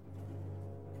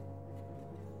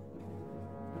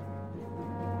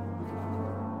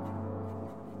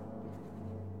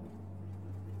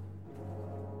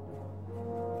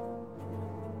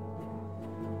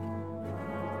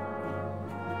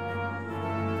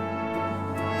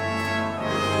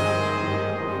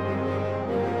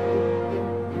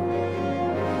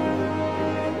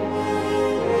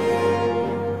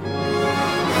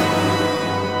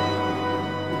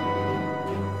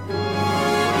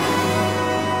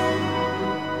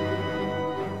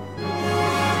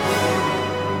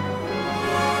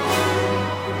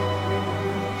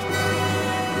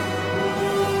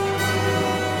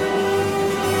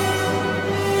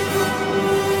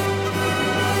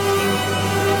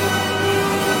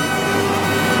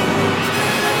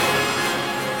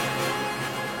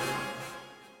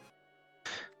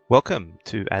Welcome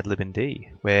to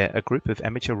AdlibND, where a group of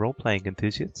amateur role-playing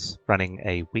enthusiasts running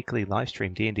a weekly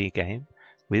live-stream D&D game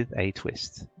with a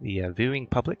twist. The viewing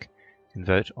public can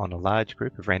vote on a large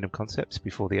group of random concepts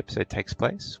before the episode takes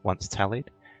place. Once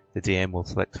tallied, the DM will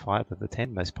select 5 of the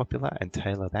 10 most popular and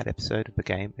tailor that episode of the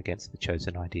game against the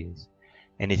chosen ideas.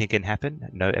 Anything can happen,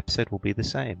 no episode will be the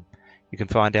same. You can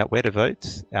find out where to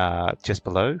vote just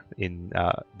below in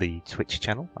the Twitch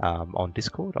channel on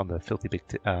Discord, on the Filthy Big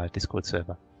Discord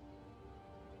server.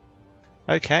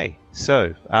 Okay,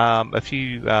 so a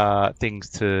few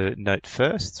things to note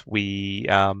first. We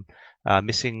are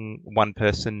missing one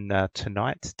person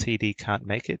tonight. TD can't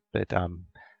make it, but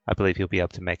I believe he'll be able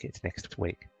to make it next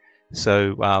week.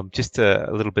 So just a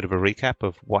little bit of a recap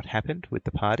of what happened with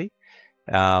the party.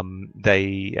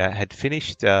 They had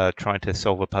finished trying to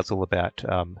solve a puzzle about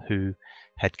who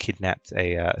had kidnapped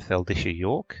a Theldisha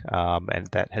York, and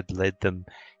that had led them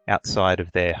outside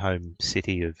of their home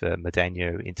city of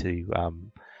Medano into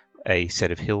a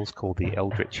set of hills called the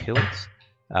Eldritch Hills.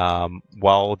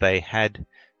 While they had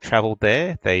travelled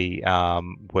there, they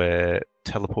were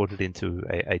teleported into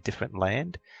a different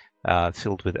land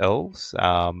filled with elves.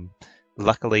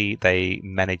 Luckily, they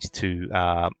managed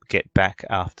to get back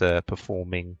after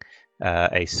performing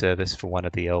a service for one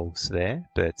of the elves there,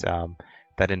 but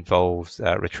that involves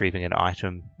retrieving an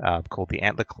item called the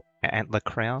Antler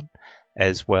Crown,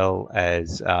 as well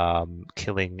as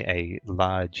killing a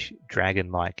large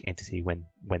dragon-like entity when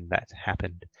that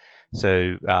happened.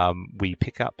 So we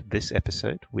pick up this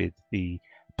episode with the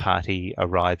party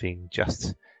arriving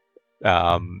just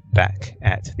back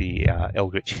at the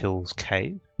Eldritch Hills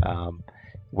cave,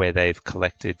 where they've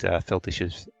collected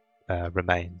Theldisha's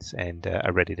remains and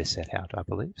are ready to set out, I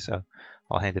believe. So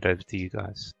I'll hand it over to you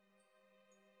guys.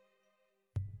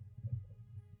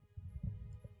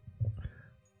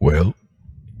 Well,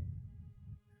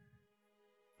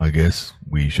 I guess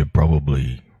we should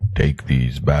probably take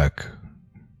these back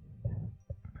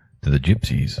to the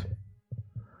gypsies.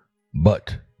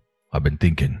 But I've been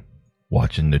thinking,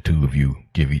 watching the two of you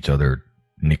give each other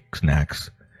knickknacks.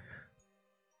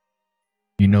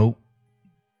 You know,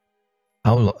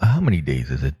 how many days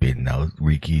has it been now,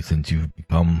 Riki, since you've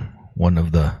become one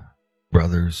of the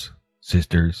brothers,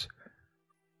 sisters?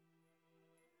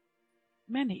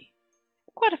 Many.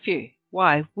 Quite a few.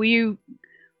 Why?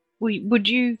 Would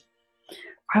you...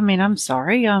 I mean, I'm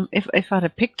sorry. If I'd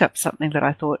have picked up something that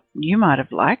I thought you might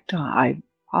have liked, I'll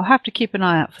have to keep an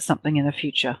eye out for something in the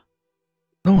future.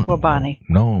 No, Well, Barney.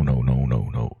 No.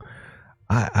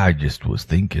 I just was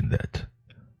thinking that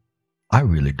I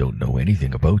really don't know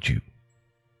anything about you.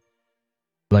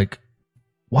 Like,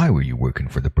 why were you working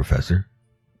for the professor?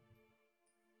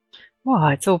 Well,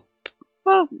 I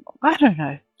don't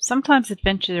know. Sometimes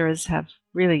adventurers have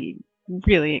really,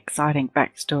 really exciting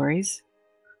backstories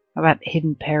about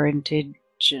hidden parentage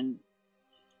and,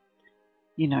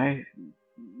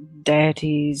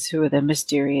 deities who are their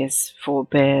mysterious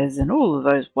forebears and all of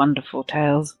those wonderful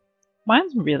tales.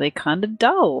 Mine's really kind of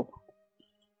dull.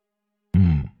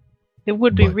 It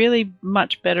would be really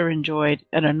much better enjoyed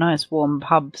at a nice warm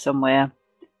pub somewhere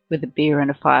with a beer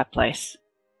and a fireplace.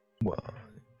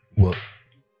 Well,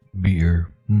 beer,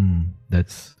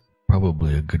 that's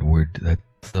probably a good word. That's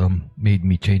made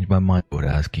me change my mind about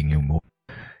asking you more.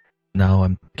 Now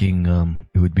I'm thinking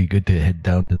it would be good to head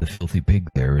down to the Filthy Pig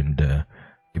there and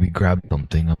maybe grab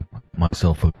something.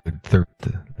 Myself a good thirst.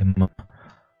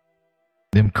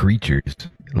 Them creatures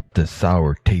left a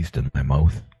sour taste in my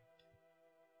mouth.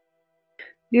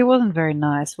 It wasn't very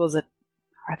nice, was it?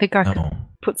 I think I could No.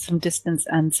 put some distance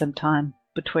and some time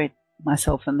between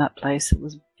myself and that place. It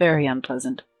was very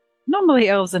unpleasant. Normally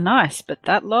elves are nice, but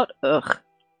that lot, ugh.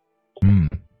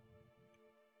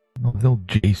 Although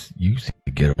Jace, you seem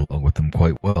to get along with them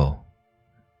quite well.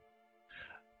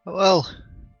 Well,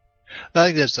 I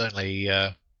think that's only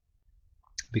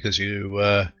because you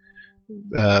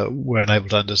weren't able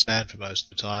to understand for most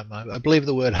of the time. I believe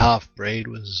the word half-breed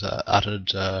was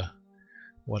uttered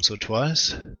once or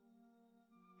twice.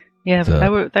 Yeah,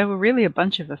 but they were really a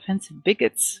bunch of offensive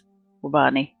bigots,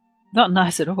 Wabani. Not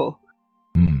nice at all.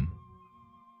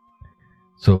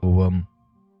 So,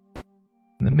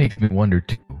 that makes me wonder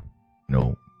too,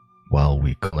 while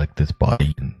we collect this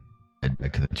body and head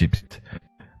back to the gypsies,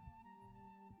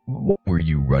 what were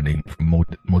you running from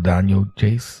Modano,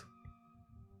 Jace?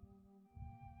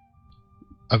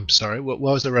 I'm sorry, what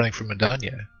was the running from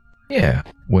Medania? Yeah,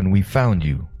 when we found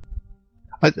you.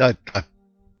 I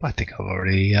think I've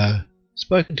already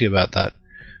spoken to you about that.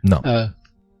 No. I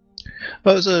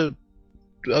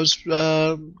was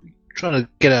trying to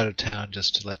get out of town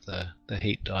just to let the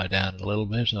heat die down a little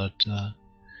bit. I'd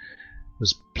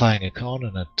was playing a con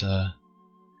and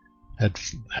it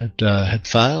had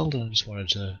failed, and I just wanted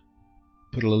to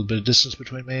put a little bit of distance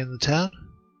between me and the town.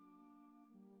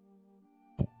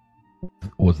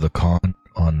 Was the con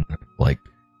on, like,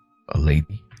 a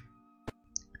lady?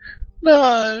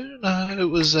 No, it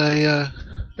was a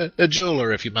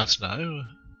jeweler, if you must know.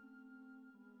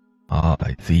 Ah,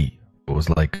 I see. It was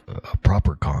like a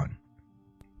proper con.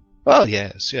 Oh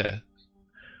yes, yeah.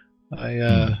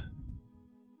 I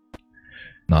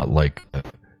Not like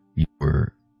you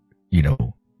were,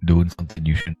 doing something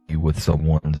you shouldn't be with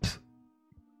someone's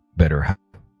better half.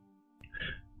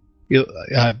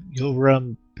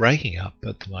 you're breaking up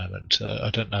at the moment. I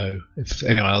don't know if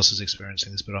anyone else is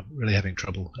experiencing this, but I'm really having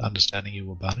trouble understanding you,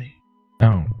 Wabani.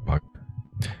 Oh, fuck.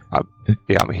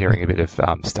 Yeah, I'm hearing a bit of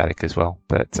static as well,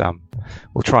 but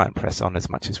we'll try and press on as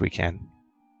much as we can.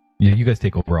 Yeah, you guys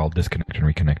take over. I'll disconnect and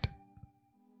reconnect.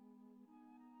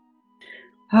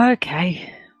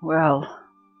 Okay, well,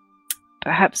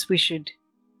 perhaps we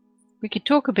could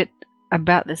talk a bit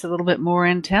about this a little bit more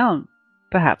in town.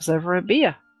 Perhaps over a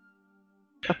beer.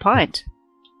 A pint.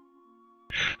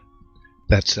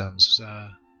 That sounds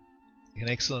like an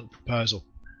excellent proposal.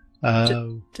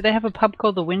 Do they have a pub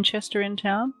called the Winchester in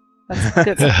town?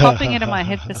 That's popping into my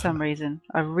head for some reason.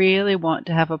 I really want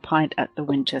to have a pint at the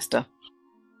Winchester.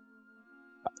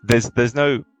 There's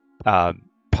no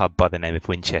pub by the name of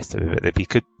Winchester, but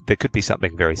there could be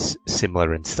something very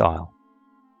similar in style.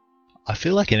 I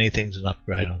feel like anything's an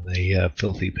upgrade on the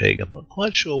Filthy Pig. I'm not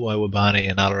quite sure why Wabani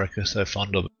and Alaric are so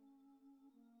fond of it.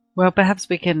 Well, perhaps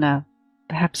we can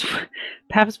perhaps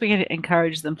we can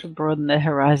encourage them to broaden their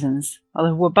horizons.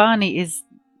 Although Wabani is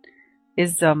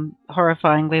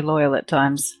horrifyingly loyal at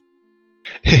times.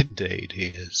 Indeed, he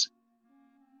is.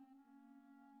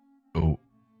 Oh,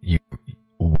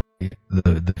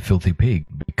 the Filthy Pig,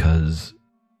 because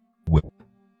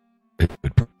it's a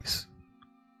good price.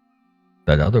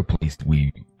 That other place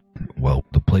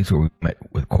the place where we met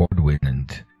with Cordwin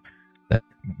and that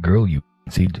girl you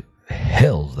seemed,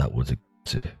 hells, that was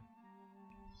expensive.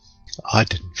 I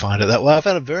didn't find it that way. I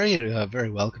found it very, very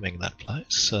welcoming, that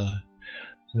place.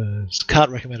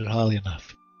 Can't recommend it highly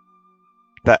enough.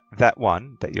 That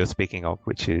one that you're speaking of,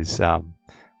 which is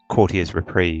Courtier's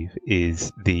Reprieve,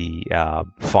 is the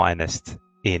finest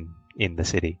inn in the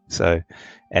city. So,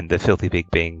 and the Filthy Pig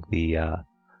being the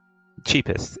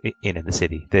cheapest inn in the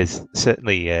city. There's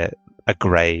certainly a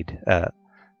grade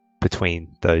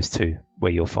between those two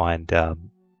where you'll find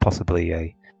possibly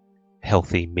a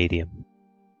healthy medium.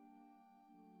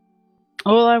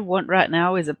 All I want right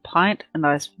now is a pint, a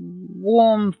nice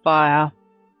warm fire,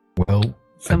 Well,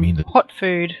 some hot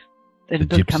food, and the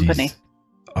good gypsies company.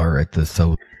 are at the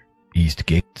southeast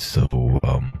gate, so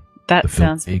That the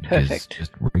sounds Filthy Pig perfect. is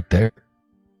just right there.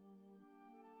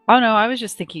 Oh no, I was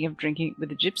just thinking of drinking with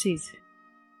the gypsies.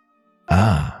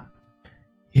 Ah,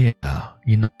 yeah.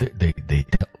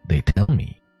 They tell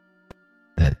me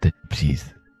that the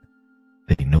gypsies,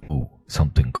 they know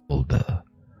something called the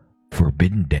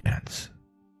Forbidden Dance.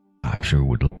 I sure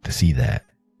would like to see that.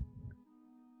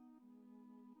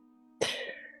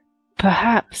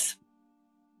 Perhaps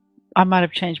I might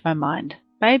have changed my mind.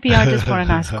 Maybe I just want a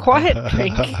nice quiet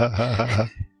drink.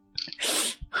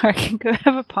 I can go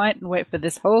have a pint and wait for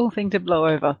this whole thing to blow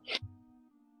over.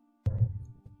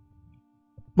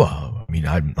 Well, I mean,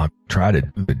 I'm trying to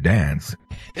do the dance.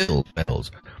 Hill bells.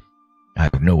 I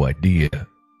have no idea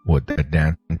what that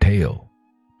dance entail.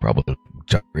 Probably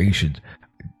gyrations.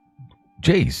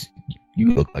 Jace,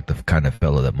 you look like the kind of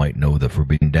fellow that might know the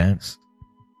Forbidden Dance.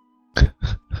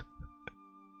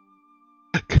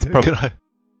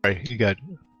 Sorry, you go.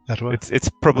 It's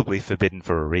probably forbidden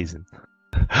for a reason.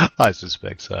 I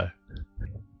suspect so.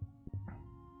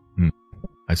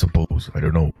 I suppose. I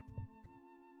don't know.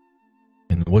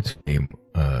 And what's her name?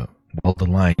 Well, the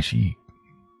line, she'd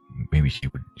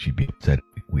be upset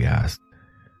if we asked.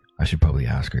 I should probably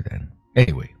ask her then.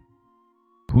 Anyway,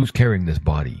 who's carrying this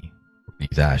body?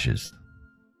 These ashes?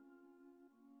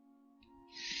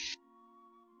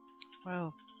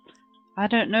 Well, I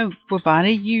don't know,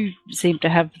 Wabani. You seem to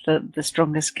have the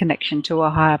strongest connection to a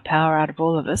higher power out of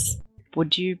all of us.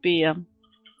 Would you be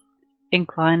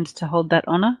inclined to hold that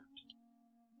honor?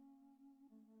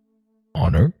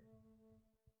 Honor?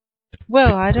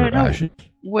 Well, I don't Her know. ashes?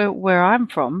 Where I'm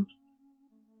from,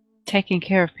 taking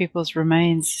care of people's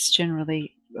remains is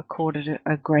generally accorded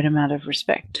a great amount of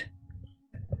respect.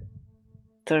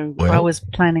 So I Well- was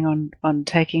planning on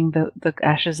taking the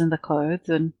ashes and the clothes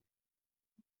and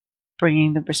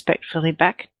bringing them respectfully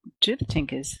back to the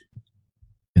Tinkers.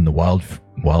 In the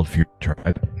Wildfear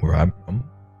tribe, where I'm from,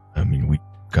 I mean, we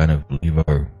kind of leave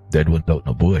our dead ones out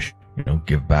in the bush,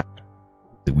 give back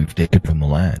that we've taken from the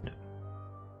land.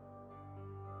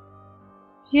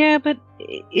 Yeah, but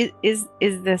is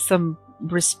there some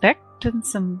respect and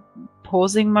some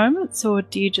pausing moments, or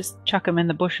do you just chuck them in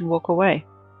the bush and walk away?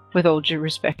 With all due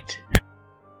respect.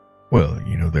 Well,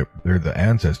 they're the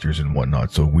ancestors and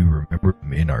whatnot, so we remember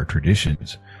them in our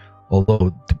traditions.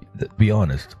 Although, to be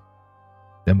honest,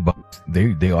 them bucks,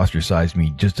 they ostracized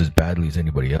me just as badly as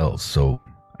anybody else, so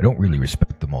I don't really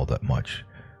respect them all that much.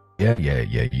 Yeah,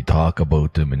 you talk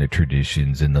about them in the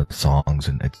traditions and the songs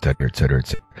and et cetera, et cetera, et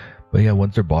cetera. But yeah,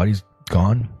 once their body's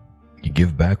gone, you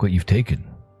give back what you've taken.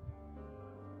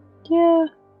 Yeah,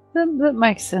 that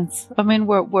makes sense. I mean,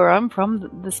 where I'm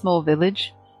from, the small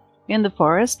village in the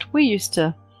forest, we used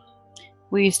to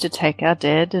take our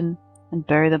dead and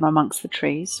bury them amongst the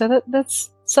trees. So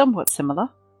that's somewhat similar.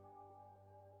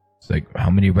 It's like, how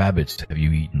many rabbits have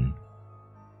you eaten?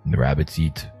 And the rabbits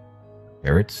eat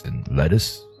carrots and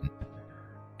lettuce.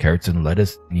 Carrots and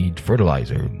lettuce need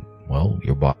fertilizer. Well,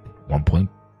 your body, at one point,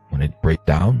 when it breaks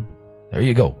down, there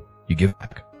you go. You give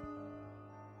back.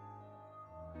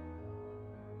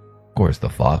 Of course, the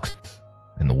fox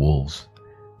and the wolves,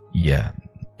 yeah,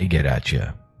 they get at you.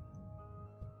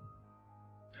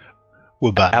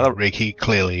 Well, but Ricky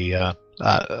clearly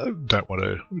don't want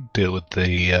to deal with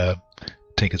the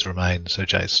Tinker's remains, so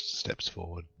Jace steps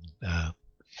forward,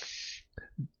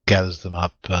 gathers them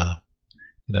up,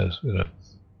 in a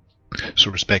sort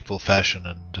of respectful fashion,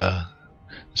 and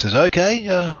says, "Okay,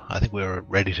 I think we're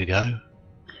ready to go."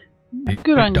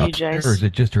 Good on you, Jace. Or is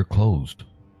it just her clothes?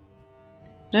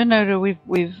 No.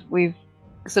 We've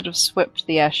sort of swept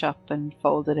the ash up and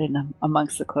folded in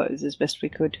amongst the clothes as best we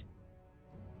could.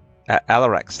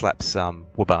 Alarak slaps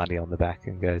Wabani on the back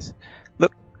and goes,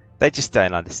 "Look, they just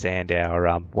don't understand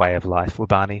our way of life,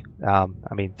 Wabani.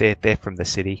 I mean, they're from the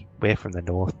city. We're from the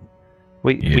north.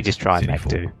 We just try and make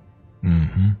do."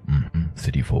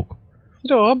 City folk.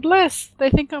 Oh, bless! They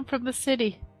think I'm from the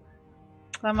city.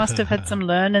 I must have had some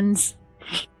learnings.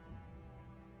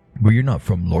 Well, you're not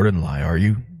from Lordenlai, are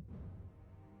you?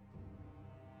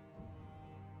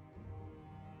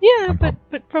 Yeah, but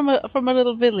from a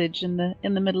little village in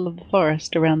the middle of the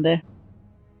forest around there.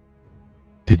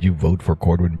 Did you vote for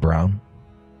Cordwin Brown?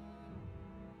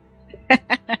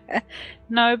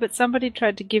 No, but somebody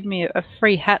tried to give me a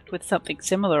free hat with something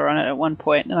similar on it at one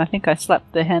point, and I think I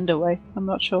slapped their hand away. I'm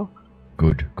not sure.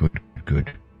 Good.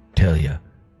 Tell ya,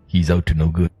 he's out to no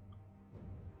good.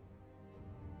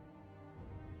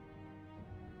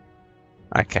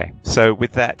 Okay, so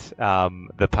with that,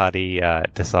 the party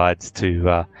decides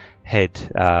to head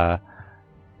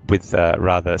with a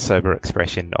rather sober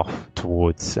expression off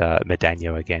towards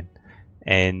Medanio again.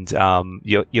 And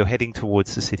you're heading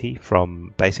towards the city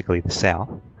from basically the south.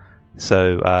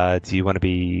 So do you want to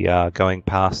be going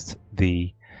past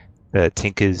the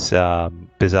Tinker's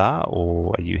Bazaar,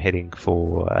 or are you heading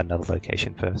for another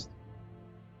location first?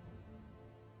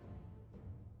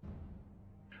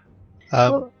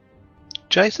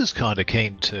 Jace is kind of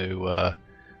keen to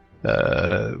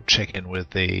check in with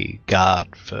the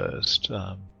guard first.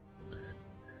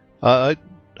 I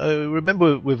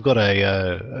remember we've got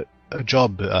a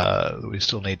job that we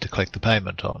still need to collect the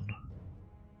payment on.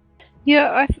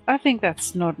 Yeah, I think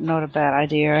that's not a bad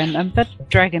idea, and that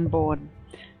Dragonborn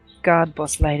guard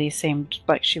boss lady seemed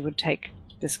like she would take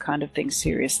this kind of thing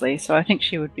seriously, so I think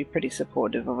she would be pretty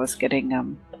supportive of us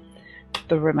getting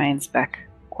the remains back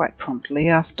quite promptly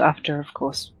after, of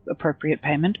course, appropriate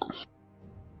payment.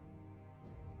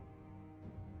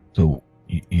 So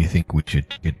you think we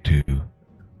should get to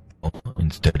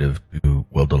instead of to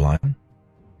Welderline?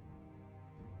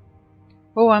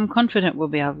 Oh, I'm confident we'll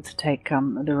be able to take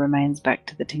the remains back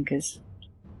to the Tinkers.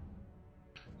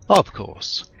 Of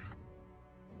course.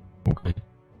 Okay.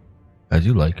 As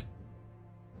you like.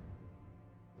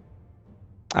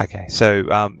 Okay,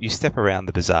 so you step around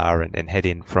the bazaar and head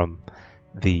in from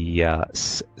the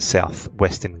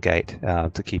southwestern gate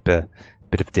to keep a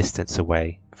bit of distance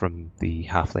away from the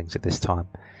halflings at this time.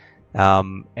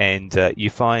 And you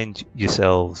find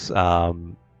yourselves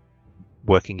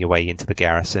working your way into the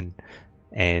garrison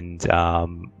and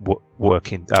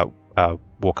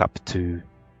walk up to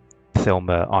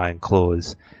Thelma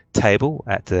Ironclaw's table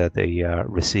at the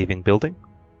receiving building.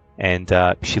 And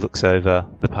she looks over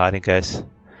the party and goes,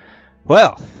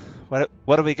 "Well,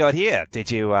 what have we got here? Did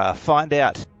you find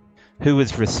out who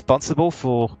was responsible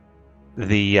for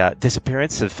the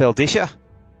disappearance of Feldisha?"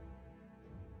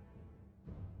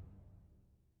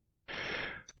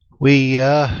 We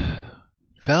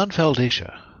found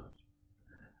Feldisha.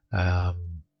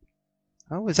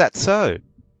 Oh, is that so?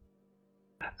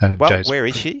 Well, where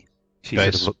is she? She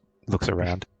sort of looks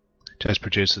around. Jace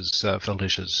produces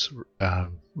Feldish's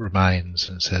remains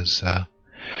and says,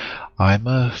 I'm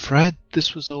afraid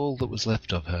this was all that was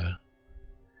left of her.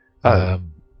 Oh.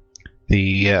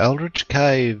 The Eldritch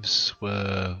Caves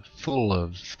were full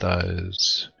of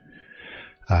those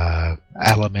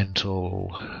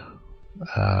elemental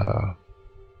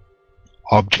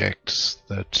objects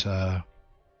that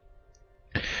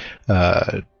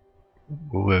they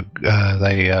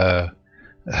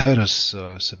hurt us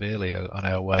severely on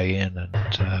our way in,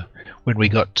 and when we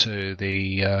got to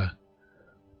the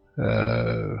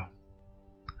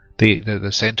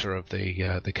center of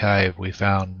the cave, we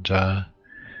found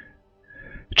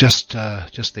just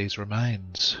these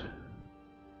remains.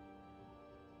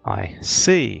 I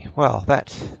see. Well,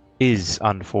 that is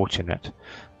unfortunate.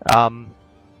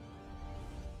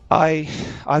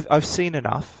 I've seen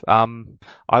enough.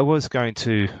 I was going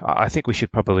to. I think we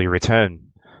should probably return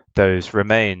those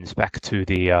remains back to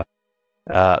the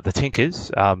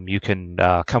Tinkers. You can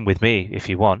come with me if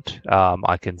you want.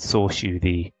 I can source you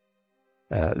the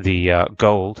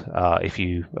gold if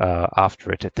you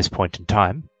after it at this point in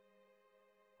time.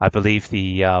 I believe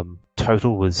the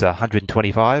total was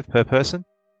 125 per person.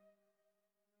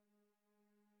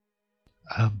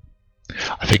 I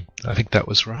think that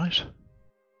was right.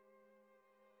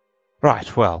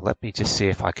 Right. Well, let me just see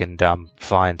if I can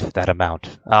find that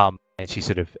amount. And she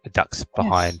sort of ducks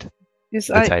behind Yes,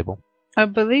 the table. I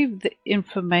believe the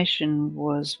information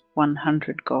was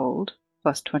 100 gold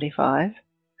plus 25,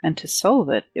 and to solve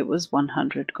it, it was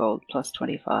 100 gold plus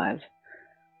 25.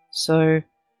 So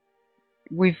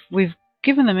we've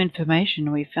given them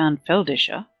information. We found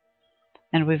Feldisher,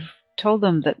 and we've told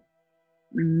them that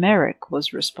Merrick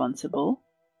was responsible,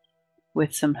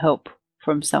 with some help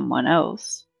from someone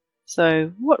else.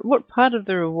 So what part of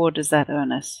the reward does that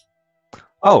earn us?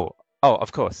 Oh,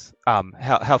 of course.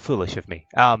 How foolish of me.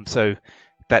 So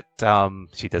that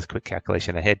she does a quick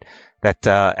calculation ahead. That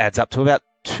adds up to about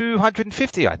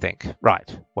 250, I think.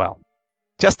 Right. Well,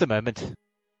 just a moment.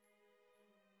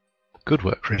 Good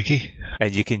work, Ricky.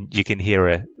 And you can hear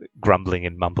her grumbling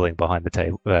and mumbling behind the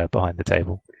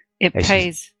table.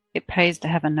 It pays to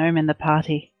have a gnome in the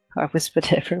party, I whispered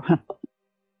to everyone.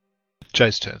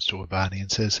 Jace turns to Urbani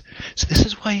and says, so this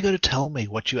is why you got to tell me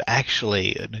what you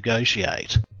actually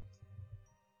negotiate.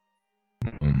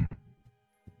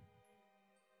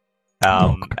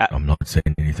 I'm not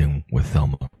saying anything with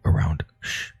Thelma around.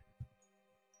 Shh.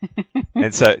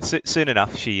 And so soon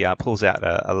enough, she pulls out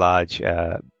a large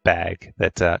bag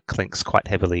that clinks quite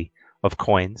heavily of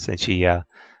coins, and she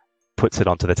puts it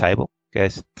onto the table.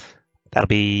 Goes, that'll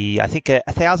be, I think,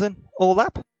 1,000 all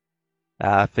up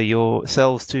for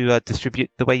yourselves to distribute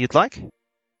the way you'd like.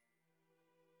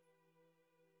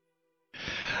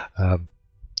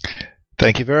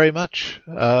 Thank you very much.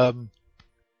 Do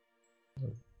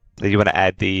you want to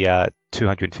add the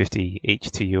 250 each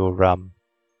to your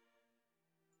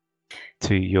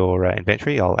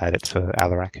inventory? I'll add it for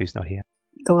Alarak, who's not here.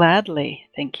 Gladly,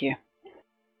 thank you.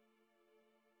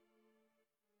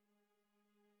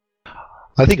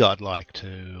 I think I'd like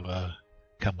to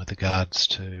come with the guards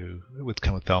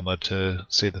come with Thelma to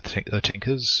see the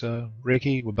Tinkers.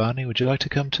 Ricky, Wabani, would you like to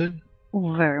come too?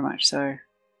 Oh, very much so.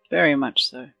 Very much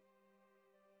so.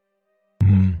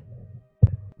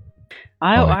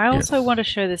 I also want to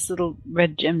show this little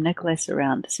red gem necklace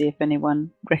around to see if anyone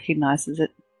recognizes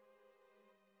it.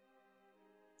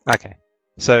 Okay.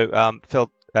 So, not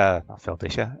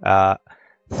Feldisher.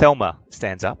 Thelma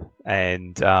stands up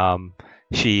and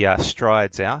she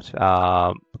strides out,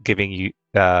 giving you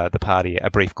the party a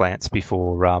brief glance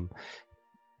before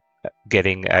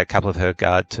getting a couple of her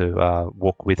guard to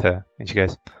walk with her. And she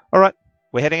goes, "All right,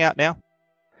 we're heading out now.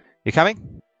 You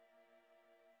coming?"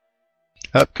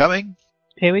 Coming.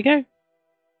 Here we go.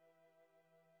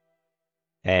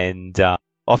 And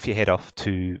off you head off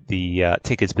to the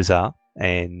Tinker's Bazaar,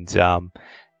 and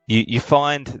you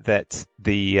find that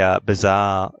the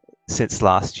bazaar, since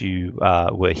last you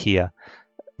were here,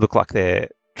 look like they're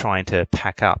trying to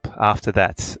pack up after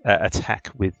that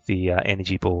attack with the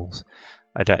energy balls.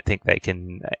 I don't think they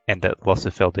can, and the loss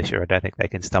of Feldisher, I don't think they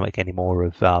can stomach any more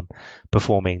of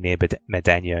performing near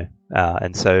Medanio.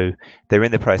 And so they're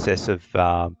in the process of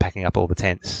packing up all the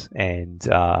tents and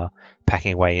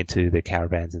packing away into the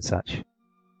caravans and such.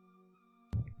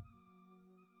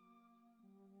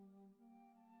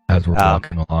 As we're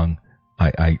walking along,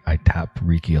 I tap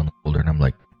Riki on the shoulder and I'm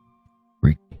like,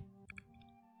 Riki,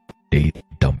 Daisy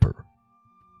dumper.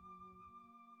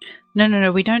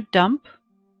 No, we don't dump.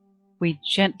 We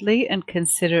gently and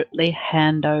considerately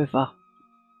hand over.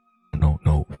 No,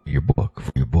 for your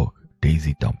book,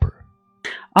 Daisy dumper.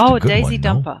 Oh, It's a good Daisy one,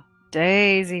 no? dumper.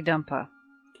 Daisy dumper.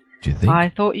 Do you think? I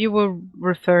thought you were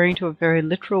referring to a very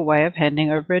literal way of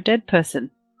handing over a dead person.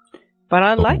 But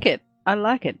I like it. I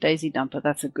like it. Daisy Dumper,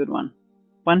 that's a good one.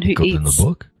 One who It goes eats. in the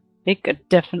book? It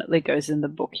definitely goes in the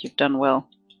book. You've done well.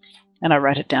 And I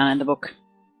write it down in the book.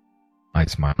 I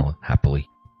smile happily.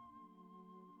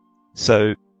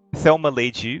 So Thelma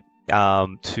leads you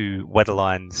to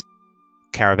Wedeline's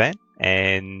caravan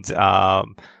and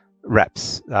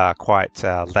raps quite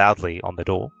loudly on the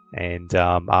door. And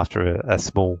after a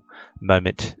small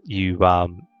moment, you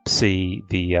see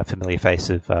the familiar face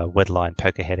of Wedeline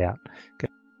poke her head out. Go,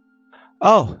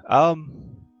 oh,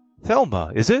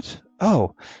 Thelma, is it?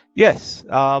 Oh, yes.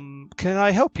 Can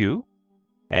I help you?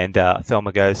 And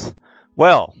Thelma goes,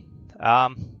 well,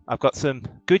 I've got some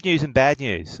good news and bad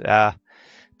news.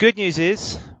 Good news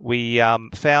is we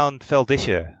found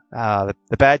Feldisha.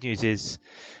 The bad news is,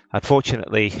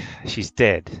 unfortunately, she's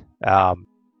dead.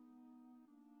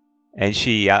 And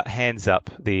she hands up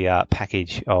the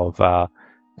package of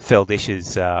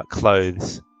Feldisha's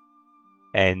clothes,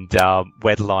 and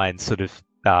Wedeline sort of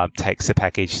takes the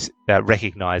package,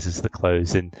 recognizes the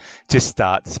clothes, and just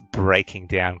starts breaking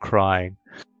down crying.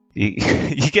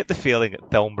 You get the feeling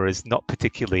that Thelma is not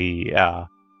particularly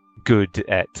good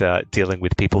at dealing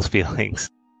with people's feelings.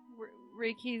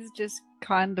 Riki's just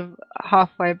kind of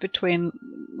halfway between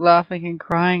laughing and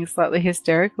crying slightly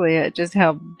hysterically at just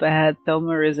how bad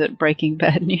Thelma is at breaking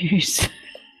bad news.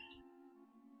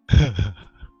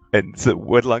 And so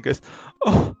Wedeline goes,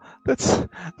 oh, that's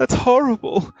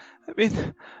horrible. I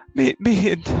mean, me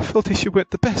and Feldisha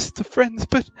weren't the best of friends,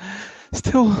 but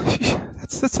still,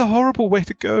 that's a horrible way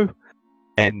to go.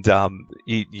 And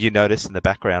you notice in the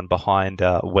background behind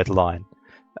Wedeline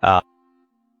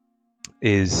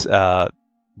is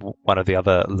one of the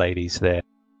other ladies there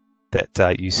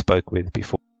that you spoke with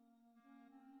before.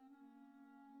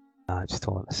 Just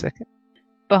hold on a second.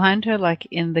 Behind her, like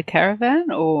in the caravan,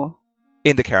 or?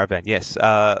 In the caravan, yes.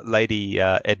 Lady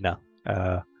Edna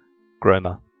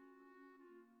Gromer.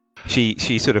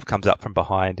 She sort of comes up from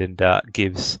behind and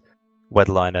gives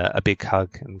Wedeline a big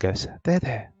hug and goes,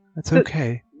 there, that's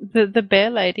okay. The bear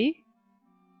lady?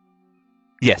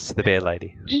 Yes, the bear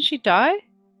lady. Didn't she die?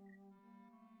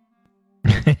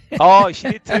 Oh,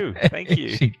 she did too. Thank you.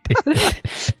 She did.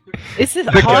 This is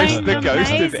The ghost of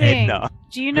amazing. Edna.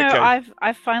 Do you know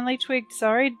I've finally twigged?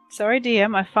 Sorry,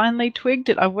 DM. I finally twigged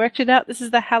it. I worked it out. This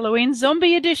is the Halloween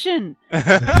zombie edition.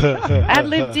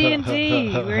 Adlib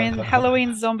D&D. We're in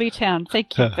Halloween Zombie Town.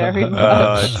 Thank you very much.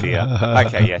 Oh dear.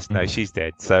 Okay, yes, no, she's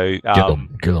dead. So Kill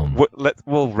him.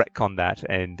 we'll retcon that,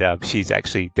 and she's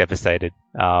actually devastated.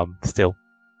 Still.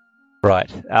 Right.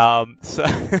 So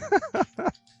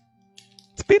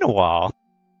it's been a while.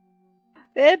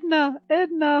 Edna.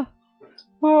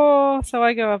 Oh, so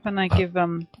I go up and I give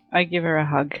her a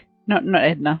hug. Not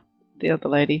Edna, the other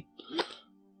lady.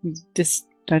 I just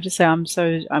say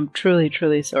I'm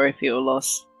truly sorry for your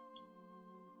loss.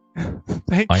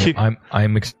 Thank you.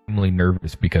 I'm extremely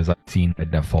nervous because I've seen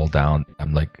Edna fall down.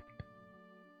 I'm like,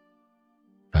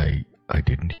 I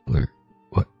didn't heal her.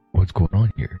 What's going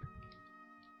on here?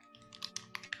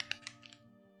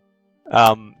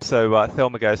 So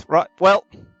Thelma goes, right, well,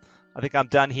 I think I'm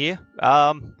done here.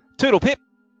 Toodle pip.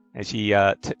 And she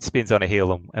spins on a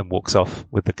heel and walks off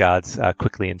with the guards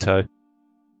quickly in tow.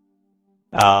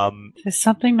 There's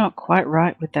something not quite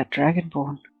right with that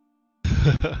Dragonborn.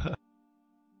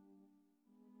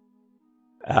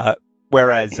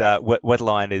 Whereas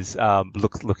Wedeline is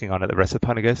looking on at the rest of the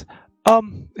party and goes,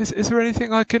 is there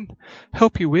anything I can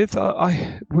help you with?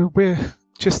 We're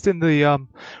just in the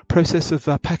process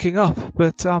of packing up,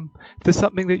 but if there's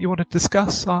something that you want to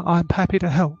discuss, I'm happy to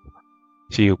help.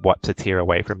 She wipes a tear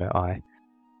away from her eye.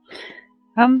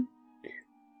 I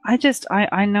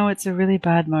know it's a really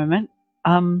bad moment.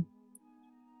 I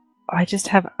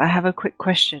have a quick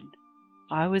question.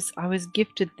 I was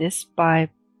gifted this by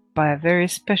a very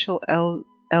special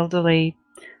elderly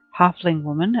halfling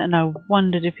woman, and I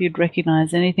wondered if you'd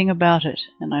recognize anything about it.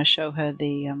 And I show her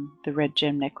the red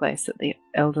gem necklace that the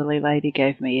elderly lady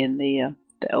gave me in the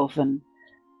elfin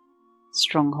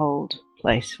stronghold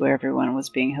place where everyone was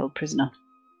being held prisoner.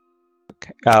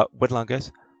 Okay. Wedeline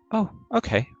goes, oh,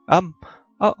 okay.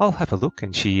 I'll have a look.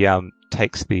 And she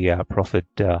takes the proffered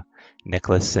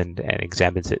necklace and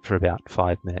examines it for about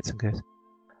 5 minutes and goes,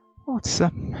 oh,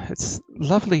 it's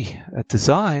lovely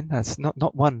design. That's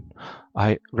not one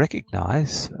I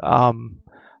recognize. I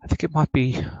think it might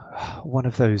be one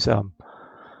of those.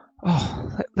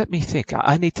 Let me think.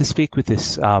 I need to speak with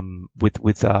this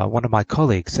with one of my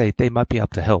colleagues. They might be able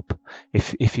to help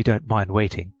if you don't mind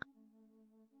waiting.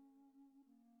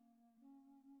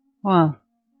 Well,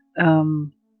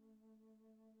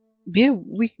 Yeah,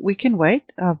 we can wait.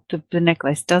 The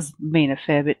necklace does mean a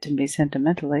fair bit to me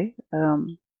sentimentally.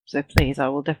 So please, I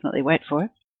will definitely wait for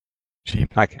it. She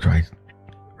Okay. tries.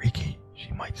 Ricky,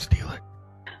 she might steal it.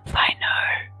 I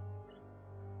know,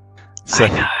 So, I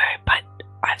know, but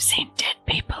I've seen dead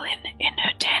people in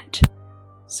her tent,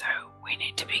 so we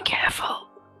need to be careful.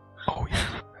 Oh, yes.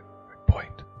 Good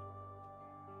point.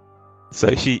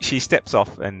 so she steps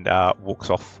off and walks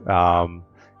off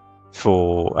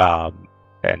for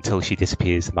until she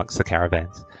disappears amongst the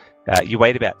caravans. You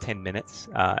wait about 10 minutes,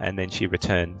 and then she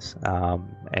returns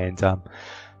and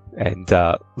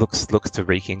looks to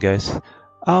Riki and goes,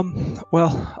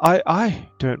 well, I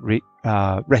don't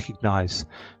recognize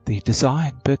the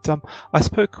design, but I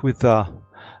spoke with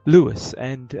Lewis,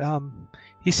 and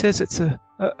he says it's a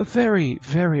very,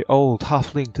 very old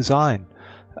halfling design.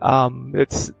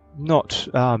 It's not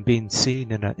been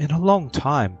seen in a long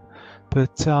time,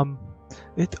 but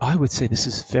I would say this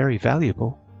is very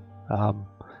valuable.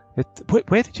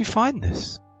 Where did you find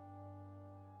this?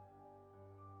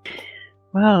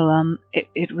 Well,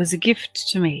 it was a gift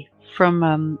to me from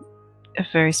a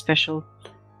very special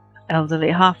elderly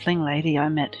halfling lady I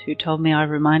met who told me I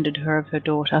reminded her of her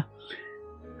daughter.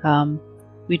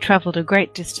 We travelled a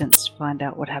great distance to find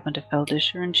out what happened to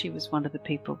Feldisha, and she was one of the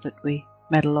people that we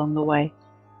met along the way.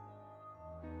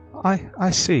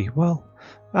 I see. Well,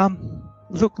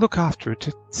 look after it.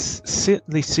 It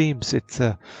certainly seems it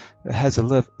has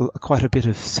quite a bit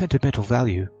of sentimental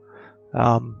value,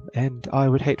 and I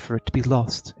would hate for it to be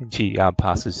lost. And she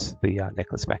passes the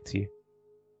necklace back to you.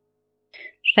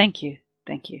 Thank you.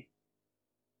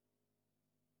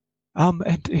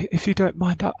 And if you don't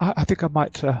mind, I think I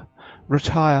might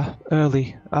retire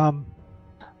early.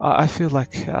 I feel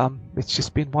like it's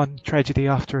just been one tragedy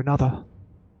after another.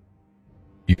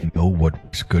 You know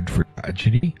what's good for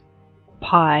tragedy?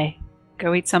 Pie.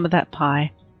 Go eat some of that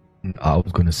pie. I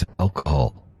was going to say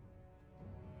alcohol.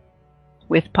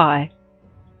 With pie.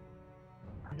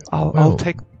 I'll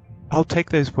take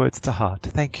those words to heart.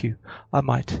 Thank you. I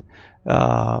might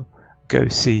go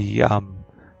see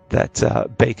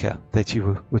that baker that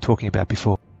you were talking about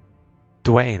before.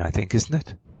 Dwayne, I think, isn't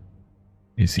it?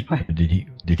 You see,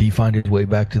 did he find his way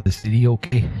back to the city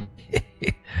okay?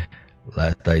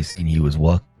 Last I seen, he was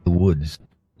walking the woods.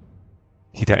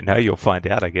 You don't know. You'll find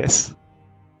out, I guess.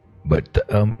 But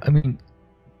I mean,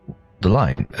 the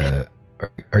line.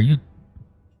 Are you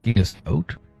kicking us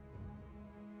out?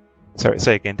 Sorry,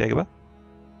 say again, Dagobah.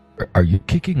 Are you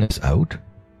kicking us out?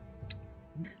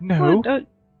 No. Well,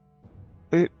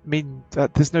 I mean,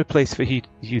 there's no place for you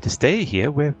to stay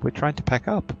here. We're trying to pack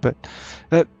up. But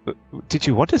did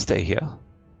you want to stay here?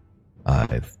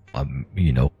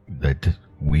 You know, that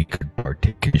we could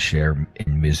partake and share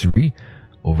in misery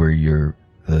over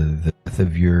the death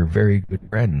of your very good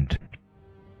friend.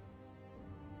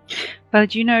 Well,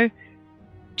 do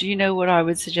you know what I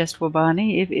would suggest,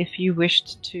 Wabani? If you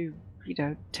wished to,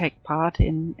 take part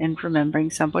in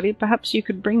remembering somebody, perhaps you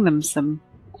could bring them some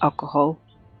alcohol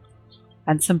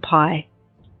and some pie.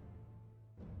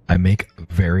 I make a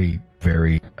very,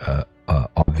 very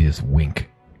obvious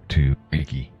wink to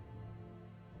Riki.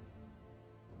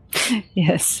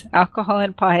 Yes, alcohol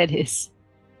and pie it is.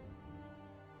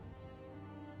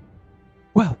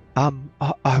 Well,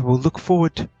 I will look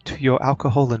forward to your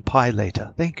alcohol and pie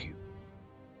later. Thank you.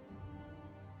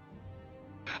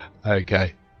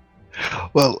 Okay.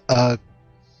 Well,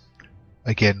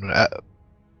 again,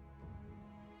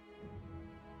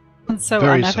 And so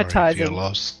very sorry for unappetizing. your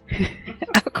loss.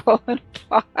 Alcohol and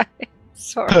pie.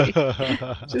 Sorry.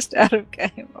 Just out of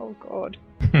game. Oh, God.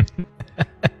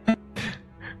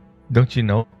 Don't you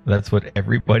know that's what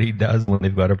everybody does when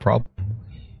they've got a problem?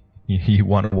 You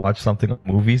want to watch something on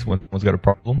movies when someone's got a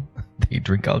problem? They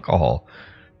drink alcohol.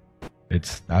 It's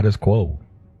status quo.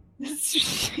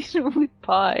 With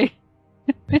pie.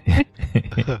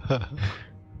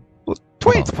 Well,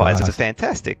 Dwayne's Oh, pies nice. are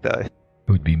fantastic, though. It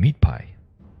would be meat pie.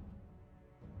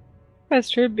 That's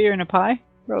true. Beer and a pie.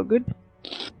 We're all good.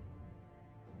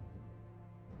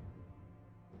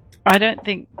 I don't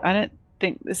think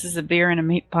this is a beer and a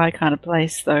meat pie kind of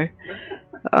place, though.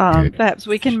 Perhaps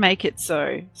we can make it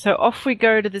so. So off we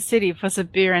go to the city for some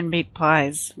beer and meat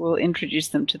pies. We'll introduce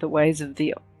them to the ways of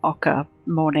the Oka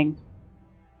morning.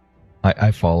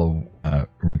 I follow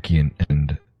Ricky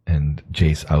and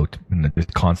Jace out, and they're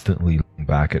just constantly looking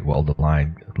back at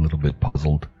Weldeline, a little bit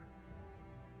puzzled.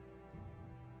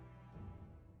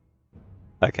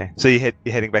 Okay, so you're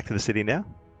heading back to the city now?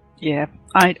 Yeah,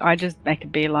 I just make a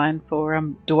beeline for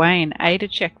Dwayne. A, to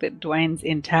check that Dwayne's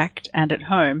intact and at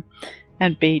home,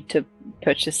 and B, to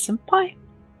purchase some pie.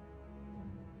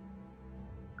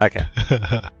 Okay.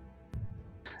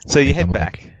 So you head I'm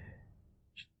back. like,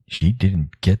 she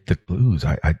didn't get the clues.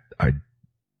 I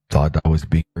thought that was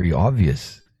being very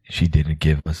obvious. She didn't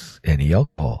give us any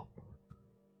alcohol.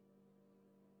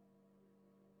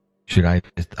 Should I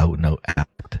just out and out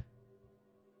act?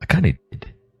 I kind of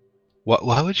did.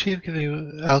 Why would she have given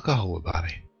you alcohol,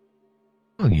 Barney?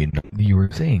 Well, you were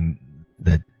saying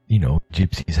that,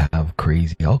 gypsies have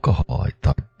crazy alcohol. I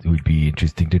thought it would be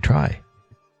interesting to try.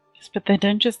 Yes, but they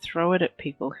don't just throw it at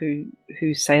people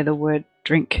who say the word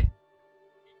drink.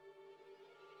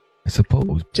 I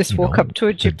suppose. Just walk up to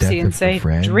a the death gypsy and of a say,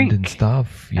 friend drink. and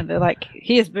stuff. And they're like,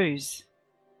 here's booze.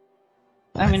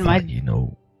 I'm in my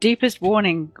deepest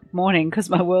mourning because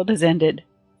my world has ended.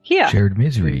 Here. Shared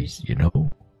misery, booze.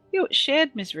 You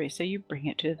shared misery, so you bring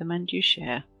it to them and you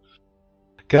share.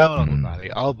 Go on,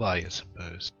 Barney. I'll buy you some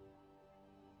booze.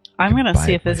 I'm going to buy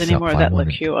see it if there's any myself. more of I that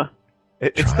wanted- liqueur.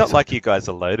 It's Try not like something. you guys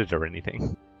are loaded or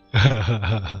anything.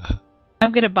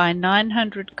 I'm going to buy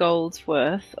 900 golds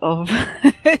worth of...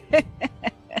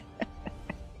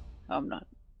 I'm not.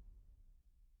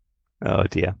 Oh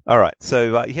dear. All right.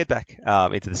 So you head back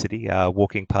into the city,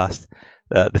 walking past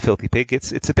the Filthy Pig.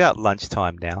 It's about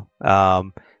lunchtime now.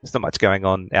 There's not much going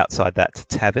on outside that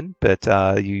tavern, but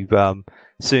you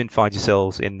soon find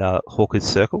yourselves in Hawker's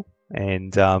Circle,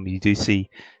 and you do see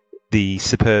the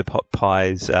Superb Hot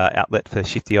Pies outlet for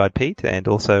Shifty Eyed Pete, and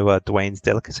also Dwayne's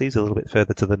Delicacies a little bit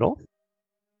further to the north.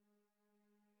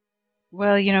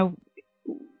 Well,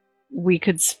 we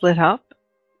could split up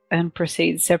and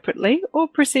proceed separately or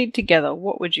proceed together.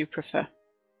 What would you prefer?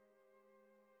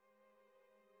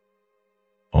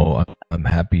 Oh, I'm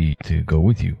happy to go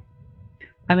with you.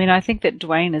 I mean, I think that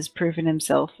Dwayne has proven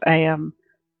himself a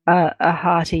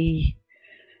hearty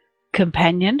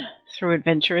companion through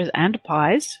adventurers and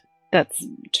pies. That's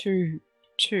two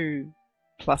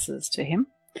pluses to him.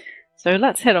 So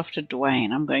let's head off to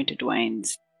Dwayne. I'm going to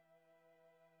Dwayne's.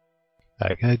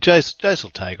 Okay, Jace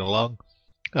will tag along.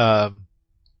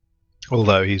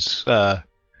 Although he's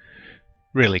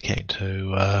really keen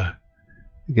to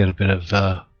get a bit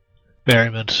of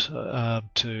merriment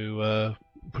to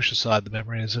push aside the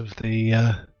memories of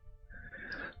the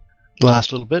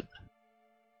last little bit.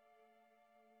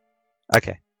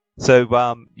 Okay.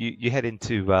 So you head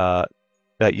into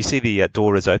you see the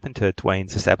door is open to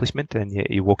Dwayne's establishment, and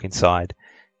you walk inside,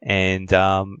 and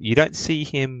you don't see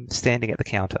him standing at the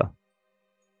counter.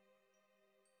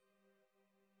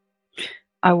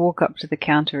 I walk up to the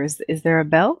counter. Is there a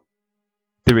bell?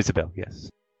 There is a bell,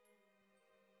 yes.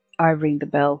 I ring the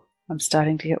bell. I'm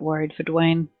starting to get worried for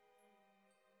Dwayne.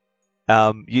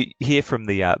 You hear from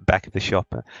the back of the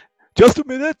shop, just a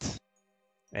minute,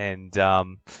 and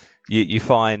you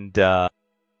find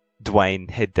Dwayne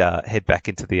head back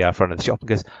into the front of the shop and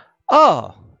goes,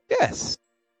 "Oh, yes,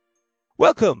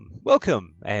 welcome."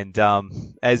 And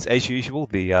as usual,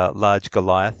 the large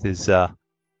Goliath is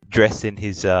dressed in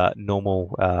his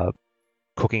normal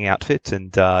cooking outfit,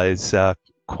 and is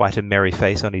quite a merry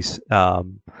face on his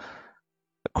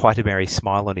quite a merry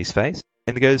smile on his face,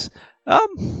 and he goes, "I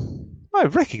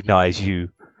recognize you.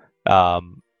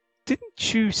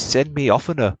 Didn't you send me off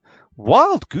on a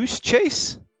wild goose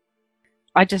chase?"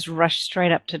 I just rush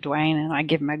straight up to Dwayne and I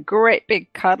give him a great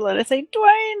big cuddle and I say,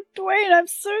 Dwayne, I'm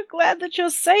so glad that you're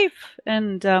safe.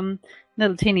 And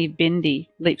little teeny Bindi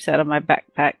leaps out of my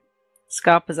backpack,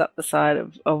 scarpers up the side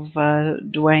of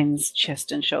Dwayne's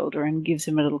chest and shoulder and gives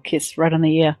him a little kiss right on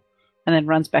the ear, and then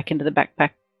runs back into the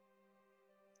backpack.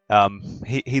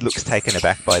 He looks taken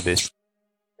aback by this,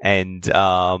 and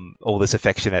all this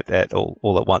affection at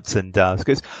all at once, and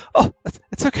goes, "Oh,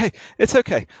 it's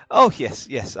okay. Oh,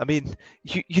 yes. I mean,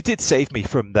 you did save me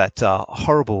from that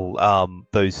horrible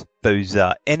those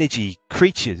energy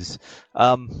creatures.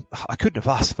 I couldn't have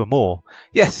asked for more.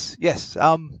 Yes.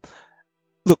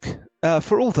 Look,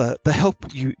 for all the help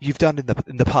you've done in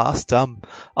the past,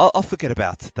 I'll forget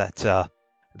about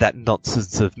that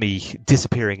nonsense of me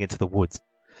disappearing into the woods.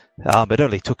 It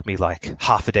only took me like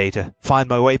half a day to find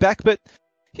my way back, but,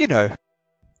 it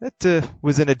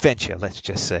was an adventure, let's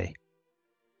just say."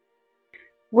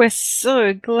 We're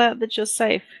so glad that you're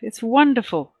safe. It's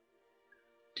wonderful.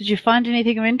 Did you find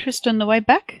anything of interest on the way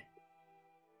back?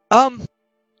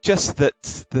 Just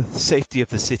that the safety of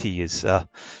the city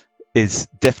is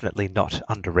definitely not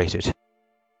underrated.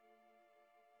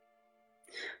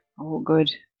 Oh,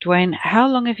 good. Dwayne, how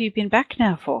long have you been back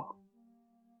now for?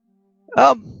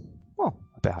 Well,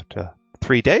 about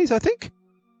 3 days, I think.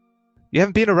 You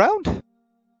haven't been around?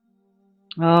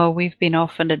 Oh, we've been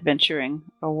off and adventuring,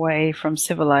 away from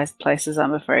civilized places,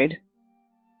 I'm afraid.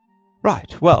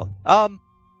 Right. Well,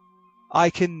 I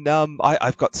can.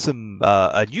 I've got some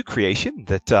a new creation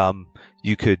that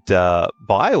you could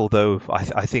buy. Although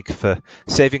I think for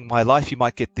saving my life, you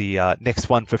might get the next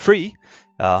one for free.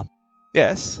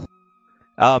 Yes.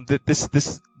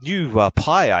 This new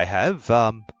pie I have.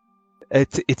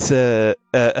 It's a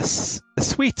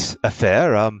sweet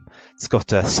affair. It's got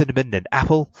cinnamon and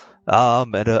apple.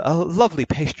 And a lovely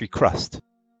pastry crust.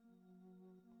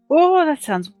 Oh, that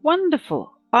sounds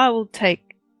wonderful. I will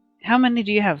take. How many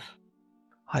do you have?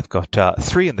 I've got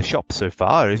 3 in the shop so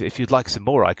far. If you'd like some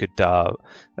more, I could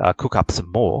cook up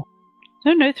some more.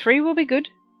 No, 3 will be good.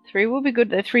 3 will be good.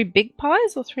 They're 3 big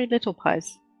pies or 3 little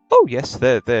pies? Oh yes,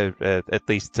 they're at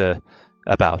least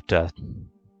about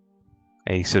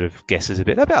a sort of guesses a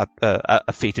bit about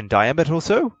a feet in diameter or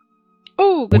so.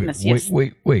 Oh goodness, yes.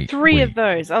 Wait. 3 of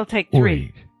those. I'll take 3.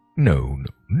 Wait. No.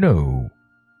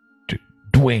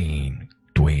 Dwayne.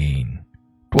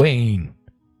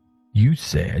 You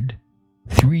said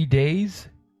 3 days?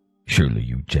 Surely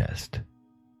you jest.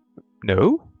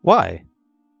 No, why?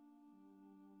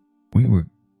 We were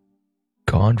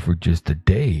gone for just a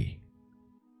day.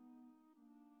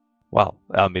 Well,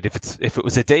 I mean, if it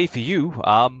was a day for you,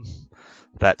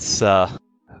 that's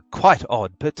quite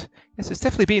odd. But yes, it's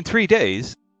definitely been 3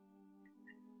 days.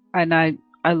 And I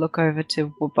look over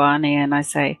to Wabani and I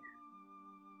say,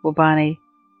 Wabani,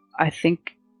 I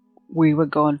think we were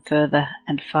gone further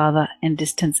and farther in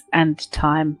distance and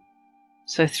time.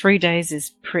 So 3 days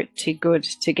is pretty good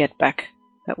to get back.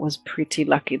 That was pretty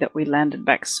lucky that we landed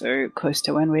back so close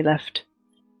to when we left.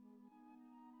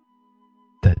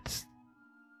 That's...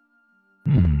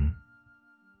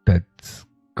 That's...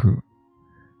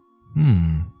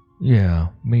 Yeah,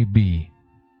 maybe.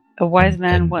 A wise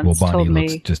man once Wabani told me...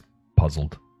 looks just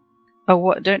puzzled.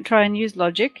 Don't try and use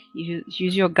logic.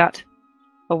 Use your gut.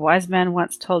 A wise man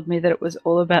once told me that it was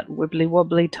all about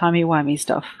wibbly-wobbly, timey-wimey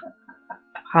stuff.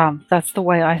 That's the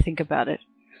way I think about it.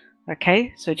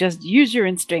 Okay? So just use your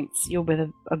instincts. You'll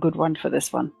be a good one for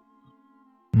this one.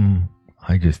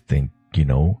 I just think,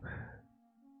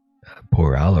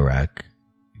 poor Alarak,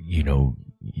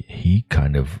 he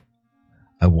kind of...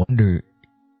 I wonder...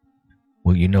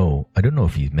 Well, I don't know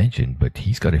if he's mentioned, but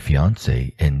he's got a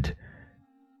fiancé, and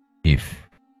if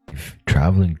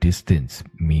traveling distance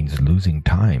means losing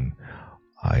time,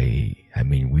 I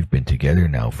mean, we've been together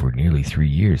now for nearly 3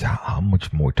 years. How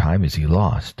much more time has he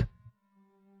lost?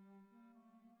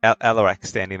 Alarak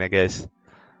standing there goes,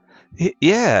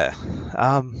 yeah,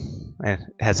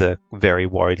 and has a very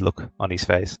worried look on his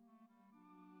face.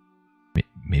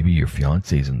 Maybe your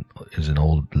fiancé is an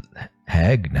old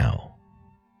hag now.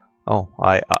 Oh,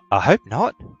 I hope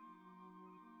not.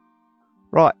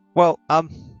 Right, well,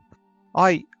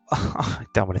 I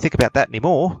don't want to think about that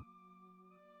anymore.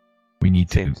 We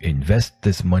need to invest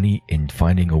this money in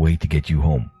finding a way to get you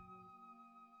home.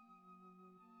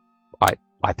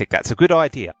 I think that's a good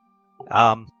idea.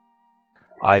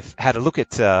 I've had a look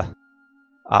at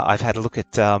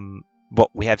what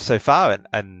we have so far,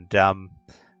 and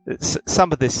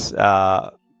some of this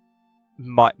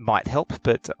might help,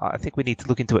 but I think we need to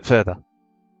look into it further.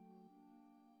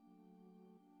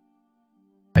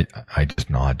 I just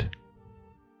nod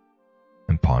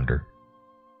and ponder.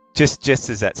 Just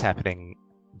as that's happening,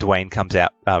 Dwayne comes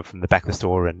out from the back of the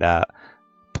store and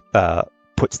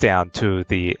puts down 2 of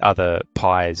the other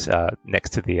pies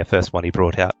next to the first one he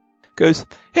brought out. Goes,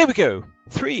 here we go,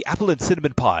 3 apple and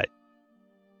cinnamon pie,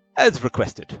 as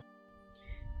requested.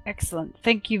 Excellent.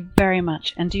 Thank you very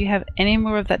much. And do you have any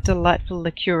more of that delightful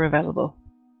liqueur available?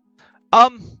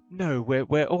 No,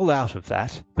 we're all out of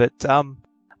that. But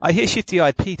I hear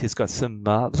Shifty-Eyed Pete has got some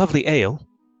lovely ale.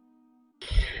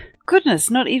 Goodness,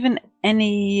 not even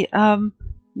any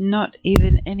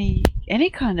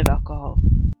kind of alcohol.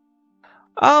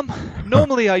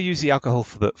 Normally I use the alcohol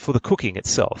for the cooking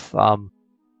itself. I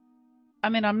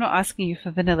mean, I'm not asking you for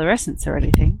vanilla essence or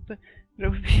anything, but it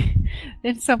would be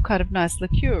then some kind of nice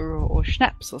liqueur or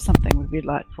schnapps or something would be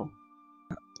delightful.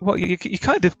 Well, you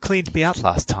kind of cleaned me out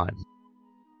last time.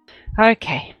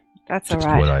 Okay, that's Just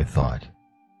all right. what I thought.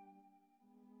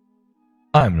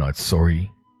 I'm not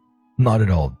sorry. Not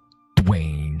at all,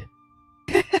 Dwayne.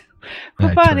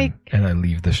 Wabani, and I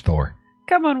leave the store.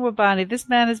 come on, Wabani. This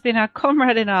man has been our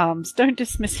comrade in arms. Don't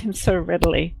dismiss him so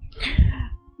readily.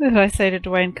 Then I say to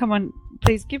Dwayne, come on,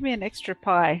 please give me an extra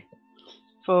pie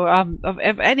for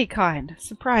of any kind.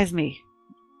 Surprise me.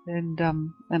 And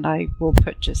I will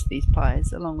purchase these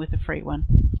pies along with a free one.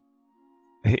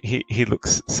 He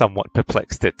looks somewhat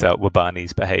perplexed at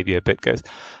Wabani's behavior, but goes,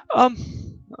 oh,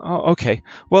 okay.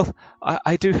 Well,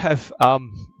 I do have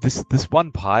this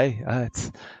one pie.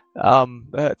 It's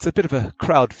a bit of a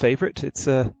crowd favorite. It's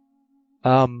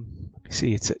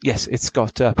See, it's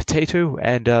got potato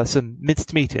and some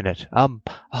minced meat in it.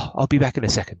 I'll be back in a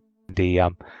second. And he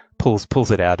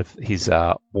pulls it out of his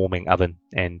warming oven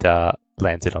and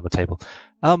lands it on the table.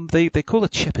 They call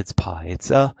it shepherd's pie.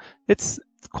 It's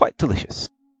quite delicious.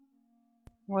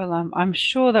 Well, I'm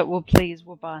sure that will please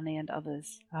Wabani and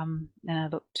others. And I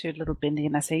look to little Bindi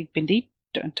and I say, Bindi,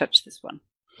 don't touch this one.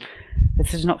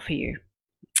 This is not for you.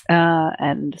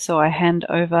 And so I hand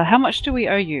over. How much do we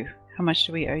owe you? How much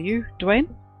do we owe you, Dwayne?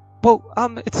 Well,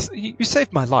 you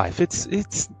saved my life.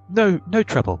 It's no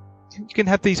trouble. You can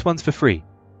have these ones for free.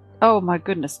 Oh my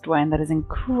goodness, Dwayne, that is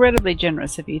incredibly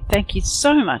generous of you. Thank you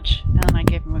so much. And then I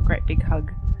gave him a great big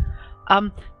hug.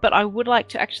 But I would like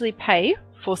to actually pay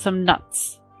for some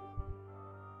nuts.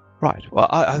 Right. Well,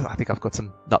 I think I've got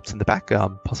some nuts in the back.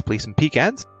 Possibly some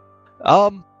pecans.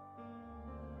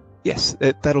 Yes,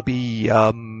 that'll be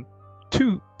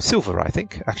 2 silver, I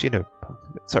think. Actually, no.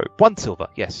 Sorry, 1 silver.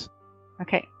 Yes.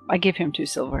 Okay, I give him 2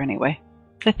 silver anyway.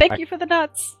 So thank you for the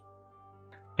nuts.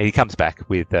 And he comes back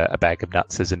with a bag of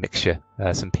nuts as a mixture,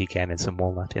 some pecan and some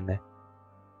walnut in there.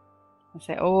 I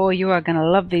say, oh, you are going to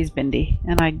love these, Bindi.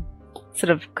 And I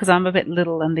sort of, because I'm a bit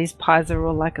little and these pies are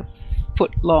all like a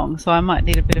foot long, so I might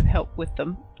need a bit of help with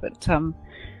them. But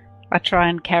I try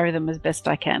and carry them as best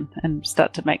I can and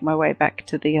start to make my way back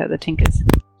to the Tinkers.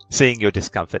 Seeing your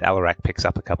discomfort, Alarak picks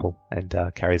up a couple and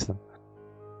carries them.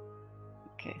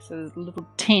 Okay, so there's a little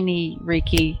teeny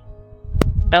Riki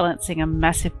balancing a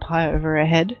massive pie over her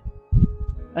head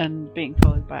and being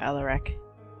followed by Alarak.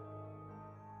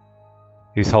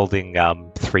 Who's holding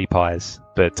 3 pies,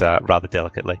 but rather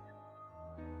delicately.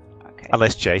 Okay.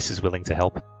 Unless Jace is willing to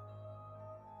help.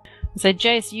 So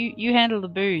Jace, you handle the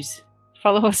booze.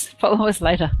 Follow us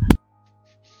later.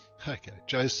 Okay,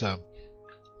 Jace,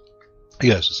 he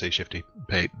goes to see Shifty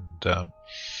Pete, and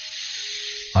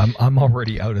I'm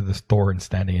already out of the store and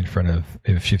standing in front of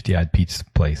Shifty-Eyed Pete's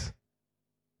place.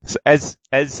 So as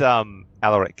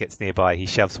Alarak gets nearby, he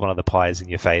shoves one of the pies in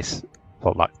your face.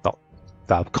 Well,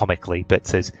 not comically, but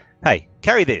says, "Hey,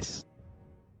 carry this."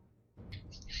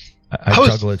 I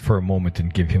juggle it for a moment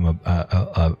and give him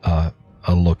a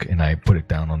look, and I put it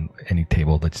down on any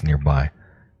table that's nearby,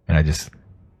 and I just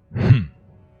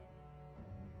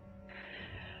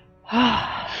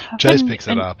Jace picks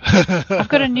it up. I've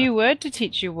got a new word to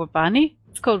teach you, Wabani.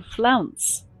 It's called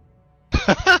flounce.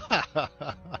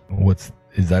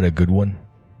 Is that a good one?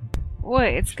 Well,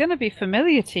 it's going to be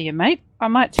familiar to you, mate. I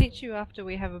might teach you after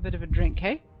we have a bit of a drink,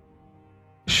 hey?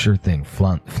 Sure thing.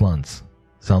 Flunce.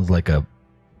 Sounds like a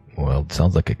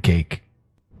cake.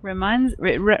 Rhymes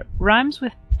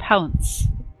with pounce.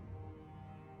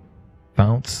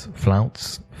 Flounce,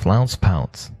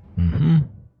 pounce. Mm-hmm.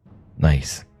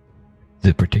 Nice. Is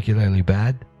it particularly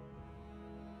bad?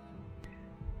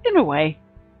 In a way.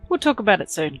 We'll talk about it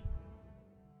soon.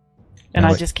 And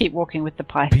I just keep walking with the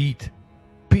pie. Pete.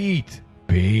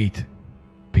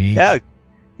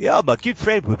 Yeah, my good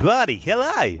friend Wabani.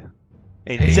 Hello.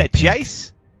 And is that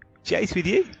Jace? Jace with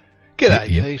you? G'day,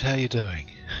 Pete. How you doing?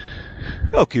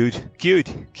 Oh, good.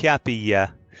 Can't be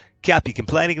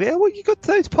complaining there. What you got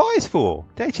those pies for?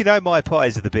 Don't you know my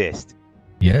pies are the best?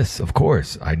 Yes, of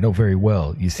course. I know very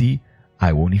well. You see,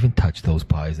 I won't even touch those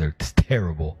pies. They're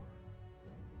terrible.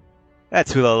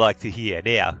 That's what I like to hear.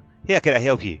 Now, how can I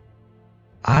help you?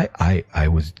 I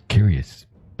was curious,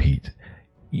 Pete.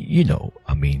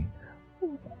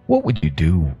 What would you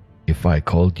do if I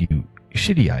called you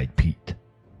Shitty-Eyed Pete?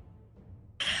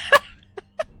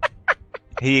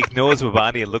 He ignores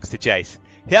Wabani and looks to Jace.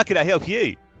 How can I help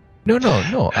you? No.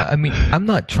 I'm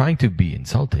not trying to be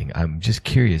insulting. I'm just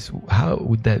curious. How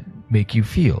would that make you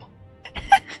feel?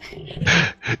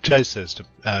 Jace says to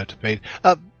Pete,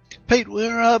 Pete,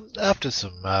 we're after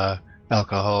some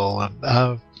alcohol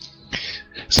and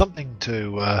something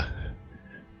to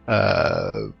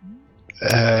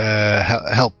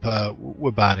help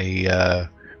Wabani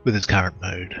with his current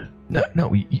mood.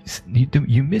 No,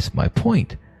 you missed my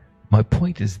point. My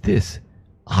point is this.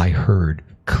 I heard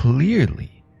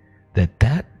clearly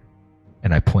that,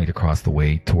 and I point across the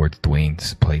way towards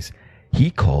Dwayne's place,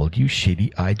 he called you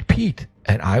Shitty-Eyed Pete,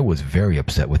 and I was very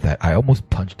upset with that. I almost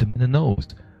punched him in the nose.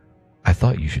 I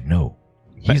thought you should know.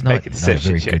 He's not a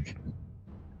very good...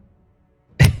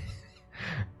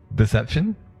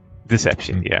 Deception?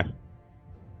 Deception, yeah.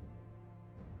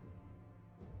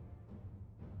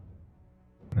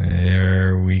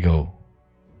 There we go.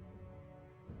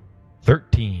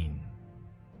 13.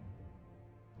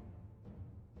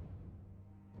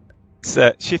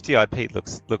 So Shifty-Eyed Pete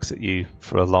looks at you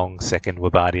for a long second,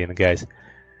 Wabani, and goes,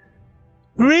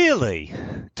 "Really?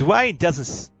 Dwayne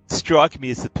doesn't strike me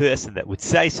as the person that would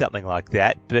say something like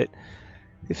that, but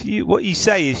If what you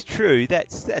say is true,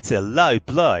 that's a low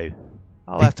blow.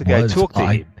 I'll have to go talk to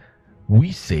him.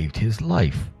 We saved his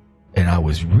life. And I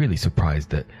was really surprised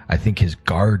that I think his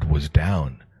guard was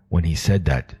down when he said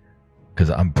that. Because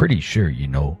I'm pretty sure,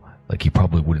 like he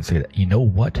probably wouldn't say that. You know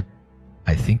what?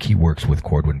 I think he works with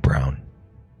Cordwin Brown.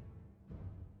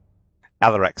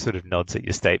 Alarak sort of nods at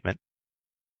your statement.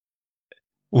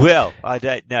 Well, I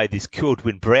don't know this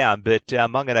Cordwin Brown, but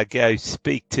I'm going to go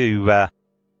speak to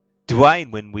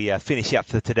Dwayne when we finish up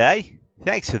for today.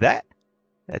 Thanks for that.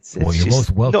 That's well, you're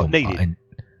most welcome. Not needed. And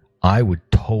I would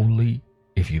totally,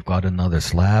 if you've got another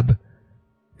slab,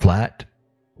 flat,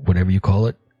 whatever you call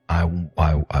it, I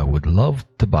would love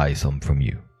to buy some from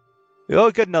you. Oh,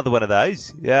 I got another one of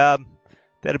those.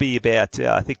 That'll be about,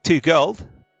 I think, 2 gold.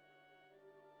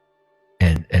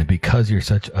 And because you're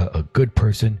such a good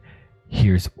person,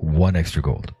 here's 1 extra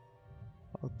gold.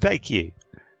 Well, thank you.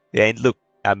 And look,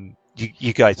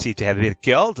 you guys seem to have a bit of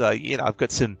gold. I've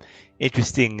got some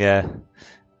interesting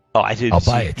items I'll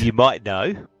buy it. You might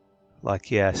know, like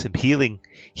some healing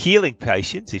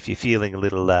potions if you're feeling a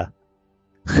little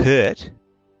hurt.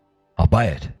 I'll buy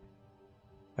it.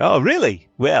 Oh, really?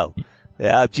 Well,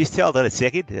 just hold on a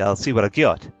second. I'll see what I've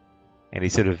got. And he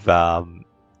sort of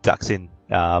ducks in,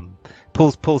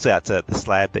 pulls out the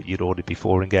slab that you'd ordered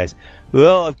before and goes,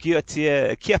 well, I've got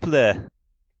a couple of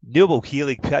noble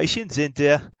healing potions and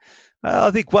I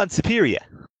think 1 superior.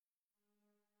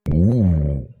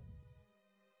 Ooh.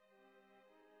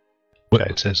 Okay,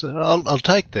 it says, I'll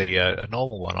take the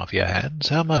normal one off your hands.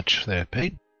 How much there,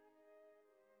 Pete?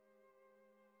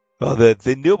 Well,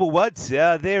 the noble ones,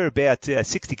 they're about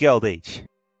 60 gold each.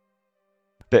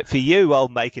 But for you, I'll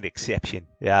make an exception.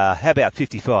 How about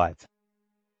 55?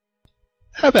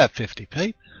 How about 50,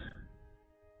 Pete?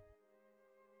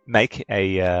 Make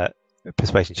a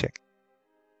persuasion check.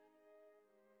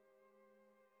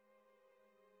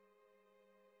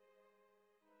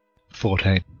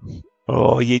 $14.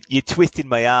 Oh, you're twisting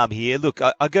my arm here. Look,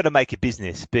 I got to make a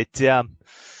business, but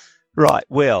right,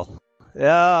 well,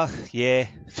 yeah,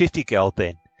 50 gold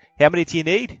then. How many do you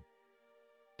need?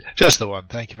 Just the 1,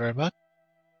 thank you very much.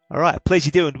 All right,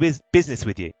 pleasure doing business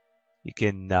with you. You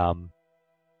can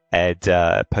add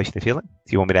potion of healing.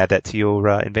 Do you want me to add that to your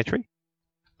inventory?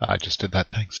 I just did that,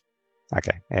 thanks.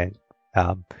 Okay, and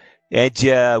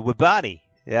Wabani,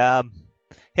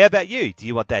 how about you? Do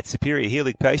you want that superior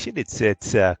healing potion? It's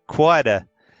quite a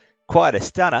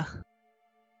stunner.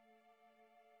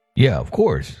 Yeah, of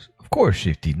course,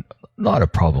 Shifty. Not a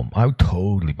problem. I would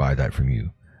totally buy that from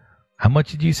you. How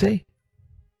much did you say?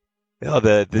 Oh,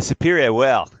 the superior.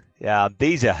 Well,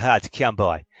 these are hard to come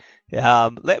by.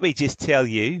 Let me just tell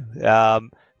you,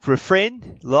 for a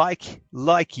friend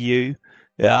like you,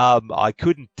 I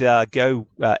couldn't go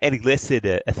any less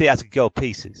than 1,000 gold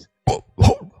pieces.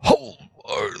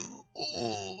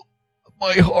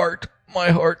 My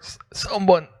heart,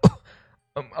 someone,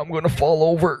 I'm going to fall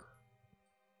over.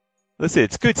 Listen,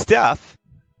 it's good stuff.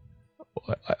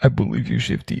 I believe you,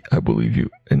 Shifty. I believe you.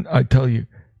 And I tell you,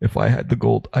 if I had the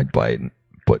gold, I'd buy it.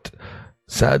 But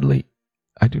sadly,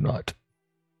 I do not.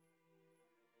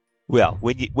 Well,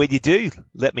 when you do,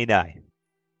 let me know.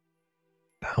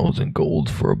 1,000 gold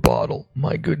for a bottle.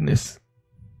 My goodness.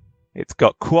 It's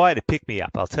got quite a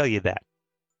pick-me-up, I'll tell you that.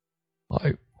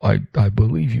 I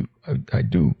believe you. I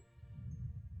do.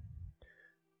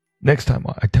 Next time,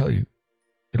 I tell you,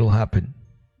 it'll happen.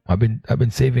 I've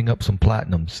been saving up some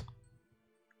platinums.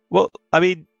 Well, I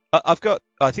mean, I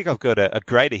think I've got a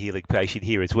greater healing potion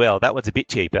here as well. That one's a bit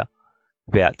cheaper,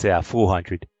 about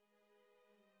 400.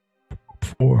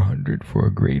 400 for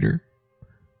a greater?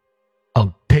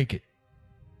 I'll take it.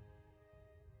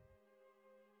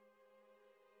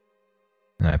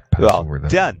 And I pass over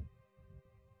that. Done.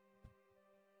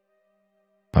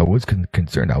 I was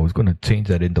concerned. I was going to change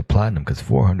that into platinum because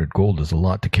 400 gold is a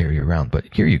lot to carry around.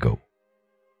 But here you go.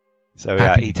 So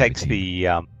he takes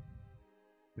the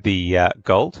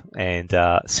gold and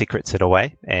secrets it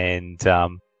away. And do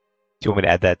you want me to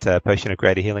add that potion of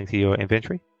greater healing to your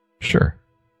inventory? Sure.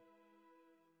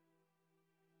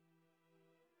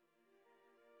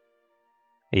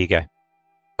 There you go.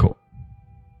 Cool.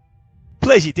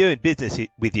 Pleasure doing business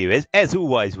with you, as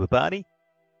always, Wabani.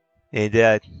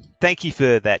 And thank you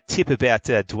for that tip about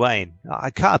Dwayne. I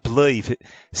can't believe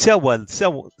someone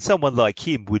like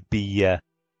him would be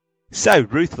so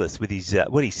ruthless with his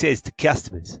what he says to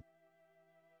customers.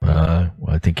 Well,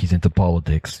 I think he's into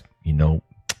politics.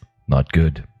 Not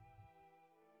good.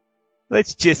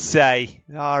 Let's just say,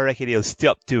 I reckon he'll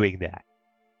stop doing that.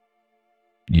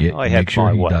 Yeah, make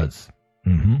sure he does.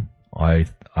 Mm-hmm.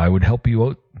 I would help you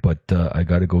out, but I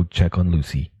got to go check on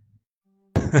Lucy.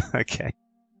 Okay.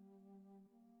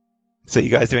 So you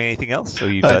guys doing anything else,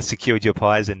 or you've secured your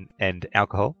pies and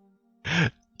alcohol?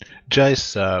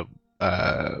 Jace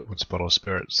wants a bottle of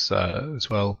spirits as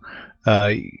well. What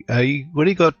do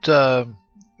you got?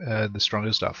 The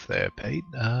stronger stuff there, Pete.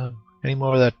 Any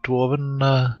more of that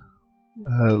dwarven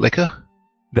liquor?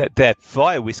 That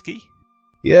fire whiskey.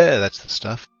 Yeah, that's the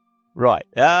stuff. Right.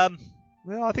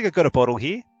 Well, I think I've got a bottle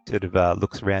here. Sort of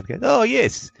looks around. Goes, oh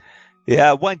yes.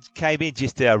 Yeah, one came in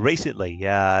just recently.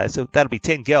 So that'll be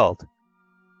 10 gold.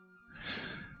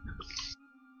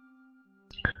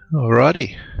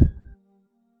 Alrighty.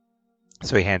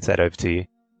 So he hands that over to you.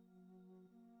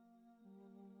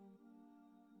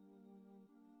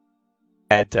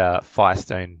 Add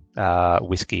Firestone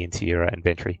whiskey into your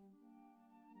inventory.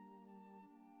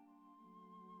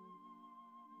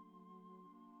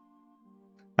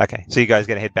 Okay, so you guys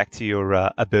going to head back to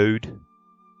your abode?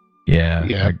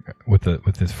 Yeah. With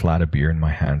this flat of beer in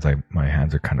my hands, my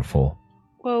hands are kind of full.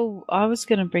 Well, I was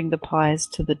going to bring the pies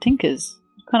to the Tinkers.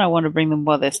 I kind of want to bring them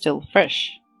while they're still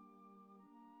fresh.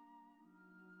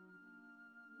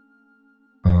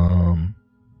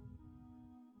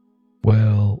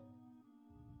 Well,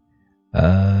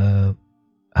 how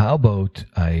about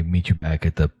I meet you back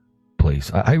at the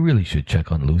place? I really should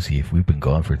check on Lucy if we've been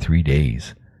gone for 3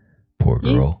 days. Poor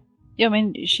girl. Yeah, I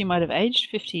mean, she might have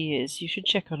aged 50 years. You should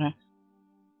check on her.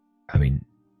 I mean,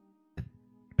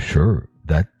 sure,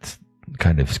 that's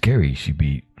kind of scary. She'd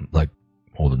be, like,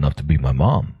 old enough to be my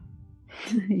mom.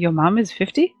 Your mom is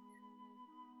 50?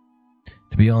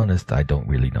 To be honest, I don't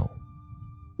really know.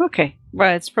 Okay,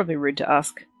 right, it's probably rude to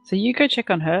ask. So you go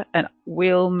check on her, and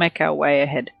we'll make our way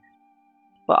ahead.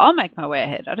 Well, I'll make my way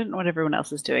ahead. I don't know what everyone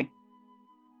else is doing.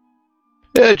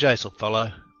 Yeah, Jace will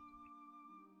follow.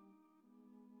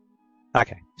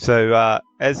 Okay, so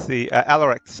as the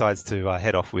Alarak decides to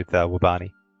head off with Wabani,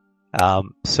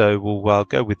 so we'll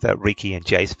go with Riki and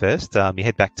Jace first. You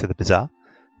head back to the bazaar.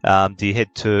 Do you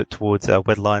head towards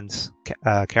Wedline's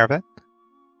caravan?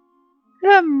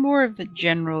 More of the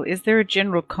general. Is there a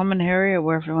general common area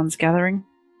where everyone's gathering?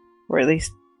 Or at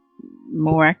least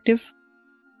more active?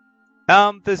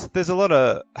 There's a lot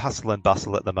of hustle and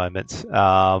bustle at the moment.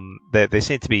 There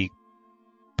seem to be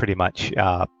pretty much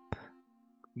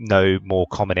no more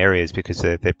common areas because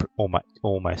they're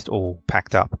almost all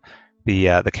packed up.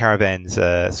 The caravans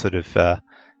are sort of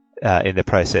in the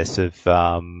process of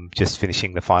just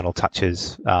finishing the final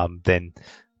touches. Then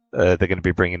they're going to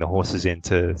be bringing the horses in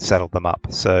to saddle them up.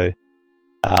 So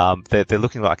they're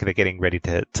looking like they're getting ready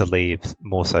to leave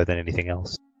more so than anything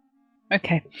else.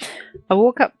 Okay. I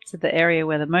walk up to the area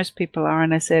where the most people are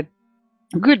and I said,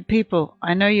 "Good people,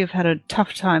 I know you've had a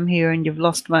tough time here and you've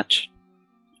lost much.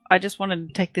 I just wanted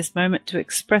to take this moment to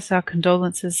express our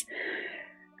condolences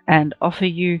and offer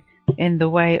you, in the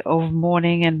way of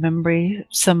mourning and memory,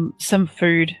 some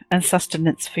food and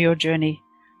sustenance for your journey.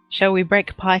 Shall we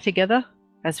break pie together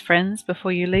as friends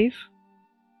before you leave?"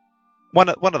 One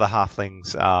of the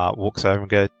halflings walks over and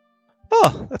goes,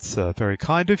 "Oh, that's very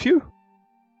kind of you.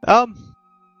 I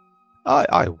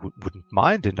wouldn't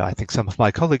mind, and I think some of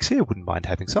my colleagues here wouldn't mind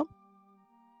having some."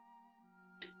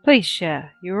 "Please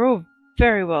share. You're all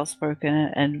very well spoken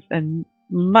and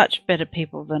much better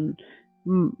people than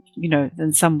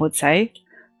some would say.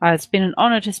 It's been an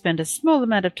honor to spend a small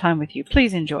amount of time with you.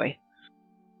 Please enjoy."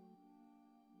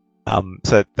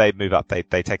 So they move up.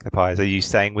 They take the pies. Are you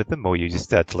staying with them, or are you just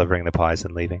delivering the pies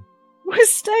and leaving? We're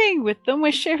staying with them.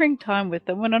 We're sharing time with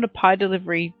them. We're not a pie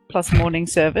delivery plus morning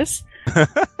service.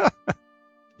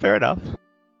 Fair enough.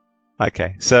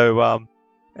 Okay, so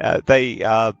they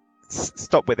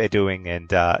stop what they're doing and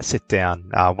sit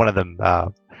down. One of them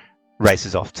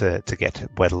races off to get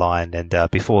Wedline,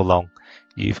 and before long,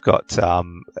 you've got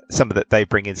some of that. They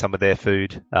bring in some of their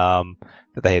food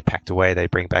that they had packed away. They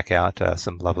bring back out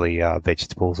some lovely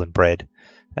vegetables and bread,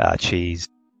 cheese.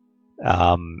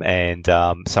 And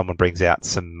someone brings out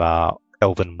some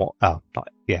southern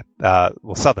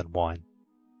wine.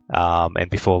 And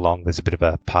before long, there's a bit of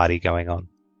a party going on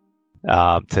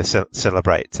to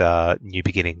celebrate new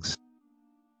beginnings.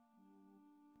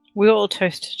 We all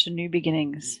toast to new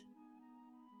beginnings.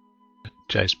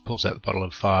 Jace pulls out the bottle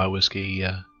of fire whiskey,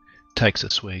 takes a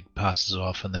swig, passes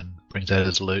off, and then brings out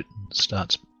his lute and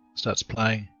starts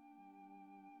playing.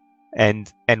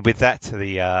 And with that,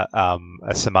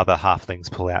 some other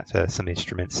halflings pull out some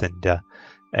instruments, and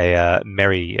a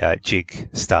merry jig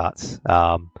starts.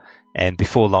 And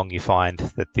before long, you find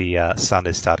that the sun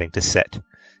is starting to set,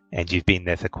 and you've been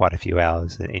there for quite a few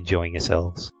hours, enjoying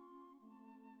yourselves.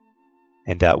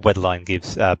 And Wedline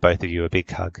gives both of you a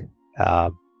big hug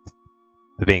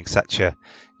for being such a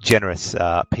generous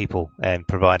people and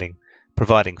providing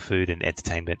food and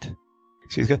entertainment.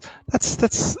 She goes,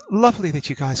 "That's lovely that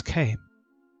you guys came.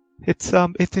 It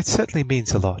certainly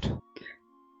means a lot."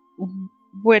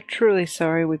 We're truly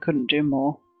sorry we couldn't do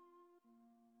more.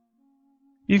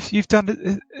 You've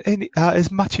done as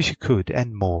much as you could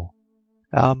and more.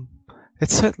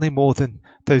 It's certainly more than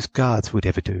those guards would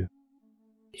ever do.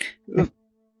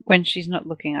 When she's not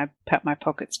looking, I pat my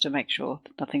pockets to make sure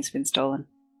that nothing's been stolen.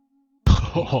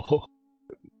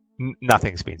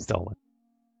 Nothing's been stolen.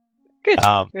 Good.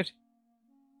 Good.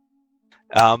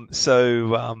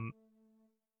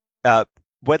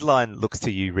 Wedline looks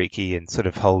to you, Riki, and sort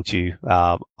of holds you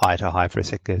eye to eye for a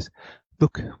sec. Goes,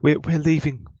 "Look, we're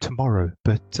leaving tomorrow,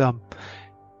 but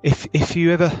if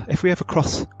we ever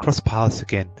cross paths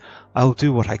again, I'll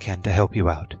do what I can to help you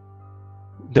out.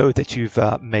 Know that you've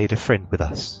made a friend with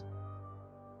us."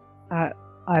 I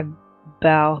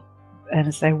bow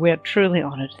and say, "We're truly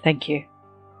honoured. Thank you."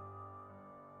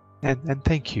 And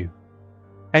thank you,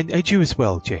 and you as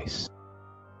well, Jace.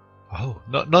 Oh,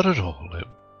 not at all. It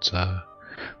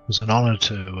was an honour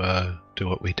to do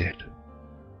what we did.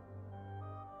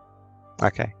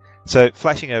 Okay, so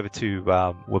flashing over to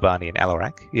Wabani and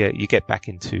Alarak, you get back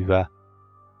into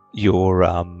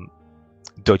your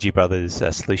Dodgy Brothers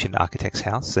Solution Architect's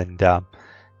house, and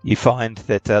you find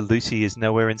that Lucy is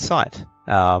nowhere in sight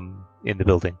in the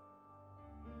building.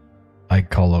 I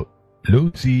call out,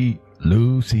 "Lucy,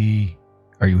 Lucy,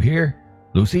 are you here?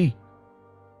 Lucy?"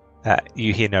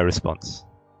 You hear no response.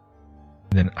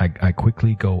 Then I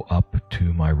quickly go up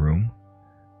to my room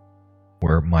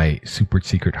where my super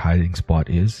secret hiding spot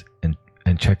is and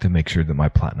check to make sure that my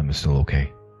platinum is still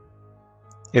okay.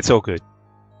 It's all good.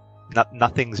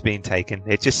 Nothing's been taken.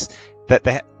 It's just that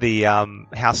the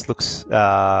house looks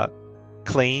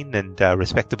clean and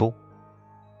respectable.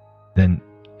 Then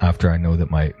after I know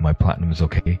that my platinum is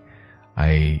okay,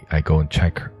 I go and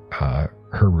check her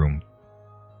room.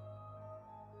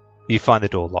 You find the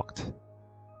door locked.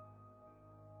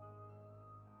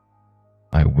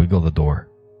 I wiggle the door.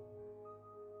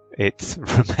 It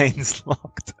remains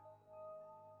locked.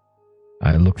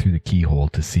 I look through the keyhole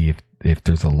to see if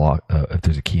there's a lock, if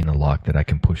there's a key in the lock that I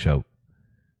can push out.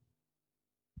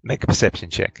 Make a perception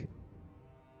check.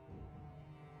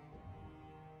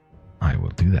 I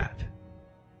will do that.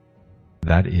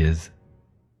 That is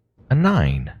a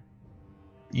 9.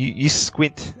 You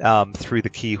squint through the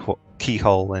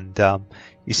keyhole and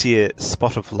you see a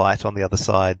spot of light on the other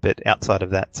side, but outside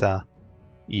of that,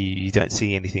 you don't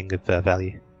see anything of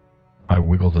value. I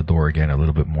wiggle the door again a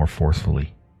little bit more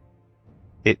forcefully.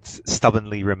 It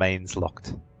stubbornly remains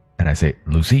locked. And I say,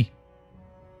 "Lucy?"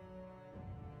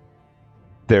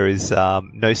 There is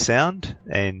no sound,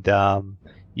 and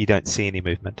you don't see any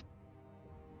movement.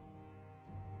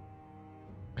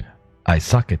 I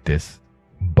suck at this,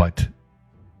 but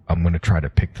I'm going to try to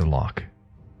pick the lock.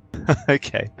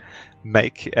 Okay.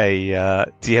 Make a...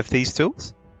 do you have these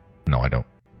tools? No, I don't.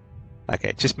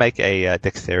 Okay, just make a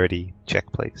dexterity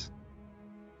check, please.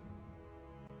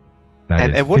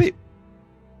 That and what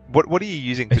are you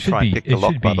using to try and pick the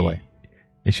lock, by the way?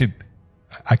 It should...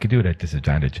 I could do it at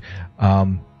disadvantage.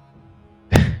 I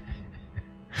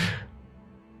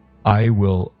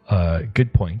will...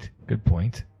 good point.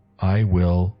 I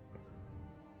will...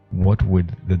 What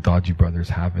would the Dodgy Brothers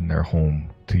have in their home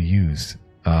to use?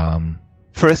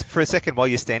 For a second, while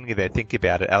you're standing there thinking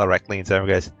about it, Alarak leans over and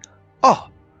goes, "Oh,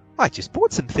 I just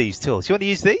bought some thieves' tools. You want to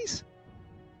use these?"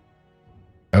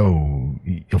 Oh,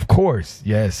 of course.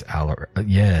 Yes, Alarak.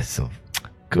 Yes.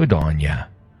 Good on ya.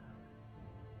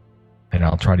 And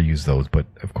I'll try to use those, but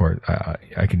of course,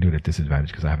 I can do it at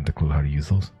disadvantage because I haven't a clue how to use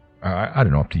those. I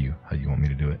don't know, up to you, how you want me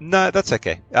to do it. No, that's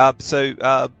okay.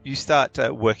 So you start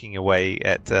working your way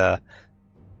at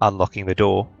unlocking the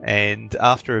door, and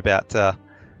after about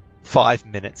 5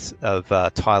 minutes of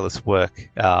tireless work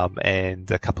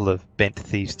and a couple of bent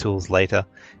thieves' tools later,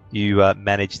 you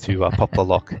manage to pop the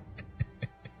lock.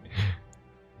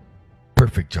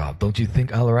 Perfect job, don't you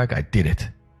think, Alarak? I did it.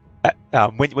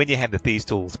 When you hand the thieves'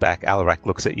 tools back, Alarak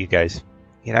looks at you and goes,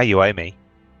 "You know, you owe me."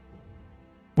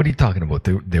 What are you talking about?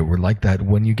 They were like that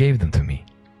when you gave them to me.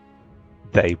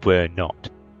 They were not.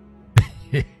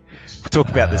 We'll talk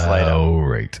about this later. Oh,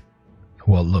 right.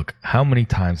 Well, look, how many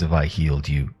times have I healed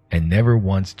you and never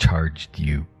once charged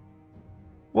you?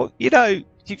 Well,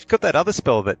 you've got that other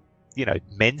spell that,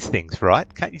 mends things, right?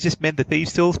 Can't you just mend the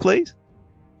thieves' tools, please?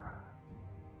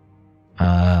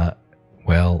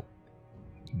 Well,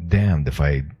 damned if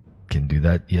I can do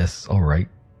that. Yes, all right.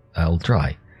 I'll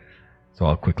try. So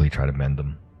I'll quickly try to mend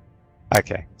them.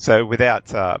 Okay, so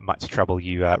without much trouble,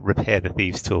 you repair the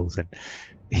thieves' tools, and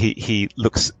he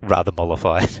looks rather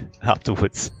mollified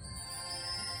afterwards.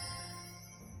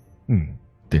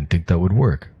 didn't think that would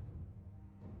work.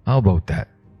 How about that?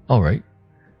 All right.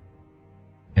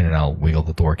 And then I'll wiggle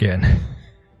the door again.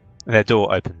 And that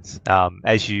door opens.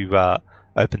 As you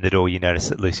open the door, you notice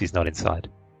that Lucy's not inside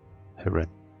her room.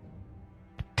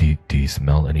 Do you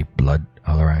smell any blood,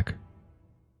 Alarak?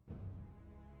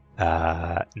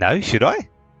 No, should I?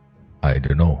 I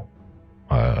don't know.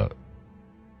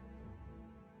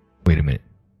 Wait a minute.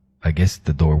 I guess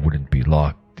the door wouldn't be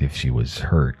locked if she was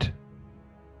hurt.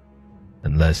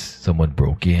 Unless someone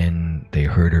broke in, they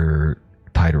hurt her,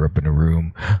 tied her up in a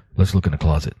room. Let's look in the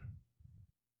closet.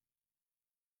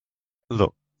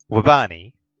 Look,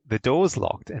 Wabani, the door's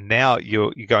locked, and now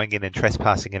you're going in and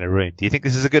trespassing in a room. Do you think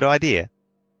this is a good idea?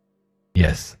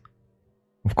 Yes.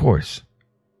 Of course.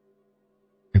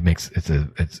 I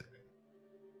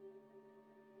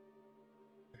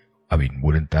mean,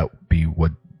 wouldn't that be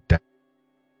what that...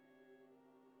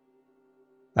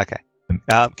 Okay.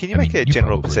 Can you make a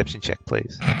general perception check,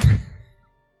 please?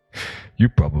 You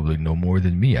probably know more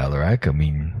than me, Alarak. I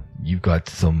mean, you've got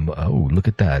some... Oh, look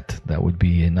at that. That would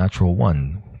be a natural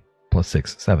 1. Plus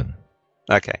 6, 7.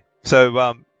 Okay. So,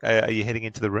 are you heading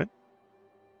into the room?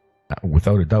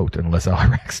 Without a doubt, unless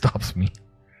Alarak stops me.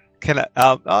 Can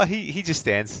I? He just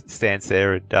stands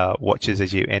there and watches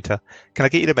as you enter. Can I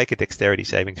get you to make a dexterity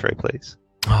saving throw, please?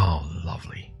 Oh,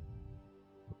 lovely.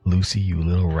 Lucy, you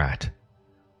little rat.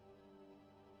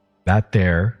 That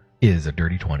there is a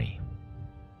dirty 20.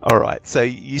 All right. So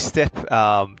you step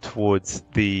towards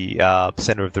the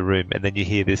center of the room, and then you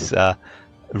hear this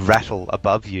rattle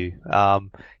above you.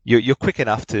 You're quick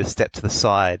enough to step to the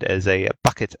side as a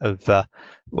bucket of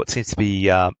what seems to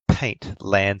be paint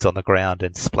lands on the ground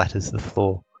and splatters the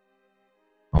floor.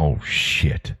 Oh,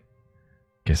 shit.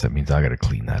 Guess that means I gotta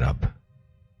clean that up.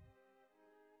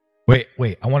 Wait.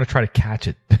 I want to try to catch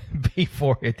it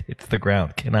before it hits the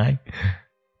ground. Can I?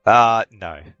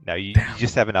 No. You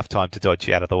just have enough time to dodge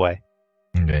out of the way.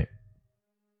 Okay.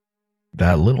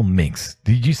 That little minx.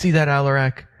 Did you see that,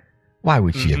 Alarak? Why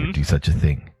would she ever do such a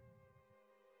thing?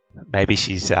 Maybe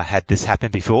she's had this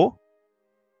happen before?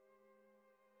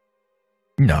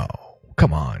 No.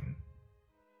 Come on.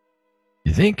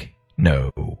 You think?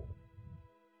 No.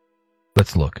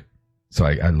 Let's look. So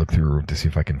I look through her room to see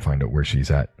if I can find out where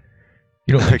she's at.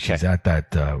 You don't think she's at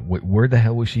that... where the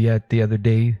hell was she at the other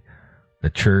day? The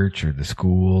church or the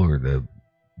school or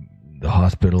the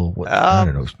hospital? What? I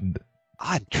don't know.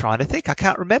 I'm trying to think. I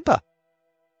can't remember.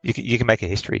 You can make a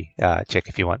history check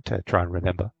if you want to try and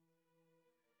remember.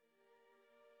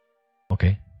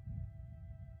 Okay.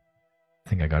 I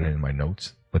think I got it in my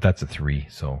notes, but that's a 3,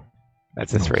 so...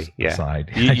 That's a 3, yeah.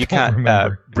 Aside. You can't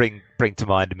bring to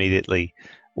mind immediately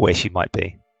where she might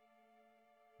be.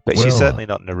 But she's certainly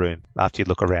not in a room. After you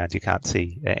look around, you can't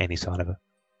see any sign of her.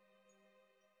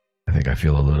 I think I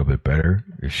feel a little bit better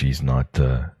if she's not...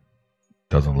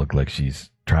 doesn't look like she's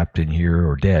trapped in here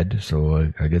or dead,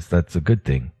 so I guess that's a good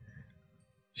thing.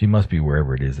 She must be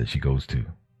wherever it is that she goes to.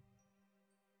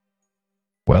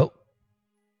 Well,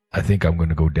 I think I'm going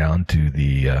to go down to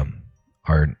the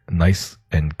our nice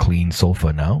and clean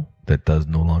sofa now that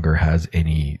no longer has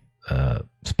any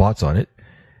spots on it,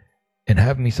 and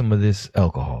have me some of this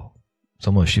alcohol,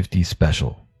 some of Shifty's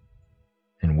special,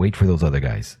 and wait for those other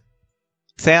guys.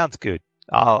 Sounds good.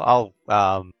 I'll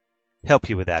help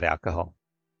you with that alcohol.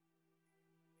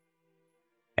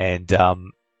 And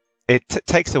it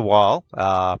takes a while,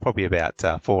 probably about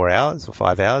 4 hours or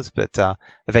 5 hours, but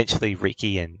eventually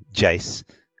Riki and Jace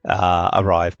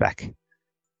arrive back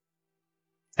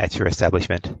at your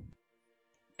establishment.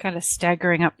 Kind of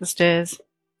staggering up the stairs,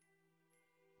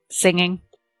 singing,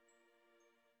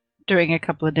 doing a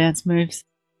couple of dance moves.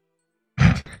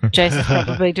 Jace is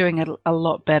probably doing it a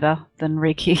lot better than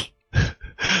Riki.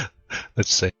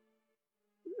 Let's see.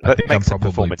 I think Make I'm some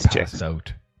probably performance passed checks.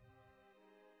 out.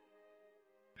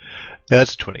 Yeah,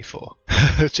 that's 24.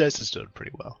 Jason's doing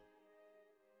pretty well.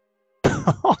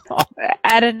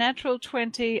 At a natural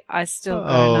 20, I still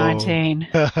go 19.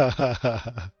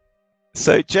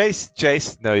 So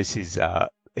Jace knows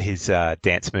his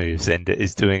dance moves and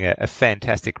is doing a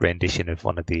fantastic rendition of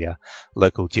one of the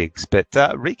local jigs. But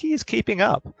Riki is keeping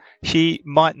up. She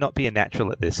might not be a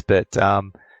natural at this, but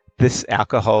this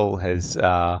alcohol has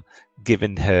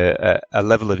given her a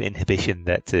level of inhibition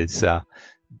that is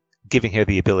giving her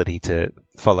the ability to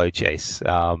follow Jace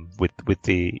with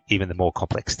even the more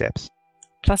complex steps.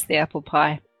 Plus the apple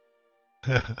pie.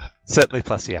 Certainly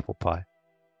plus the apple pie.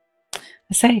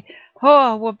 I say,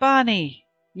 oh, Wabani,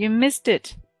 you missed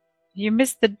it. You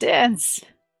missed the dance.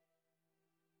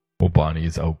 Well, Bonnie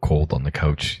is out cold on the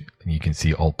couch, and you can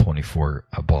see all 24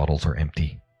 bottles are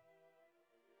empty.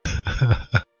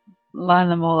 Line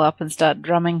them all up and start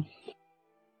drumming.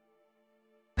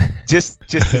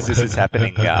 Just as this is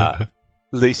happening,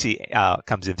 Lucy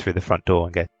comes in through the front door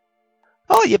and goes,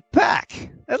 "Oh, you're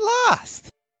back at last.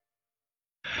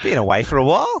 Been away for a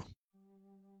while."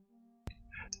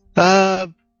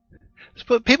 But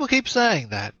people keep saying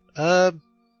that.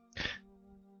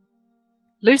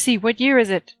 Lucy, what year is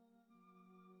it?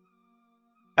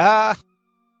 The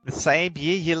same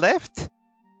year you left.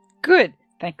 Good.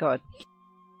 Thank God.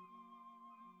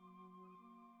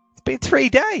 It's been 3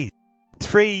 days.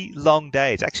 3 long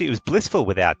days. Actually, it was blissful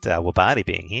without Wabani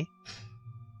being here.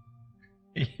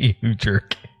 You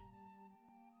jerk.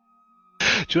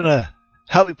 Do you want to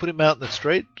help me put him out in the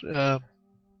street?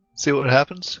 See what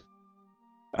happens?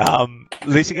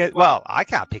 Lucy goes, "Well, I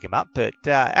can't pick him up, but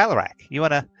Alarak, you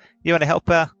wanna help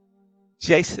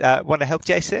Jace? Want to help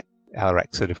Jace?"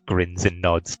 Alarak sort of grins and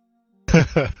nods.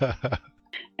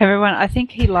 Everyone, I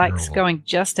think he likes Terrible. going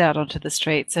just out onto the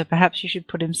street, so perhaps you should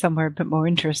put him somewhere a bit more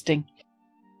interesting.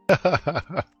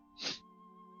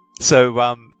 So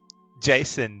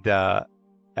Jace and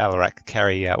Alarak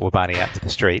carry Wabani out to the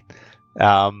street.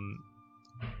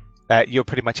 You're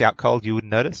pretty much out cold. You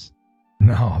wouldn't notice.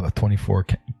 No, the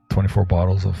 24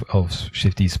 bottles of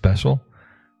Shifty Special.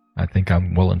 I think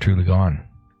I'm well and truly gone.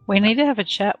 We need to have a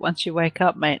chat once you wake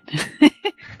up, mate.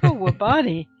 Poor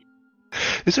Wabani.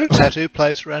 Is there a tattoo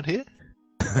place around here?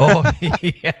 Oh,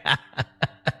 yeah.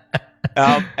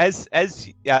 As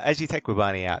you take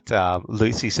Wabani out,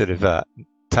 Lucy sort of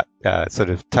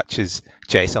touches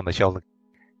Jace on the shoulder.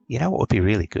 "You know what would be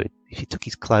really good if you took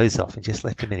his clothes off and just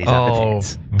left him in his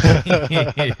underpants."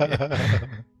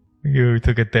 You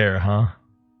took it there, huh?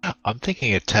 I'm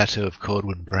thinking a tattoo of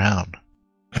Cordwin Brown.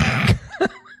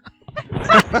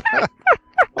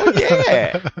 Oh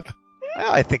yeah,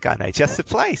 I think I know just the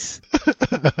place.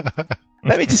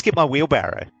 Let me just get my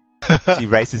wheelbarrow. She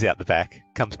races out the back,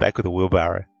 comes back with a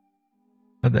wheelbarrow.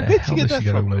 What the Where'd you hell get does she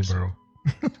that got a from, Lucy? wheelbarrow?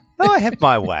 Oh, I have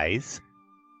my ways.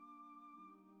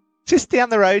 Just down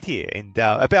the road here, and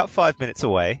about 5 minutes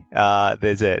away,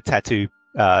 there's a tattoo,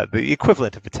 the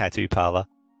equivalent of a tattoo parlor.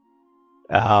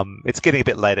 It's getting a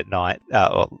bit late at night,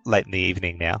 or late in the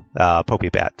evening now, probably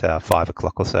about 5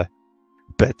 o'clock or so.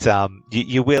 But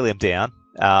you wheel him down,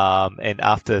 and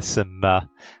after some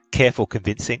careful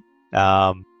convincing,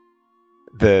 the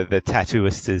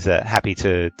tattooist is happy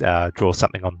to draw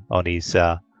something on his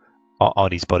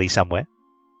body somewhere.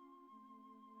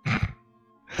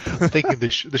 I'm thinking the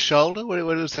shoulder. What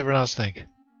does everyone else think?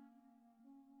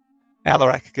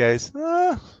 Alarak goes,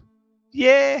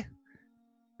 "Yeah,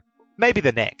 maybe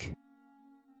the neck."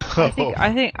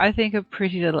 I think a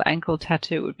pretty little ankle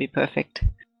tattoo would be perfect.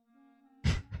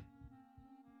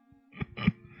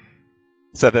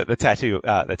 So the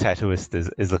tattooist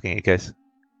is looking at it, goes,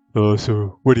 "Oh,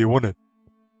 so what do you want it?"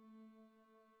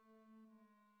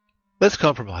 Let's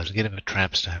compromise and get him a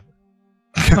tramp stamp.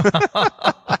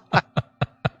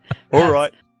 All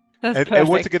right. That's And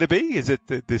what's it perfect. going to be? Is it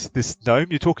this gnome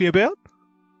you're talking about?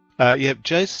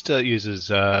 Jace uses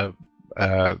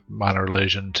minor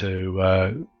illusion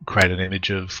to create an image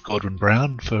of Cordwin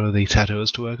Brown for the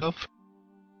tattooist to work off.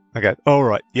 Okay. All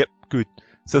right. Yep. Good.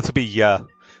 So this will be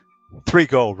 3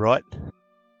 gold, right?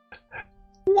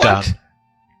 What? Done.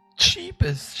 Cheap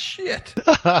as shit.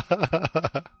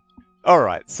 All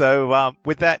right. So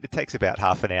with that, it takes about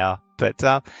half an hour. But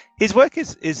his work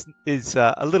is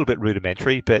a little bit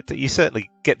rudimentary, but you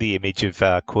certainly get the image of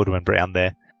Cordwin Brown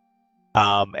there.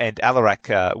 And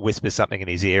Alarak whispers something in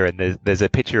his ear, and there's a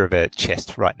picture of a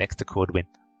chest right next to Cordwin.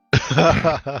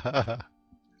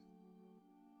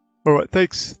 All right,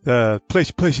 thanks.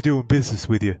 Pleasure doing business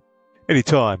with you.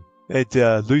 Anytime. And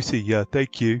Lucy,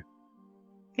 thank you.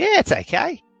 Yeah, it's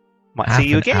okay. Might Half see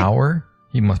you an again. hour?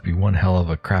 He must be one hell of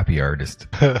a crappy artist.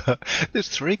 There's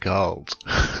 3 gold.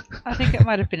 I think it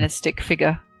might have been a stick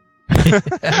figure.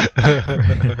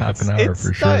 Half an hour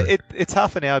for sure. No, it's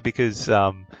half an hour because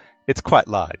it's quite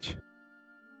large.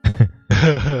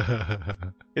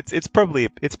 It's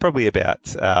probably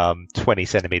about 20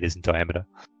 centimeters in diameter.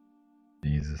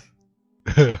 Jesus.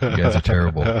 You guys are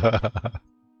terrible.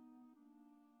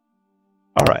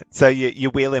 All right, so you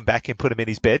wheel him back and put him in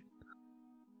his bed.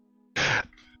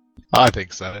 I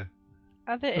think so.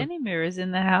 Are there any mirrors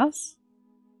in the house?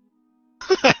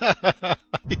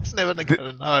 He's never going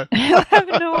to know. I have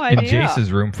no In idea.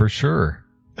 Jace's room for sure.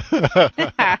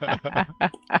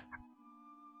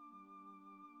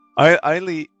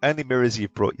 Only mirrors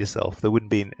you've brought yourself. There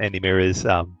wouldn't be any mirrors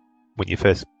when you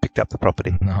first picked up the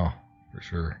property. No, for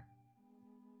sure.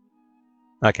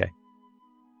 Okay.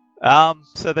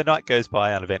 So the night goes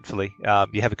by uneventfully.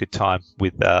 You have a good time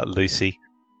with Lucy.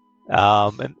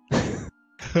 And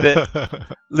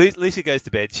Lucy goes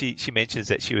to bed. She mentions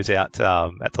that she was out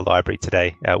at the library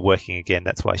today working again.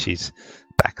 That's why she's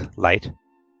back late.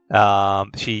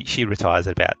 She retires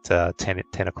at about 10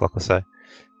 o'clock or so.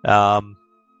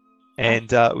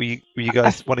 And were you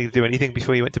guys wanting to do anything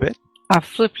before you went to bed? I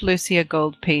flipped Lucy a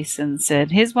gold piece and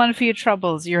said, "Here's one for your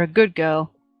troubles. You're a good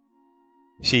girl."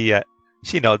 She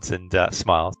nods and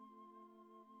smiles.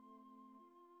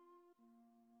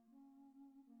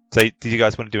 So, did you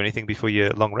guys want to do anything before your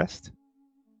long rest?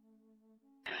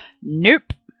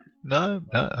 Nope. No,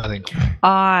 I think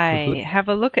I have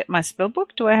a look at my spell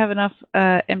book. Do I have enough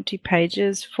empty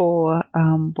pages for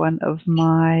one of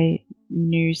my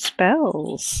new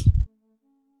spells?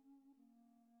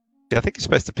 Yeah, I think you're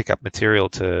supposed to pick up material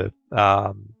to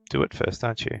do it first,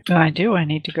 aren't you? I do. I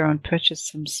need to go and purchase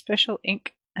some special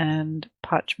ink and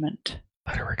parchment.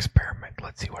 Let her experiment.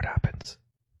 Let's see what happens.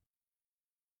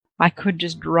 I could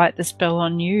just write the spell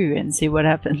on you and see what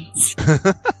happens.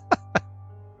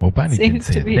 Well, Bonnie didn't Seems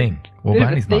say to a be thing. Well, bit of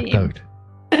a Bonnie's knocked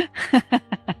theme. out.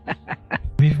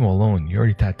 Leave him alone. You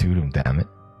already tattooed him, damn it.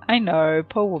 I know,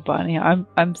 poor Wabani.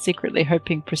 I'm secretly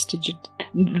hoping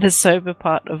the sober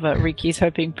part of Riki's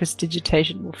hoping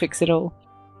prestigitation will fix it all.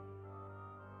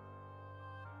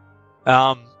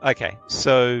 Okay,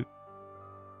 so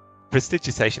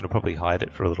prestigitation will probably hide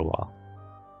it for a little while.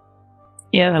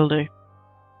 Yeah, that'll do.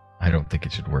 I don't think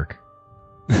it should work.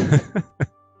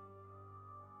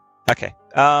 Okay.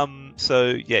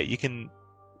 So yeah, you can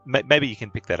maybe you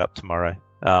can pick that up tomorrow.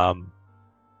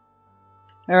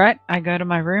 All right, I go to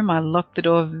my room. I lock the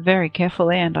door very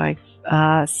carefully, and I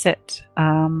set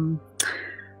the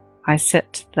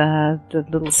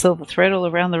little silver thread all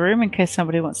around the room in case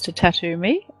somebody wants to tattoo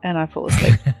me, and I fall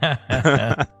asleep.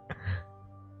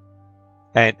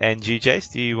 And you,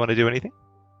 Jace, do you want to do anything?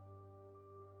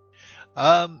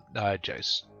 no,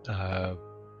 Jace.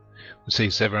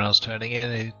 Sees everyone else turning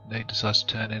in. He decides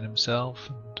to turn in himself.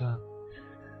 And,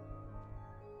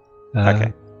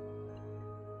 Okay.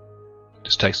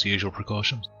 Just takes the usual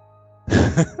precautions.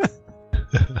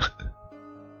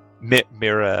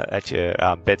 Mirror at your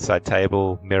bedside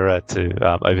table. Mirror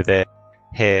to over there.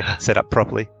 Hair set up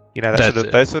properly. You know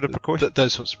those sort of precautions.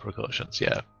 Those sorts of precautions,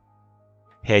 yeah.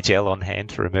 Hair gel on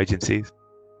hand for emergencies.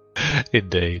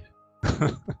 Indeed.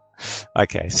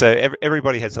 Okay, so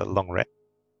everybody has a long rest.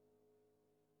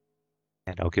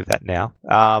 And I'll give that now.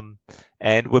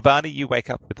 And Wabani, you wake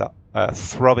up with a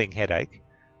throbbing headache.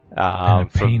 And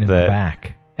a pain in the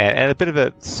back. And a bit of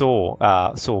a sore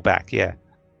back, yeah.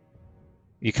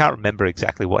 You can't remember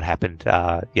exactly what happened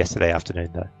yesterday afternoon,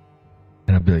 though.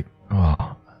 And I'll be like,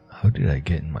 oh, how did I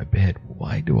get in my bed?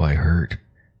 Why do I hurt?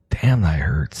 Damn, that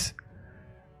hurts.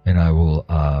 And I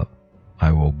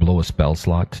will blow a spell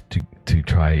slot to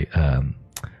try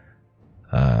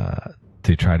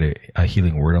a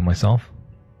healing word on myself.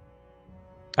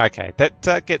 Okay,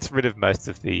 that gets rid of most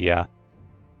of the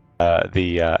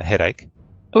headache.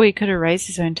 Oh, he could erase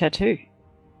his own tattoo.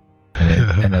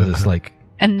 And I was just like,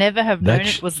 and never have known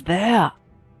it was there.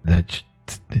 It's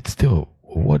still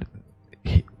what?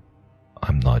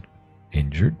 I'm not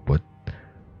injured. What's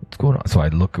going on? So I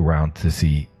look around to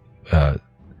see. I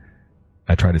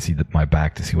try to see my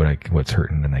back to see what's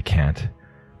hurting, and I can't.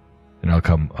 And I'll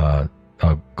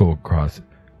go across.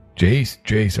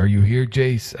 Jace, are you here,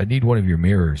 Jace? I need one of your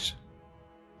mirrors.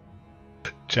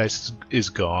 Jace is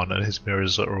gone, and his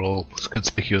mirrors are all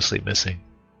conspicuously missing.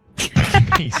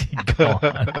 He's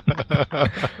gone.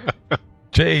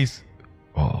 Jace.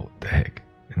 Oh, the heck.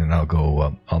 And then I'll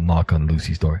go, I'll knock on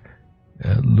Lucy's door.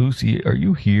 Lucy, are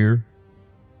you here?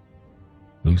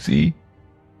 Lucy?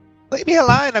 Leave me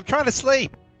alone, I'm trying to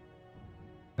sleep.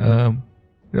 You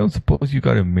don't suppose you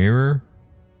got a mirror?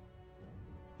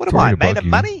 What am I, made of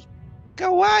money?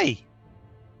 Go away.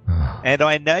 Ah. And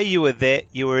I know you were there.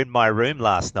 You were in my room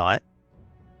last night.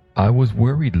 I was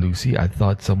worried, Lucy. I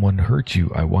thought someone hurt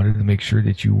you. I wanted to make sure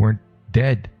that you weren't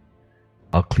dead.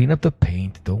 I'll clean up the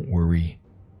paint. Don't worry.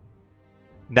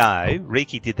 No,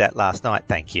 Riki did that last night,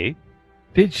 thank you.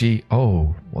 Did she?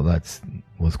 Oh, well,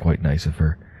 was quite nice of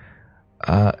her.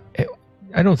 I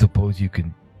don't suppose you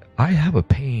can... I have a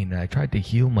pain. I tried to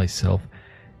heal myself,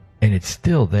 and it's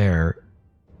still there.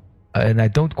 And I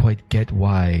don't quite get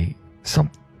why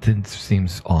something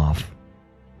seems off.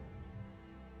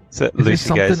 So Is there Lucy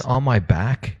something goes, on my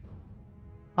back?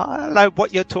 I don't know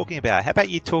what you're talking about. How about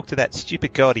you talk to that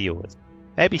stupid god of yours?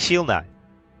 Maybe she'll know.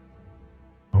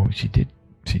 Oh, she did.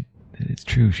 It's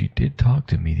true. She did talk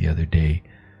to me the other day.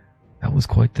 That was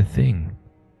quite the thing.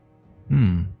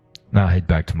 Now I'll head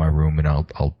back to my room and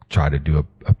I'll try to do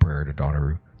a prayer to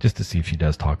Donaru just to see if she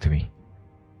does talk to me.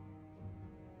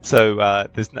 So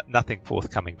there's nothing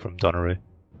forthcoming from Donaru.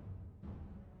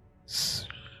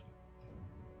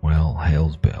 Well,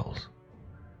 hell's bells.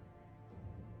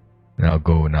 And I'll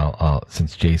go and I'll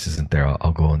since Jace isn't there,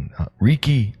 I'll go and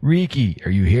Riki,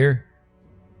 are you here?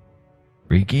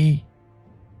 Riki?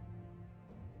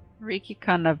 Riki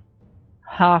kind of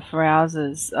half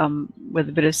rouses with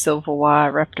a bit of silver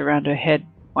wire wrapped around her head,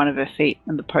 one of her feet,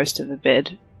 and the post of the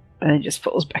bed, and then just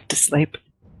falls back to sleep.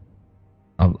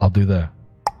 I'll do the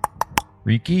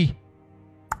Riki.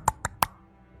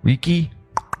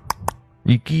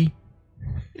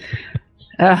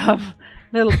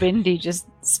 Little Bindi just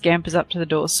scampers up to the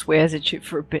door, swears at you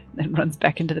for a bit, then runs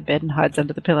back into the bed and hides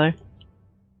under the pillow.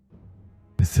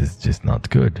 This is just not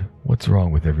good. What's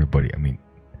wrong with everybody? I mean,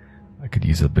 I could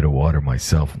use a bit of water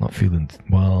myself. I'm not feeling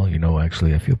well,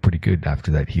 actually I feel pretty good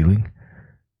after that healing.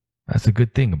 That's a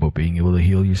good thing about being able to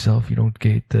heal yourself. You don't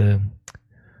get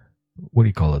what do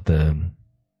you call it? The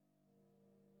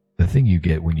thing you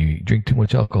get when you drink too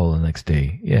much alcohol the next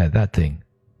day. Yeah, that thing.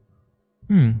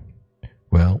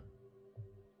 Well,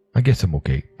 I guess I'm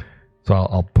okay. So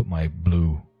I'll put my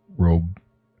blue robe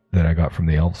that I got from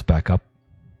the elves back up.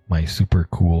 My super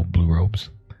cool blue robes.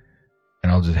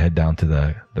 And I'll just head down to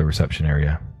the reception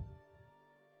area.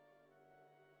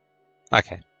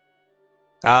 Okay.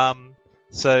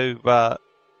 So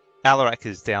Alarak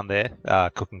is down there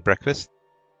cooking breakfast.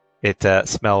 It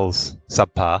smells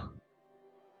subpar.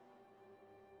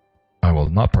 I will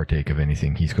not partake of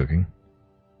anything he's cooking.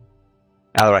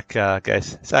 Alarak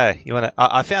goes, so you want to?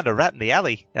 I found a rat in the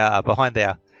alley behind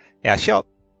our shop,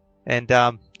 and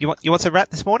you want some rat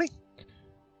this morning?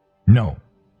 No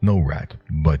rat.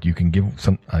 But you can give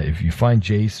some if you find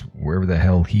Jace wherever the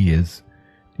hell he is.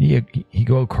 He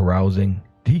go out carousing.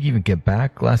 Did he even get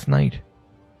back last night?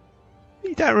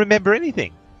 You don't remember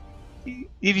anything.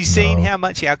 Have you seen how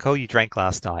much alcohol you drank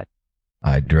last night?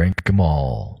 I drank them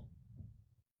all.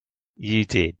 You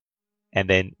did, and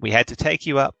then we had to take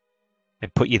you up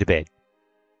and put you to bed.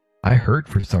 I hurt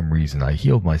for some reason. I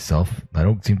healed myself. I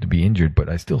don't seem to be injured, but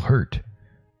I still hurt.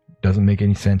 Doesn't make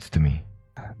any sense to me.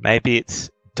 Maybe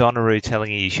it's Donnaroo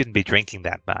telling you shouldn't be drinking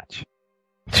that much.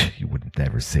 You would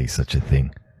never say such a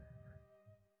thing.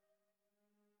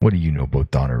 What do you know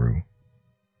about Donnaroo?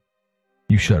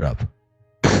 You shut up.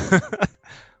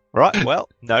 Right, well,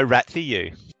 no rat for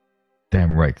you.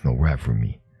 Damn right, no rat for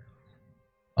me.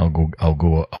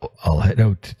 I'll head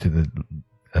out to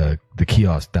the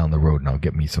kiosk down the road and I'll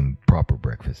get me some proper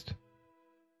breakfast.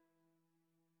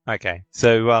 Okay,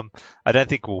 so I don't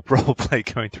think we'll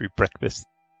roleplay going through breakfast,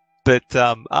 but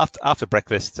after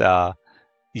breakfast,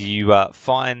 you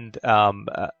find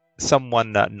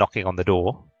someone knocking on the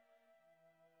door.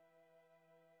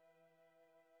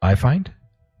 I find?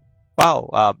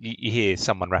 Well, you hear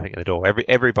someone rapping at the door.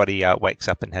 Everybody wakes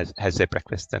up and has their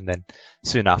breakfast, and then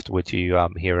soon afterwards you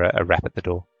hear a rap at the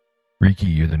door. Riki,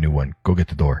 you're the new one. Go get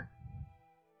the door.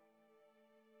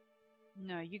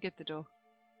 No, you get the door.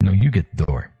 No, you get the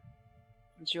door.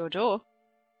 It's your door.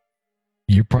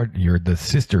 You're the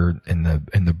sister and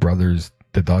the brothers,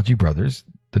 the Dodgy brothers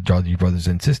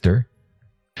and sister.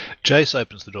 Jace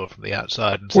opens the door from the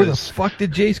outside and Where says, the fuck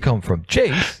did Jace come from?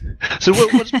 Jace? So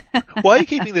why are you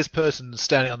keeping this person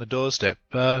standing on the doorstep?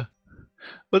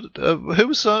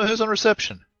 Who's on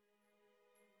reception?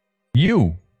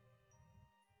 You.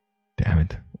 Damn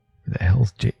it. Where the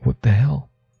hell's Jace? What the hell?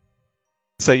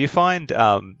 So you find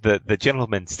the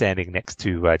gentleman standing next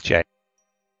to Jay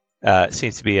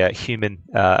seems to be a human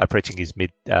approaching his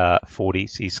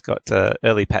mid-40s. He's got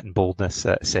early pattern baldness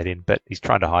set in, but he's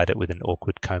trying to hide it with an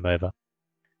awkward comb-over.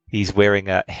 He's wearing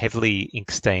a heavily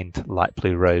ink-stained light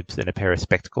blue robes and a pair of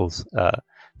spectacles. There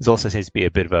also seems to be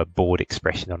a bit of a bored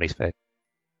expression on his face.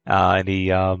 And he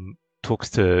talks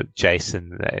to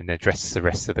Jason and addresses the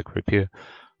rest of the group here.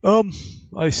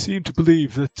 I seem to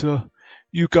believe that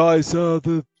you guys are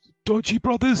the Dodgy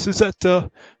brothers. Is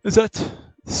that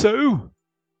so?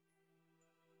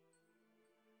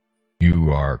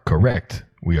 You are correct.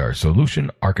 We are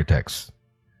solution architects.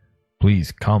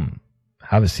 Please come.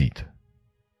 Have a seat.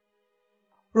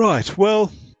 Right,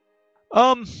 well,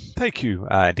 thank you.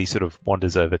 And he sort of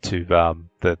wanders over to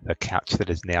the couch that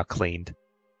is now cleaned.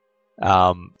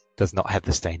 Does not have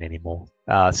the stain anymore.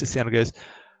 Sits down and goes,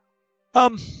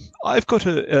 I've got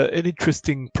an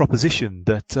interesting proposition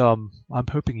that I'm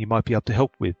hoping you might be able to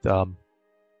help with.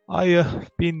 I've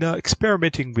been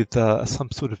experimenting with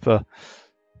some sort of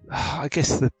I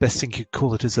guess the best thing you could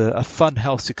call it is a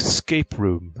funhouse escape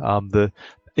room.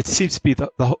 It seems to be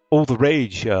all the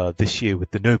rage this year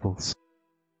with the nobles.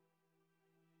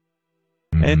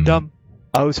 And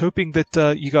I was hoping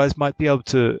that you guys might be able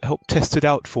to help test it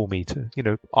out for me to,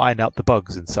 iron out the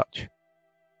bugs and such.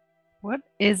 What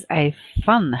is a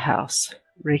fun house?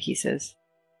 Ricky says.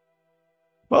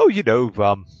 Well, we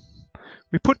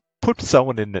put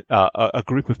someone in a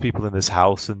group of people in this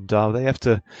house, and they have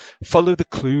to follow the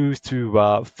clues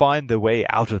to find their way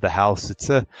out of the house. It's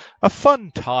a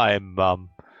fun time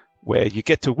where you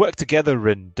get to work together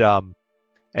and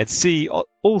see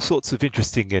all sorts of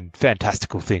interesting and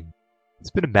fantastical things.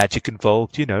 There's bit of magic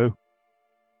involved,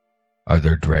 Are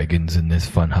there dragons in this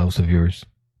fun house of yours?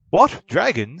 What?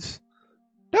 Dragons?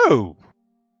 No.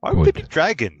 Why would there be Good.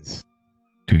 dragons?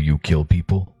 Do you kill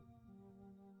people?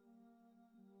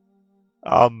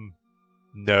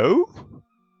 No.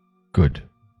 Good.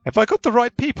 Have I got the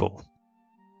right people?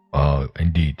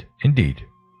 Indeed.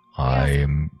 I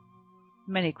am.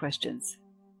 Many questions.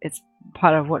 It's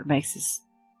part of what makes us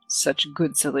such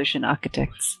good solution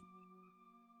architects.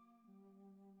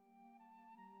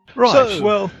 Right. So-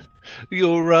 well,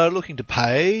 You're looking to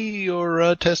pay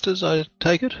your testers, I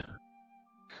take it?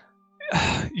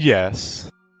 yes.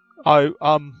 I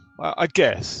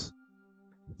guess.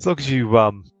 As long as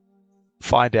you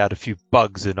find out a few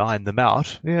bugs and iron them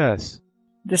out. Yes.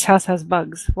 This house has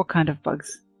bugs. What kind of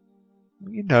bugs?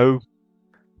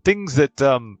 Things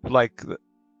that like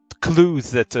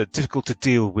clues that are difficult to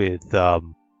deal with.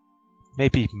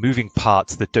 Maybe moving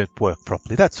parts that don't work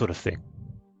properly. That sort of thing.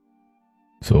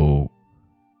 So,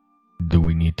 do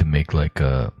we need to make like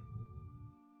a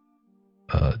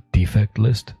defect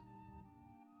list?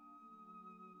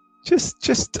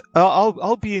 Just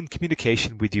I'll be in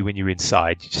communication with you when you're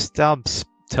inside. You just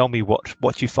tell me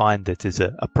what you find that is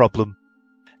a problem,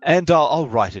 and I'll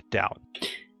write it down.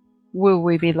 Will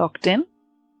we be locked in?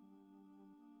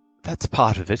 That's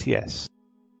part of it, yes.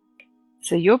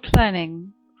 So you're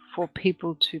planning for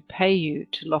people to pay you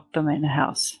to lock them in a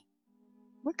house.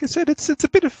 Like I said, it's a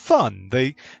bit of fun.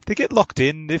 They get locked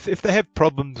in. If they have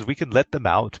problems, we can let them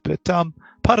out. But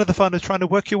part of the fun is trying to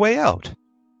work your way out.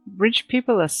 Rich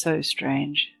people are so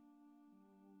strange.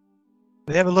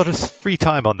 They have a lot of free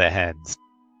time on their hands.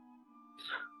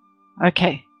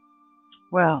 Okay.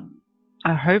 Well,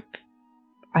 I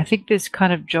think this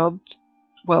kind of job,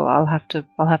 well, I'll have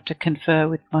to confer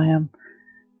with my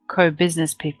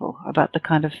co-business people about the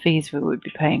kind of fees we would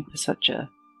be paying for such a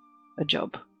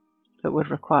job that would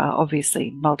require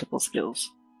obviously multiple skills.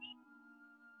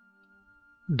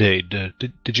 Indeed.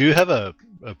 Did you have a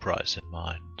price in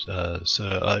mind,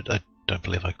 sir? I don't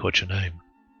believe I caught your name.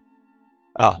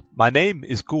 My name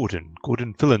is Gordon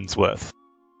Fillinsworth.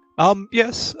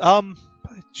 Yes, it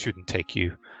shouldn't take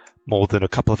you more than a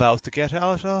couple of hours to get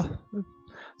out.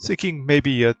 Seeking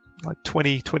maybe like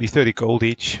 20, 30 gold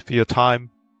each for your time.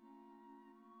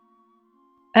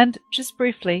 And just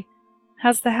briefly,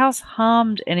 has the house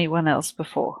harmed anyone else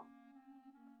before?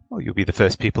 Well, you'll be the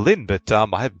first people in, but I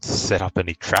haven't set up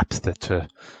any traps that are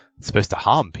supposed to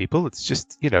harm people. It's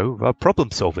just, problem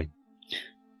solving.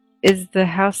 Is the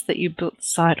house that you built the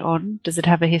site on, does it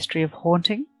have a history of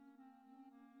haunting?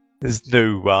 There's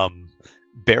no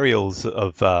burials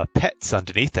of pets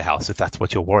underneath the house, if that's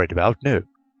what you're worried about. No.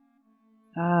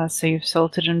 Ah, so you've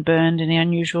salted and burned any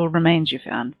unusual remains you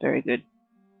found. Very good.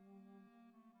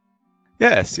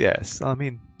 Yes. I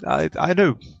mean, I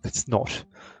know it's not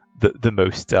the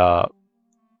most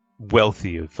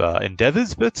wealthy of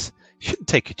endeavors, but it shouldn't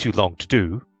take you too long to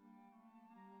do.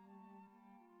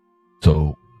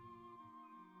 So,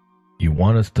 you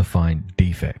want us to find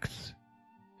defects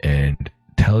and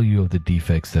tell you of the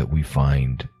defects that we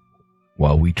find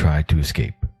while we try to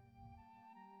escape.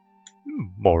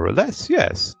 More or less,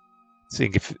 yes.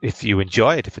 Seeing if you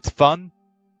enjoy it, if it's fun.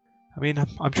 I mean,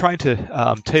 I'm trying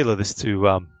to tailor this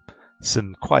to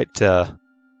some quite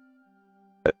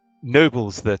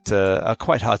nobles that are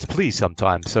quite hard to please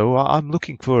sometimes. So I'm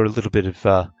looking for a little bit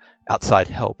of outside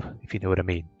help, if you know what I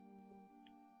mean.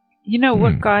 You know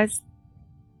what, guys?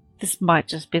 This might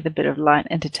just be the bit of light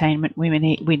entertainment we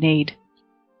need.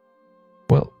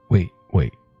 Well, wait.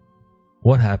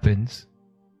 What happens?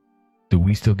 Do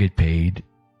we still get paid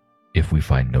if we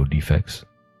find no defects?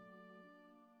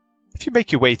 If you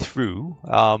make your way through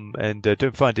and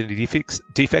don't find any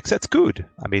defects, that's good.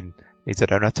 I mean, it means I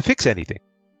don't have to fix anything.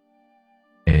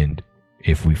 And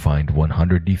if we find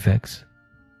 100 defects?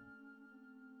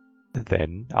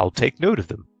 Then I'll take note of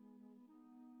them.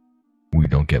 We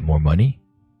don't get more money?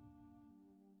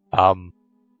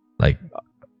 Like,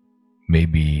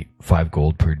 maybe 5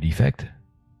 gold per defect?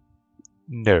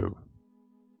 No.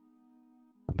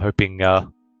 I'm hoping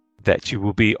that you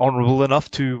will be honorable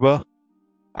enough to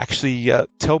actually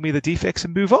tell me the defects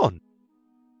and move on.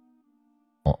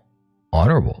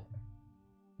 Honorable?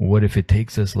 What if it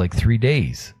takes us like 3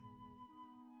 days?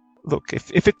 Look,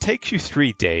 if it takes you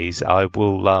 3 days, I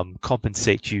will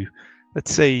compensate you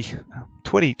let's say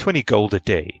 20 gold a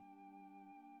day.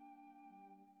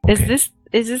 Okay.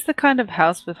 Is this the kind of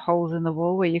house with holes in the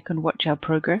wall where you can watch our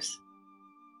progress?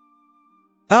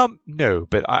 No,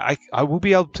 but I will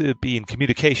be able to be in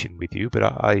communication with you. But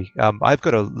I've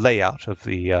got a layout of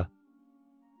the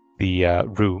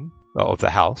room of the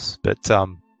house, but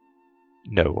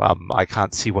no, I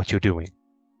can't see what you're doing.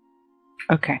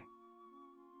 Okay,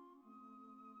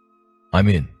 I'm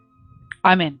in.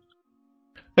 I'm in.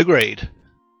 Agreed.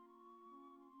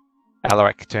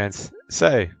 Alarak turns.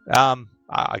 So,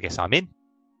 I guess I'm in.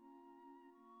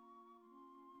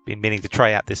 Been meaning to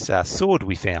try out this sword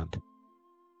we found.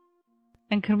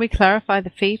 And can we clarify the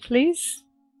fee, please?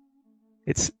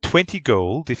 It's 20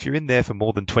 gold. If you're in there for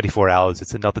more than 24 hours,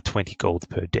 it's another 20 gold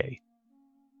per day.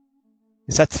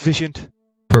 Is that sufficient?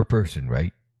 Per person,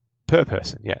 right? Per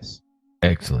person, yes.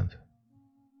 Excellent.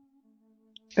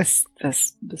 This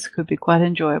could be quite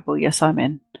enjoyable. Yes, I'm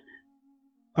in.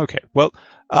 Okay. Well,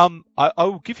 I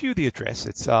will give you the address.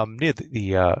 It's near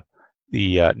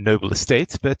the Noble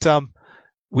Estates, but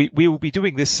we will be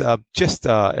doing this just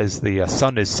as the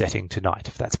sun is setting tonight,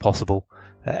 if that's possible.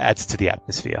 Adds to the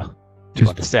atmosphere. Do you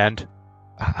understand?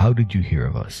 How did you hear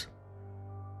of us?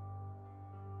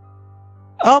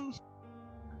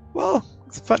 Well,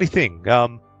 it's a funny thing.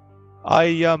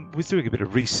 I was doing a bit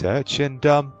of research, and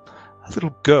a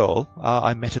little girl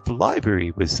I met at the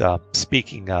library was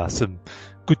speaking some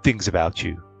good things about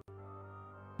you.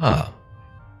 Ah,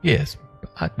 yes,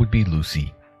 that would be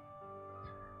Lucy.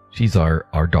 She's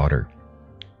our daughter.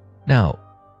 Now,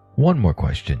 one more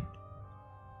question.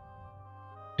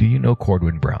 Do you know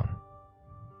Cordwin Brown?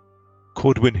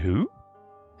 Cordwin who?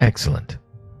 Excellent.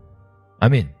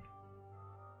 I'm in.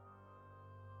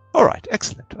 All right,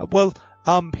 excellent. Well,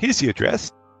 here's the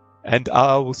address, and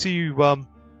we'll see you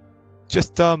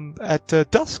just at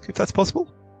dusk, if that's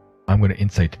possible. I'm going to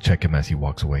insight to check him as he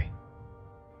walks away.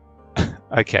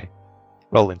 Okay.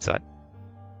 Roll insight.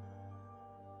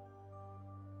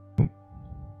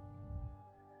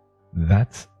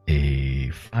 That's a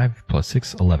 5 plus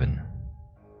 6, 11.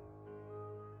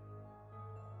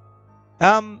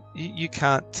 You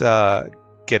can't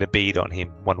get a bead on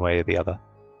him one way or the other.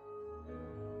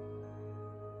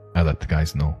 I let the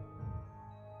guys know.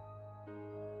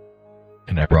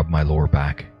 And I rub my lower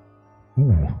back.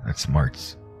 Ooh, that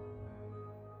smarts.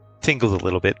 Tingles a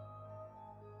little bit.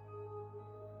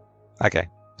 Okay.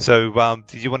 So,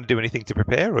 did you want to do anything to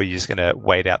prepare, or are you just going to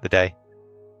wait out the day?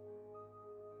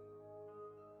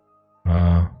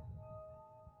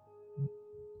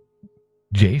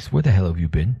 Jace, where the hell have you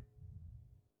been?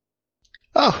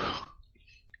 Oh.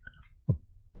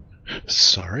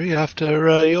 Sorry,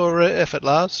 after your effort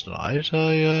last night,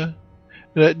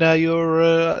 now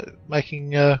you're making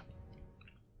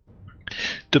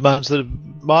demands that are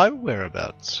my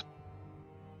whereabouts.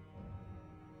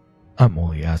 I'm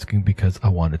only asking because I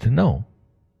wanted to know.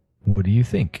 What do you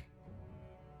think?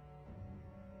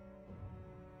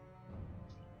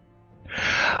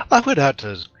 I went out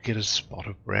to get a spot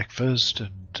of breakfast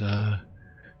and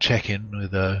check in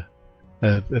with a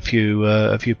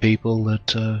few people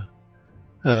that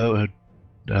had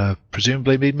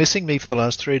presumably been missing me for the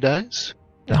last 3 days.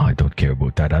 No, I don't care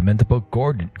about that. I meant about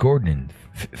Gordon and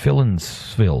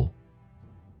Phil.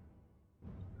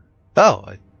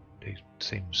 Oh, he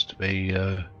seems to be,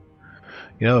 a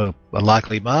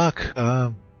likely mark.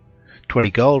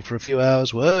 20 gold for a few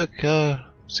hours' work.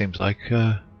 Seems like.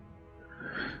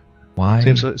 Why?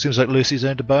 Seems like Lucy's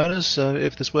earned a bonus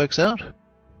if this works out.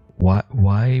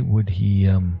 Why would he?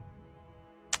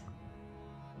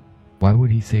 Why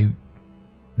would he say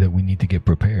that we need to get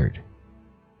prepared?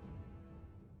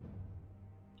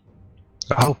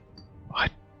 Oh, I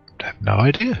have no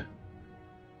idea.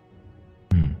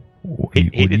 He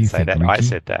didn't say that. Ricky? I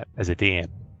said that as a DM.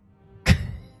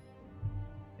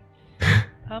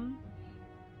 Fine.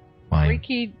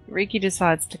 Ricky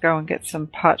decides to go and get some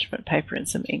parchment paper and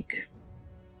some ink.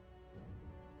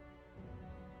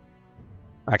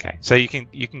 Okay, so you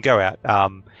can go out.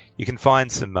 You can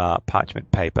find some parchment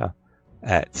paper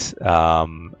at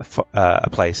a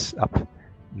place up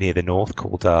near the north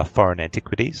called Foreign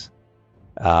Antiquities,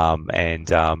 and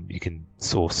you can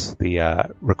source the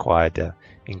required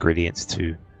ingredients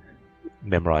to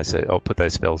memorize it or put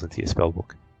those spells into your spell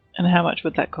book. And how much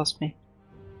would that cost me?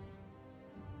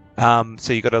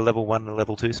 So you got a level 1 and a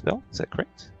level 2 spell, is that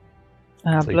correct?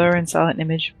 Blur and silent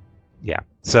image. Yeah,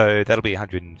 so that'll be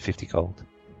 150 gold.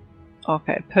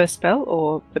 Okay, per spell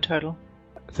or for total?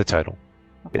 For total.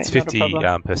 Okay, It's 50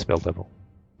 per spell level.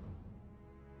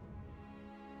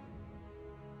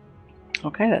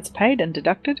 Okay, that's paid and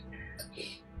deducted.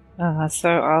 So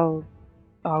I'll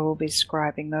I will be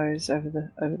scribing those over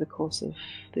the course of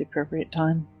the appropriate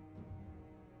time.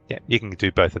 Yeah, you can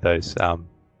do both of those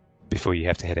before you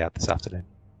have to head out this afternoon.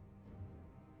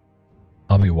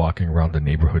 I'll be walking around the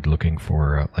neighborhood looking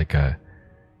for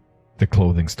the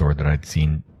clothing store that I'd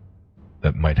seen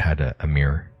that might had a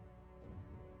mirror.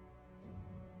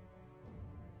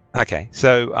 Okay,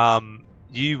 so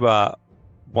you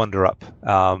wander up.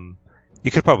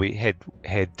 You could probably head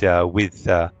with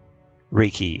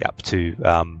Riki up to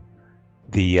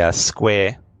the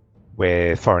square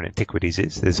where Foreign Antiquities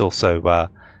is. There's also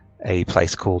a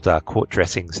place called Court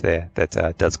Dressings there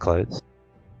that does clothes.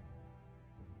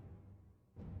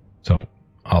 So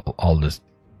I'll just.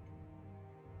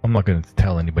 I'm not going to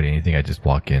tell anybody anything. I just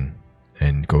walk in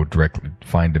and go directly,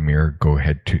 find a mirror, go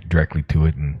directly to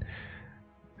it, and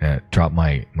drop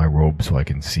my robe so I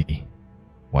can see.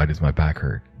 Why does my back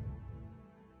hurt?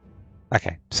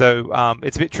 Okay, so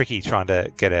it's a bit tricky trying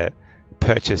to get a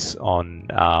purchase on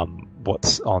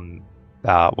what's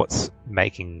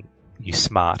making you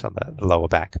smart on the lower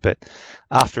back, but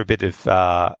after a bit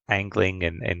of angling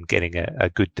and getting a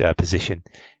good position,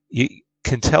 you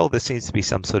can tell there seems to be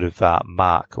some sort of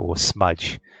mark or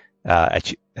smudge on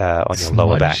your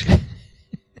lower back.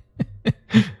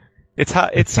 It's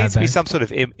hard. It seems to be some sort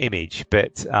of image,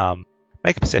 but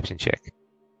make a perception check.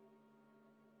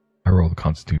 I roll the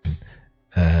Constitution.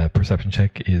 Perception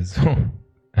check is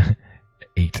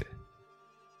 8.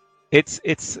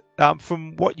 It's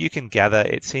from what you can gather,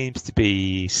 it seems to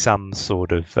be some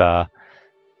sort of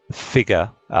figure,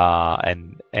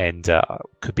 and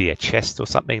could be a chest or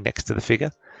something next to the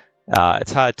figure.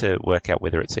 It's hard to work out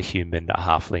whether it's a human, a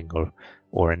halfling,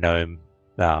 or a gnome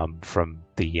from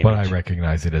the image. But I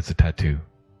recognize it as a tattoo.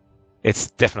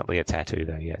 It's definitely a tattoo,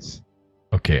 though. Yes.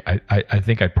 Okay, I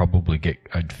think I'd probably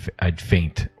I'd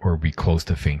faint or be close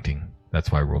to fainting. That's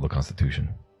why I roll the Constitution.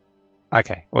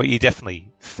 Okay, well, you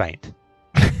definitely faint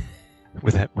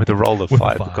with a roll of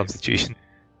 5 for Constitution.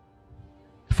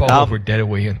 Fall over dead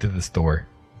away into the store.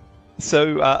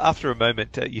 So after a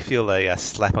moment, you feel a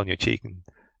slap on your cheek, and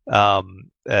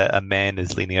a man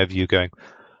is leaning over you, going,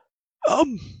 are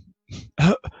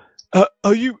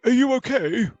you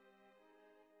okay?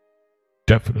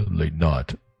 Definitely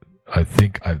not. I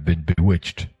think I've been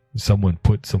bewitched. Someone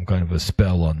put some kind of a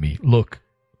spell on me. Look.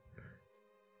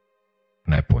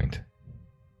 And I point.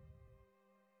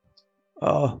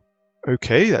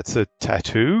 Okay, that's a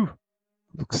tattoo.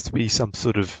 Looks to be some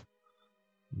sort of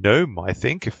gnome, I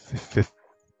think, if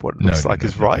what it looks like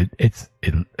is right.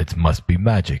 It must be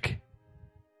magic.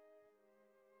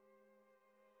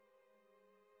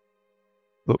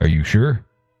 Look. Are you sure?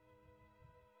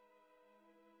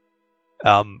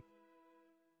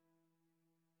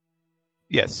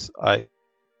 Yes,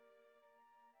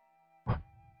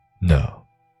 No.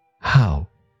 How?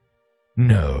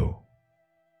 No.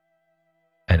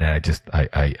 And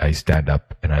I stand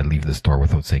up and I leave the store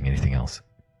without saying anything else.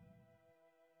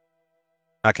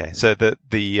 Okay, so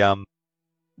the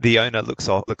owner looks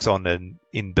on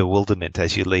in bewilderment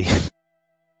as you leave.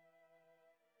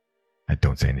 I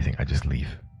don't say anything. I just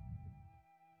leave.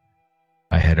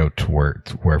 I head out to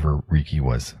wherever Riki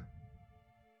was.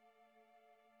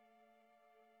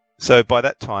 So by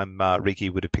that time, Riki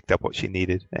would have picked up what she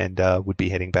needed and would be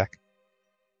heading back.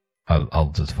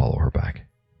 I'll just follow her back.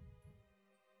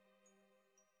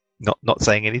 Not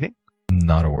saying anything?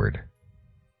 Not a word.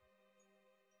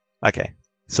 Okay.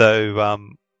 So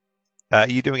are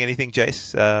you doing anything,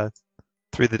 Jace,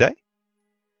 through the day?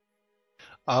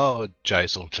 Oh,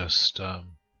 Jace will just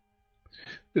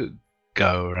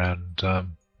go around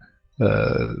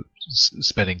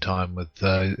spending time with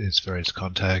his various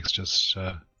contacts, just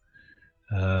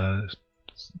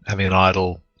having an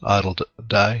idle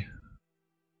day.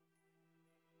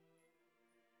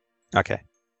 Okay.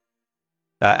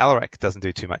 Alarak doesn't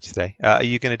do too much today. Are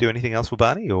you going to do anything else with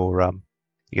Barney, or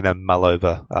you're going to mull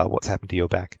over what's happened to your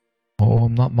back? Oh,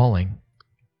 I'm not mulling,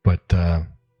 but I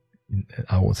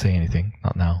won't say anything.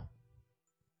 Not now.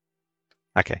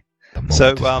 Okay. The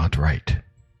moment is not right.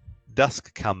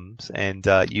 Dusk comes, and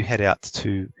you head out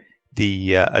to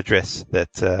the address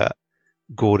that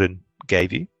Gordon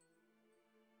gave you.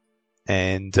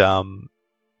 And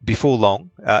before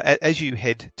long, as you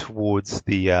head towards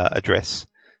the address,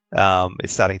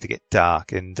 it's starting to get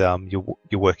dark, and you're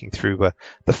working through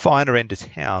the finer end of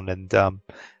town. And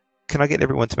can I get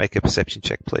everyone to make a perception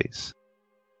check, please?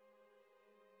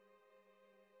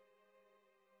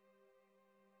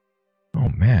 Oh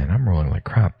man, I'm rolling like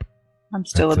crap. I'm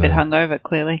still a bit hungover,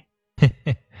 clearly.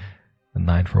 A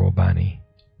 9 for Obani.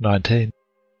 19.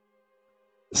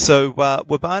 So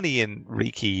Wabani and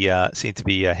Riki seem to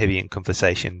be heavy in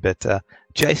conversation, but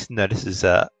Jason notices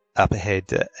up ahead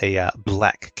a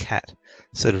black cat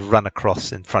sort of run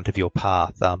across in front of your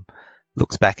path.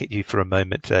 Looks back at you for a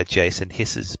moment, Jason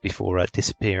hisses before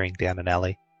disappearing down an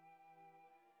alley.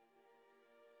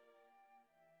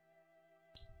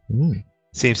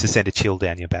 Seems to send a chill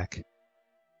down your back.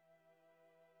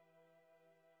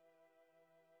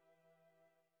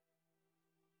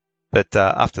 But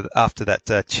after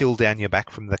that chill down your back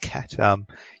from the cat,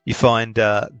 you find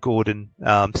Gordon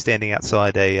standing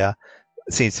outside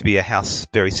seems to be a house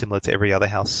very similar to every other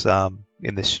house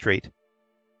in this street.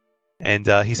 And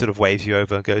he sort of waves you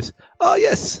over and goes, "Oh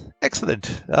yes,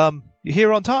 excellent. You're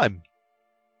here on time."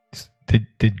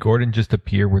 Did Gordon just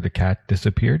appear where the cat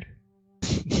disappeared?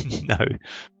 No,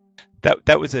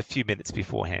 that was a few minutes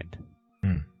beforehand.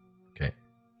 Okay.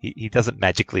 He doesn't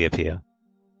magically appear.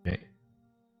 Okay.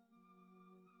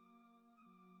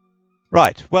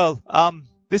 Right. Well,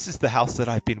 this is the house that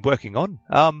I've been working on.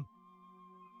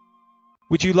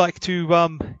 Would you like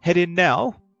to head in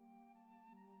now?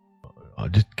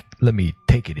 Just let me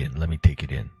take it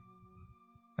in.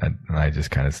 And I just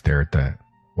kind of stare at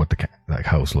what the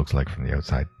house looks like from the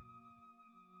outside.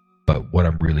 But what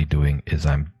I'm really doing is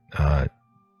I'm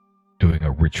doing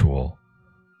a ritual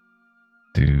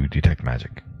to detect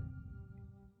magic.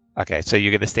 Okay, so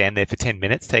you're going to stand there for 10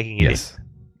 minutes taking it in? Yes.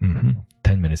 Mm-hmm.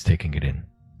 10 minutes taking it in.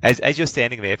 As you're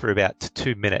standing there for about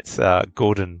 2 minutes,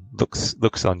 Gordon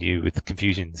looks on you with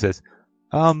confusion and says,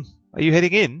 are you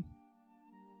heading in?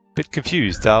 Bit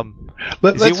confused.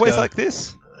 Is he always like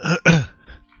this?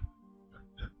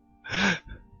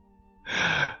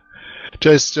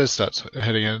 Jace starts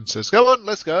heading in and says, "Come on,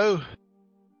 let's go."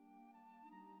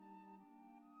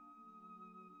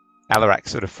 Alarak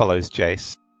sort of follows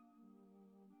Jace.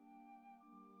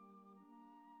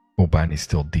 Obani's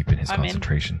still deep in his I'm in.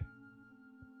 concentration.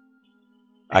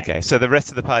 Okay, so the rest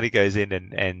of the party goes in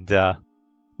and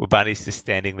Wabani's just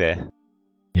standing there.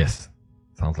 Yes.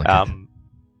 Sounds like it.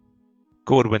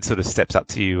 Gordon sort of steps up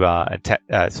to you and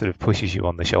sort of pushes you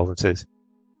on the shoulder and says,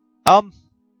 "Are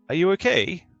you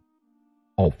okay?"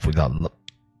 Oh, for that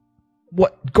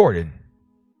what, Gordon?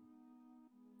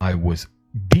 I was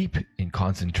deep in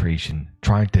concentration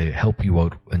trying to help you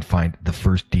out and find the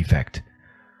first defect.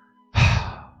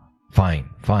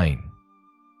 Fine.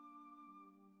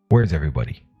 Where's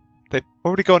everybody? They've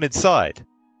already gone inside.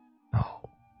 Oh,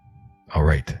 all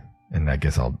right. And I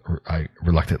guess I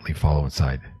reluctantly follow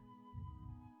inside.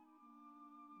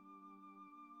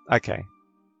 Okay.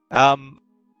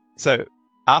 So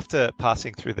after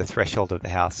passing through the threshold of the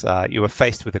house, you are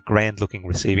faced with a grand-looking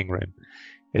receiving room.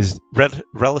 It is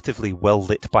relatively well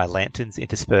lit by lanterns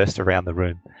interspersed around the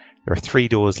room. There are 3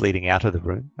 doors leading out of the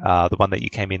room. The one that you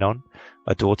came in on,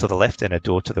 a door to the left and a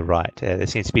door to the right. There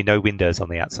seems to be no windows on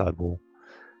the outside wall.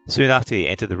 Soon after you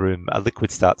enter the room, a liquid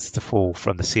starts to fall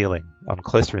from the ceiling. On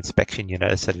closer inspection, you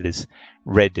notice that it is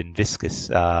red and viscous,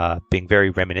 being very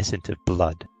reminiscent of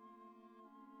blood.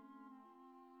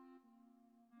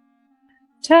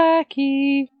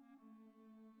 Tacky.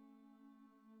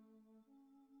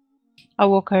 I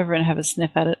walk over and have a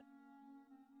sniff at it.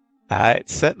 It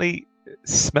certainly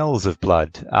smells of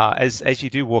blood. As you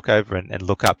do walk over and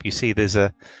look up, you see there's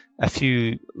a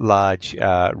few large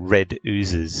red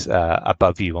oozes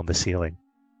above you on the ceiling.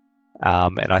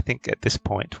 And I think at this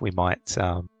point we might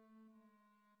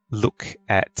look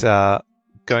at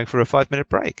going for a 5-minute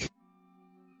break.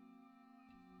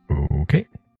 Okay.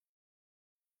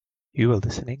 You are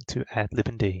listening to Ad Lib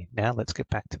and D. Now let's get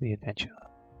back to the adventure.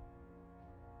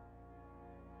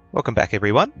 Welcome back,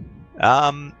 everyone.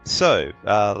 So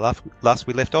last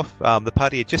we left off, the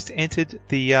party had just entered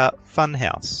the fun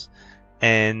house,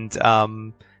 and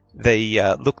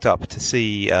they looked up to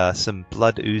see some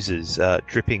blood oozes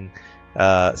dripping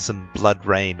some blood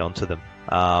rain onto them.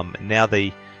 Now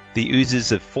the oozes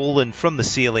have fallen from the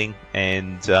ceiling,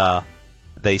 and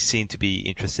they seem to be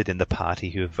interested in the party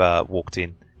who have walked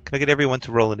in. Can I get everyone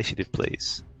to roll initiative,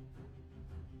 please?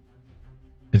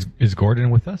 Is Gordon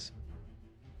with us?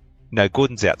 No,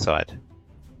 Gordon's outside.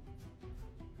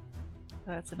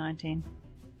 That's a 19.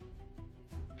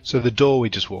 So the door we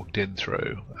just walked in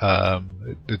through,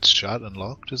 it's shut and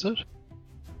locked, is it?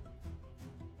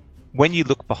 When you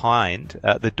look behind,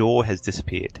 the door has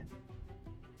disappeared.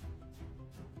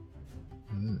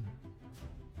 I'm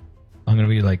going to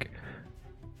be like,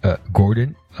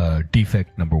 Gordon,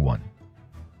 defect number 1.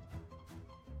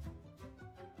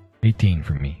 18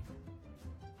 for me.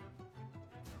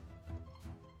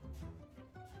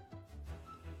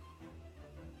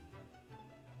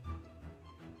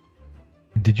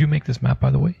 Did you make this map, by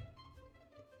the way?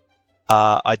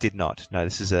 I did not. No,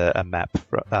 this is a map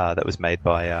that was made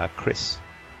by Chris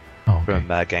from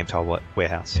Game Tile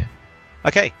Warehouse. Yeah.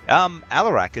 Okay,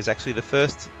 Alarak is actually the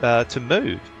first to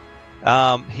move.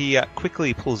 He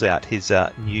quickly pulls out his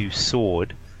new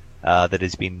sword that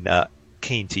has been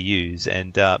keen to use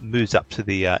and moves up to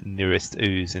the nearest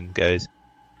ooze and goes,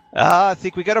 I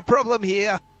think we got a problem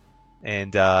here.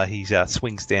 And he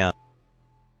swings down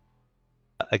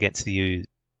against the ooze.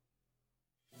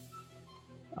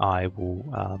 I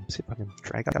will see if I can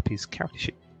drag up his character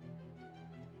sheet.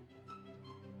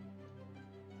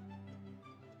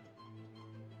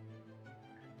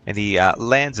 And he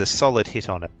lands a solid hit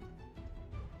on it.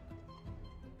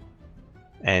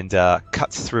 And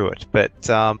cuts through it. But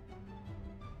oh,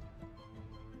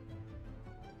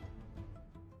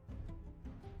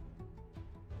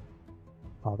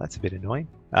 that's a bit annoying.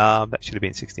 That should have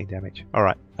been 16 damage.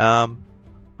 Alright.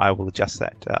 I will adjust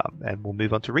that and we'll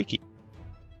move on to Riki.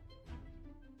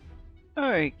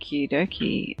 Okie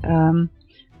dokie.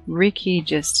 Riki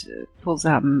just pulls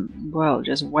out and, well,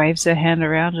 just waves her hand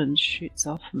around and shoots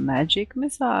off a magic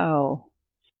missile.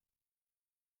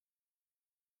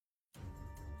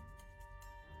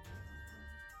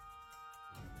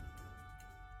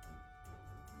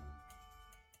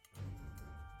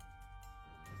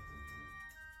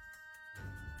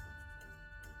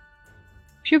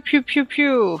 Pew pew pew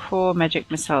pew! 4 magic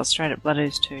missiles straight at Blood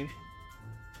Ooze 2.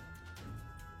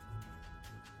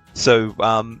 So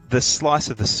the slice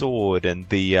of the sword and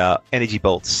the energy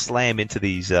bolts slam into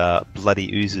these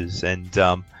bloody oozes, and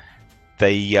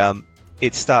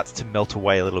it starts to melt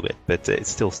away a little bit, but it's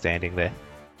still standing there.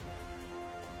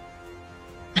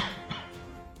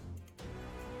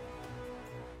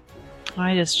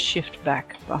 I just shift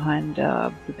back behind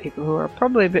the people who are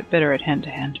probably a bit better at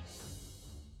hand-to-hand.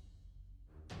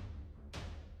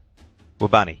 Well,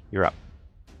 Barney, you're up.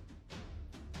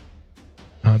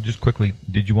 Just quickly,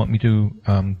 did you want me to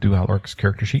do Alarak's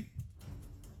character sheet?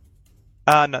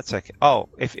 No, it's okay. Oh,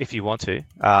 if you want to.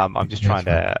 I'm just trying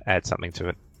to add something to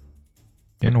it.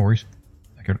 Yeah, no worries.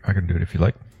 I can do it if you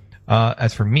like.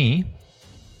 As for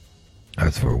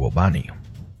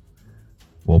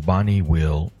Wobani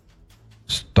will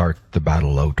start the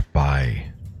battle out by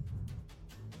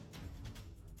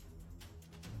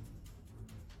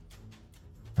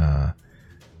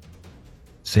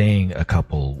saying a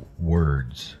couple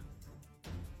words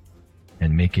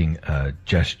and making a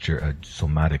gesture, a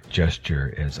somatic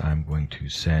gesture, as I'm going to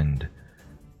send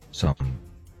some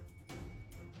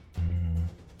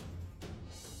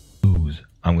ooze.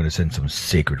 I'm going to send some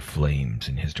sacred flames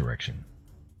in his direction.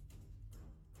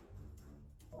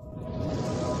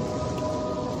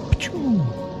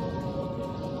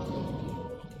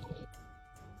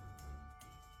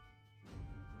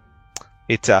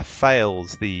 It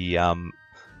fails the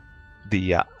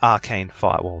arcane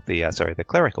fire, well, the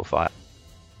clerical fire,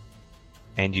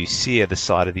 and you sear the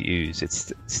side of the ooze.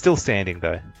 It's still standing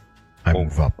though. I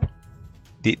move up.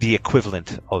 The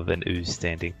equivalent of an ooze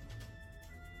standing,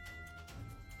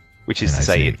 which is to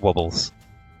say it wobbles.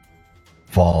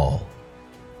 Fall.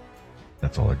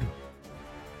 That's all I do.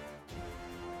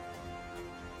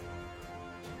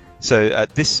 So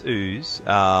this ooze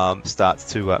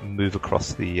starts to move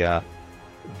across the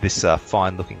this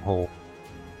fine-looking hall.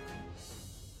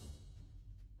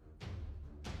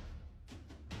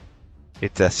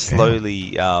 It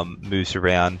slowly moves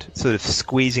around, sort of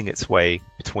squeezing its way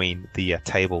between the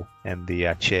table and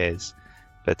the chairs,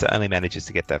 but only manages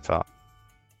to get that far.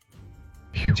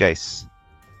 Phew. Jace.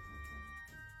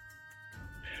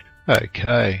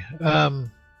 Okay.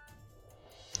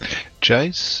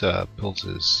 Jace pulls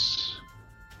his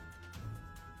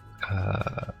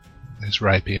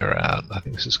rapier out. I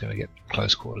think this is going to get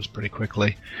close quarters pretty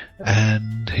quickly,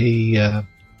 and he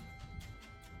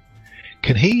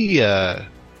can he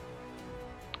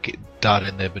dart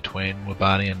in there between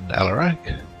Wobani and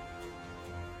Alarak?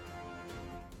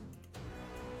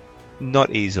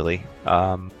 Not easily.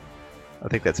 I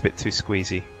think that's a bit too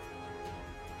squeezy.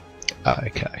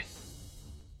 Okay.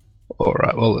 All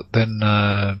right. Well, then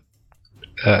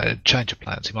change of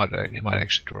plans. He might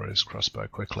actually draw his crossbow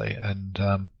quickly, and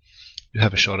you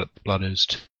have a shot at the Blood Ooze.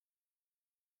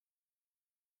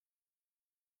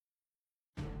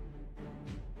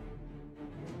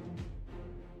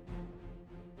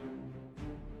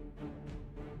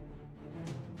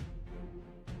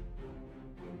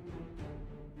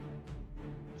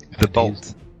 The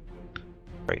bolt.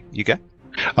 Sorry, you go.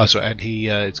 Oh, sorry, and he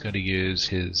is going to use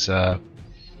his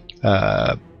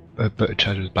bardic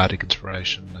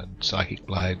inspiration and psychic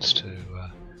blades to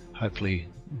hopefully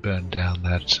burn down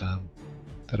that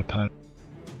opponent.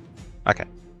 Okay.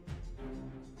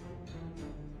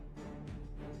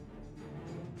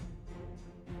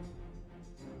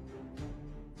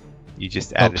 You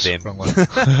just added Oops, them. wrong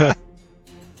one.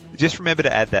 Just remember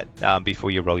to add that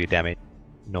before you roll your damage.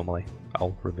 Normally,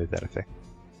 I'll remove that effect.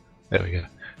 There we go.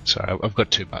 Sorry, I've got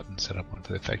two buttons set up, one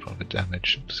for the effect, one for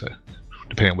damage. So,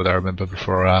 depending on whether I remember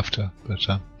before or after. But,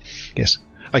 yes.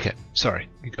 Okay, sorry.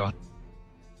 You go on.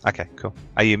 Okay, cool.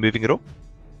 Are you moving at all?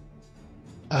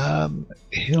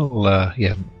 He'll,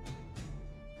 yeah.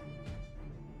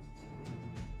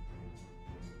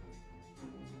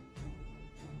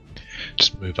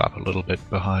 Just move up a little bit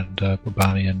behind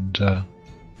Babani and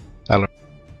Alarak.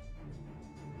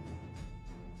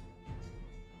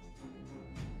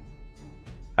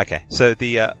 Okay, so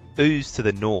the ooze to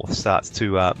the north starts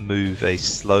to move a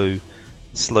slow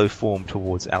form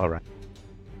towards Alarak.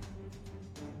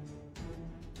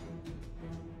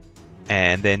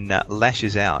 And then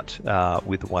lashes out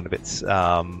with one of its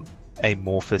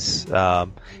amorphous...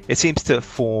 it seems to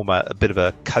form a bit of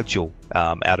a cudgel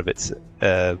out of its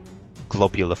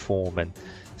globular form and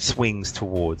swings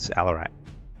towards Alarak.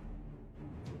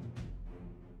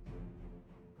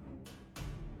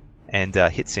 And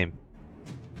hits him.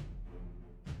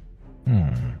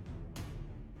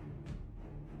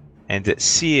 And it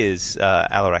sears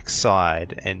Alarak's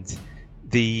side, and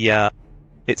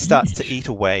it starts to eat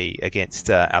away against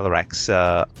Alarak's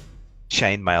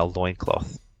chainmail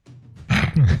loincloth.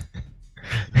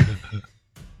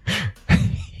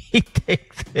 He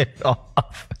takes it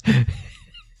off.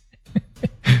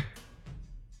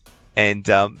 And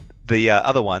the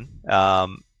other one,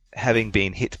 having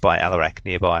been hit by Alarak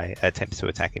nearby, attempts to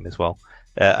attack him as well.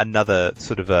 Another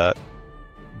sort of a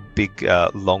big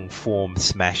long form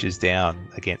smashes down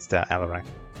against Alarak.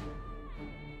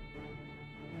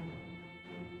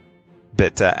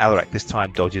 But Alarak this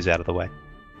time dodges out of the way.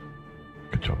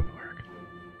 Good job,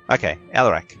 Alarak. Okay,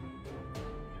 Alarak.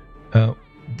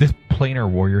 This planar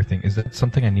warrior thing, is that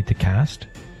something I need to cast?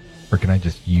 Or can I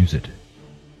just use it?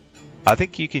 I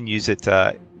think you can use it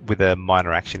with a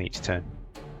minor action each turn.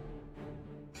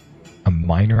 A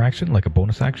minor action? Like a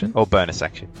bonus action? Or bonus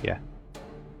action, yeah.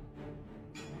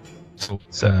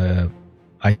 So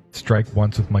I strike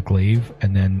once with my glaive,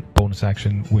 and then bonus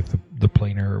action with the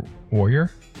planar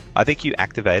warrior? I think you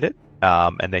activate it,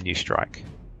 and then you strike.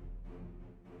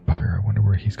 Bugger, I wonder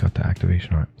where he's got the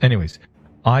activation on it. Anyways,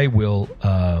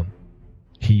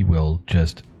 he will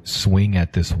just swing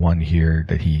at this one here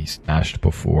that he smashed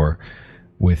before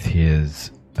with his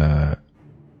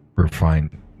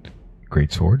refined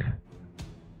greatsword.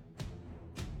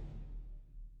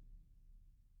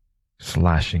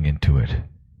 Slashing into it.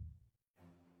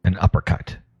 An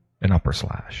uppercut. An upper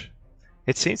slash.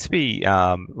 It seems to be,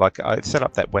 like, I set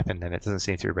up that weapon and it doesn't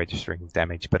seem to be registering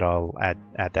damage, but I'll add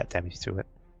that damage to it.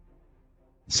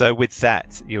 So with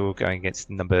that, you're going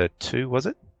against number 2, was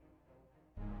it?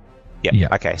 Yep.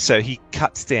 Yeah. Okay, so he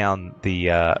cuts down the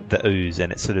ooze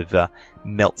and it sort of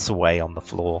melts away on the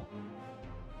floor.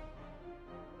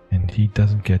 And he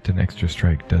doesn't get an extra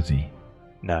strike, does he?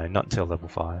 No, not until level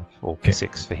 5, or Okay.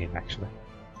 6 for him, actually.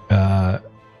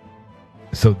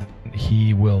 So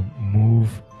he will move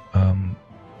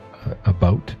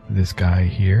about this guy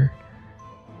here,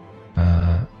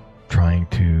 trying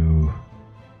to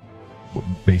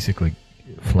basically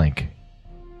flank.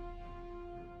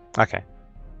 Okay.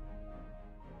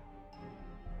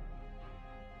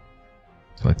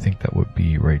 So I think that would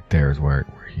be right there is where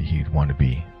he'd want to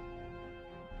be.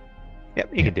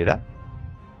 Yep, you can do that.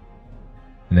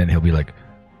 And then he'll be like,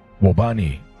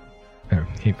 Wobani.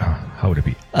 How would it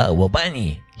be?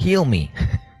 Wobani, heal me.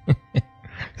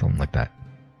 Something like that.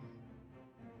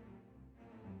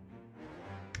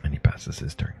 And he passes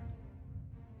his turn.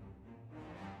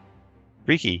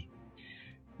 Riki.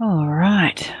 All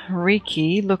right.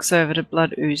 Riki looks over to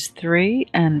Blood Ooze 3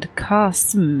 and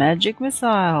casts Magic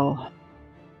Missile.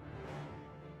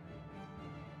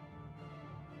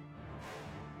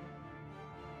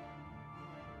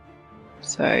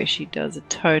 So she does a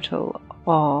total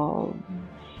of,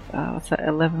 what's that,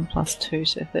 11 plus 2,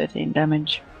 so 13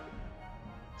 damage.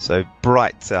 So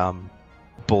bright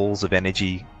balls of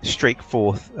energy streak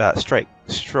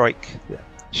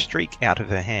out of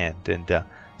her hand and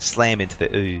slam into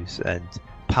the ooze, and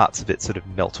parts of it sort of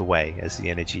melt away as the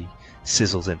energy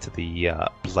sizzles into the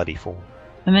bloody form.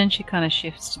 And then she kind of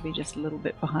shifts to be just a little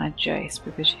bit behind Jace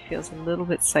because she feels a little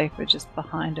bit safer just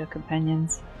behind her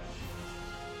companions.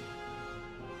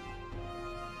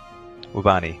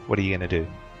 Wobani, what are you going to do?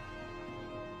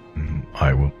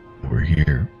 I will over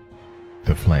here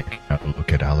to flank. Have a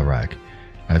look at Alarak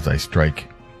as I strike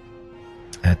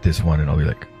at this one, and I'll be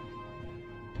like,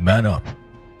 man up.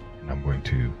 And I'm going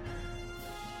to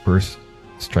first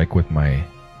strike with my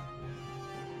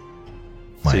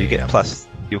So you get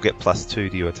You'll get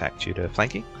 +2 to your attack due to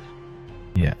flanking.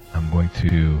 Yeah, I'm going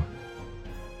to...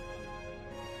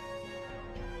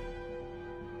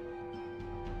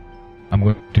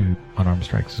 do unarmed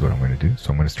strikes is what I'm going to do. So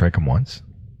I'm going to strike him once.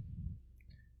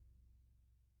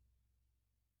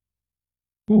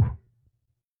 Ooh.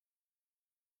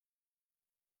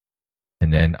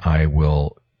 And then I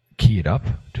will key it up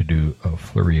to do a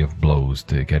flurry of blows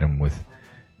to get him with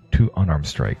 2 unarmed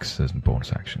strikes as a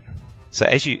bonus action. So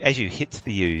as you hit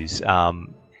the ooze,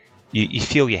 you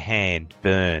feel your hand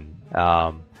burn,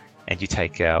 and you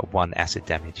take 1 acid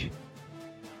damage.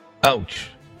 Ouch!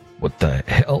 What the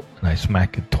hell? And I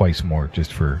smack it twice more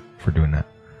just for doing that.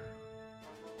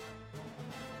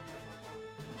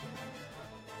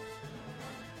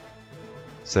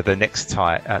 So the next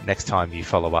time you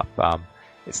follow up,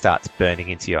 it starts burning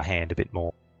into your hand a bit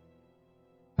more.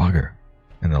 Bugger.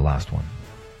 And the last one.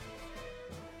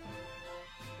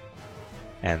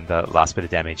 And the last bit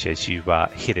of damage as you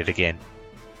hit it again.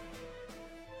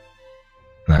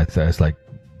 And that's like,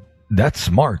 that's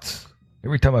smarts.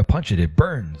 Every time I punch it, it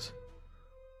burns.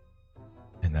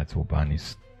 And that's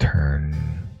Wobani's turn.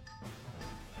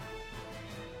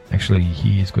 Actually,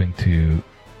 he is going to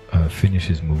finish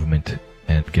his movement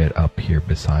and get up here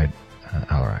beside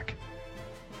Alarak.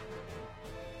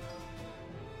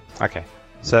 Okay.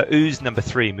 So ooze number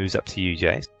 3 moves up to you,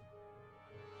 Jace.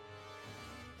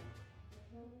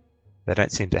 They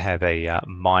don't seem to have a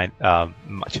mind,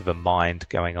 much of a mind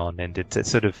going on, and it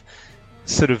sort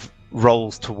of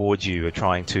rolls towards you,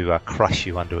 trying to crush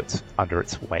you under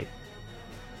its weight.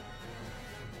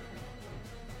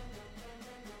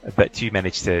 But you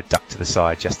manage to duck to the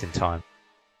side just in time.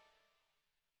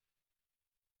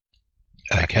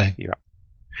 Okay. You're up.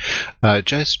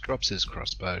 Jace drops his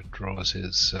crossbow, draws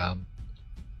his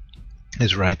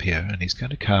rapier, and he's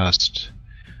going to cast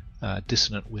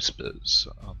Dissonant Whispers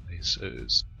on these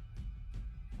ooze.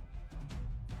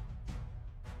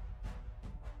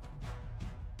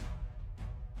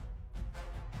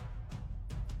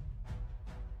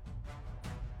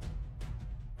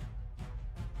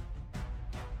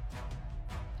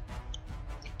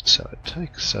 So it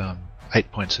takes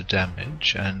 8 points of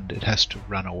damage, and it has to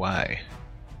run away.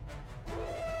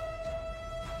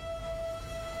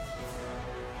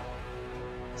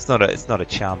 It's not a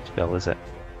charmed spell, is it?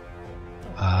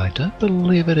 I don't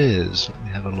believe it is. Let me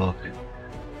have a look.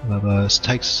 Whoever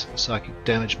takes psychic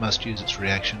damage must use its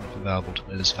reaction if available to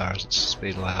move as far as its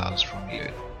speed allows from you.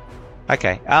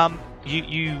 Okay.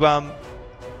 You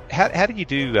how do you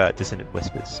do Dissonant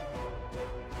Whispers?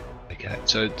 Okay,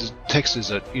 so the text is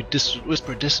that you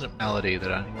whisper a dissonant melody that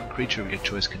only one creature of your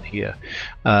choice can hear.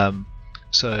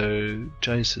 So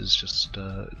Jace is just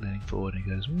leaning forward and he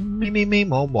goes, me,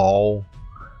 mo, mo.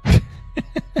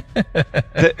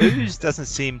 The ooze doesn't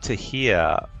seem to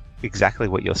hear exactly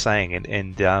what you're saying,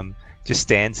 and just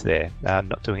stands there,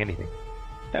 not doing anything.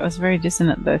 That was very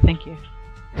dissonant, though. Thank you.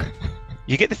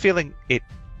 You get the feeling it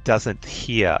doesn't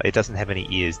hear. It doesn't have any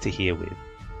ears to hear with.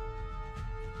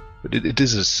 But it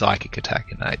is a psychic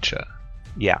attack in nature.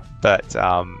 Yeah, but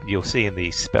you'll see in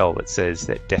the spell that says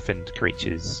that deafened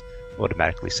creatures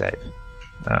automatically save.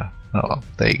 Oh well,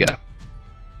 there you go.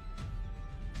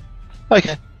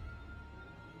 Okay.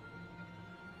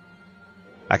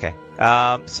 Okay.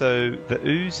 So the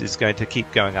ooze is going to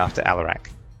keep going after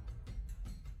Alarak.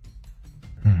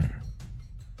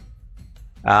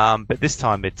 But this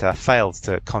time it fails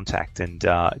to contact and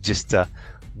just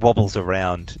wobbles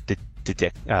around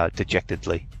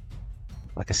dejectedly,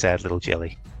 like a sad little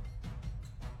jelly.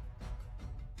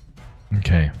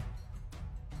 Okay.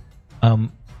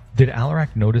 Did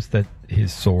Alarak notice that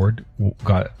his sword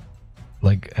got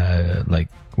like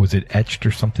was it etched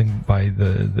or something by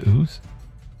the ooze?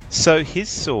 So his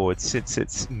sword, since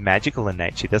it's magical in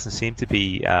nature, doesn't seem to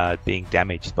be being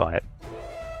damaged by it.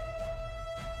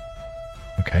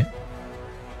 Okay.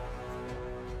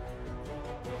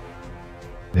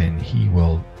 Then he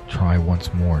will try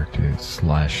once more to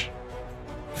slash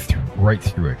right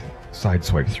through it,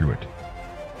 sideswipe through it.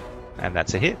 And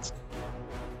that's a hit.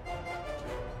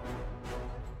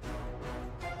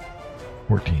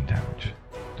 14 damage.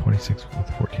 26 with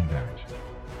 14 damage.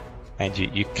 And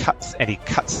he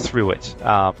cuts through it.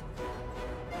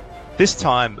 This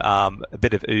time, a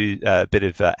bit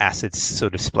of acid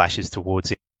sort of splashes towards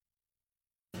him,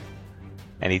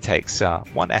 and he takes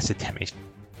 1 acid damage.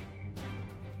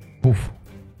 Oof.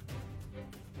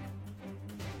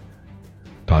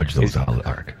 Dodge those,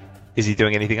 Alarak. Is he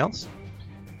doing anything else?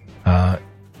 I'm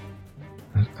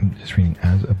just reading.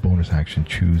 As a bonus action,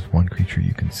 choose one creature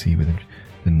you can see within.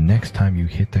 The next time you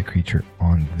hit that creature,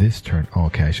 on this turn... Oh,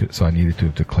 okay, so I needed to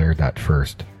have declared that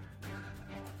first.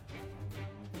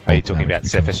 Are you talking Now about it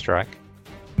Zephyr becomes- Strike?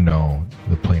 No,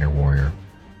 the planar warrior.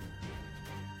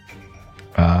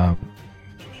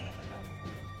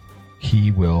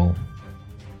 He will.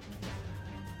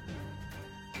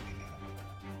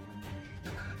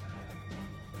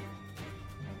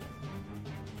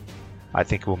 I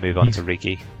think we'll move on He's- to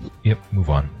Riki. Yep, move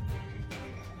on.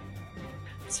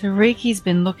 So Riki's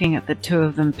been looking at the two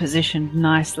of them positioned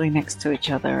nicely next to each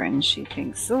other, and she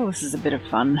thinks, "Oh, this is a bit of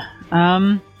fun."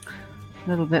 A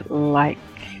little bit like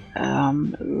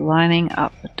lining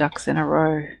up ducks in a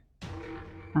row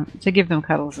to give them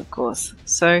cuddles, of course.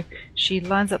 So she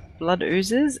lines up blood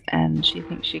oozes, and she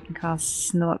thinks she can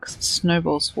cast Snillock's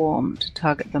Snowball Swarm to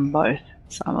target them both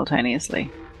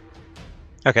simultaneously.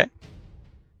 Okay.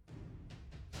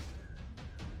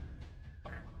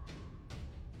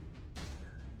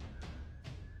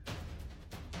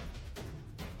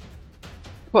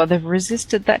 Well, they've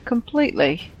resisted that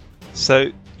completely.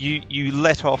 So you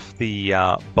let off the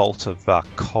bolt of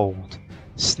cold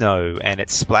snow, and it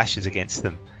splashes against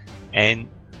them, and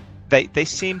they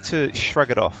seem to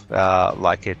shrug it off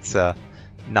like it's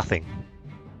nothing.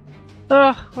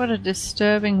 Ugh, what a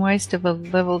disturbing waste of a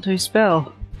level 2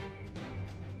 spell.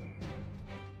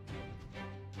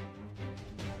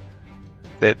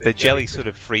 The jelly sort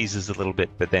of freezes a little bit,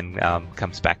 but then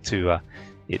comes back to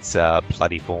its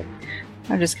bloody form.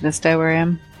 I'm just going to stay where I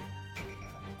am.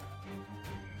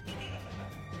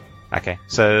 Okay,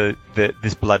 so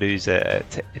this blood ooze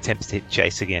attempts to hit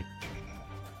Jace again.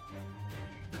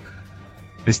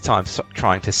 This time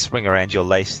trying to swing around your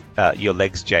legs,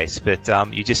 Jace,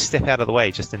 but you just step out of the way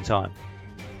just in time.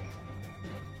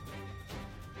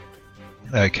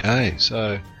 Okay,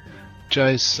 so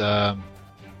Jace,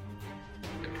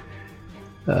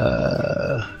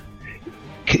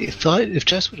 if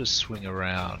Jace were to swing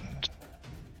around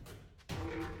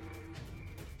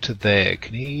to there,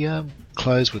 can he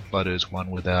close with Blood Ooze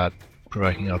 1 without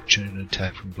provoking an opportunity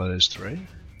attack from Blood Ooze 3?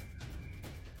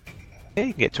 Yeah,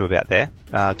 you can get to about there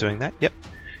doing that. Yep,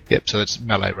 Yep, so that's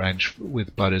melee range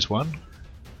with Blood Ooze 1.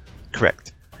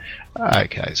 correct.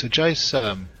 Okay, so Jace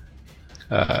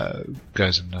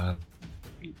goes and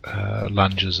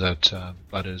lunges at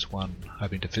Blood Ooze 1,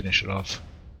 hoping to finish it off.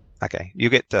 Okay, you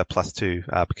get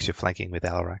 +2 because you're flanking with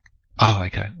Alarak. Oh,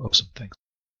 okay, awesome, thanks.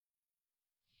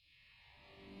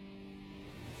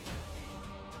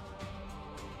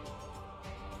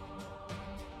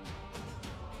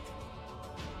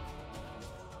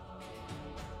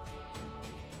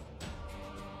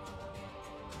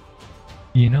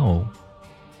 You know,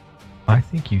 I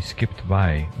think you skipped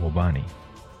by Wobani.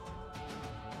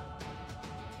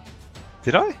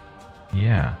 Did I?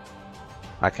 Yeah.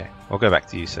 Okay, we'll go back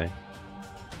to you soon.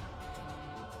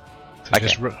 So he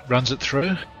just runs it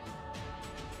through?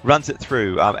 Runs it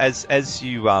through. As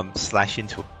you slash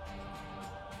into it,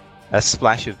 a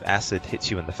splash of acid hits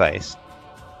you in the face.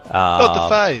 Not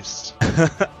the face!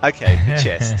 Okay, the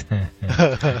chest.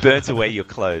 Burns away your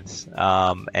clothes.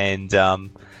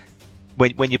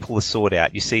 When you pull the sword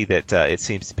out, you see that it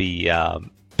seems to be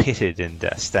pitted and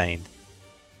stained.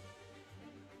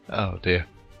 Oh dear.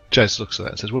 Jace looks at that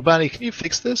and says, "Well, Barney, can you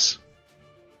fix this?"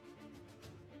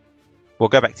 We'll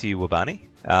go back to you, Wabani.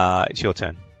 It's your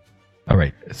turn. All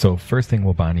right. So first thing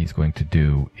Wobani is going to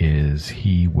do is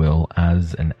he will,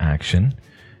 as an action,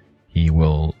 he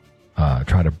will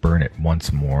try to burn it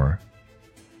once more.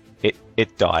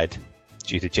 It died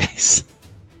due to Jace.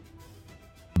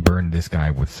 Burn this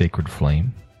guy with Sacred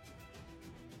Flame.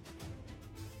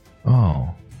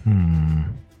 Oh.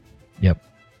 Yep.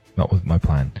 That was my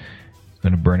plan. I'm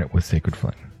going to burn it with Sacred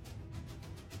Flame.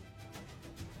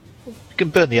 You can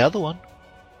burn the other one.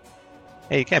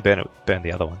 Hey, you can't burn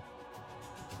the other one.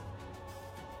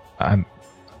 I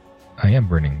am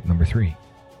burning number 3.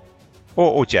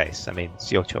 Or Jace. I mean,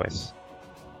 it's your choice.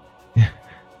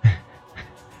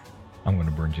 I'm going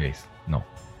to burn Jace. No.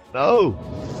 No!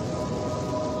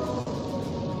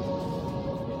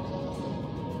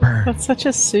 Burn. That's such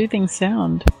a soothing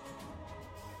sound.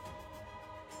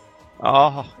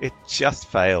 Oh, it just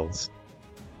fails.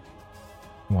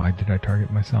 Why did I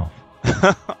target myself?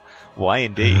 Why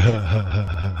indeed?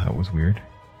 That was weird.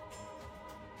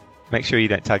 Make sure you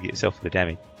don't target yourself for the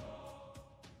damage.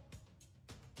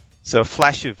 So a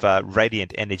flash of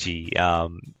radiant energy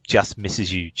just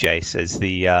misses you, Jace, as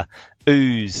the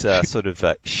ooze sort of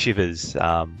shivers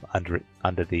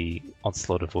under the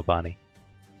onslaught of Wabani.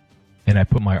 And I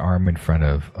put my arm in front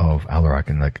of Alarak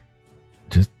and like,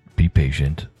 just be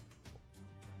patient.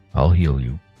 I'll heal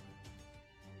you.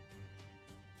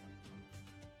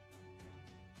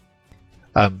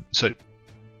 So,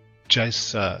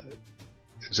 Jace,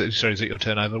 is it your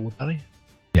turn over, Woodbunny?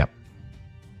 Yep.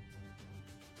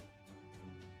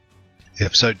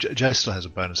 Yep. So Jay still has a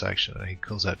bonus action, and he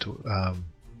calls out to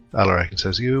Alarak and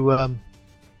says, "You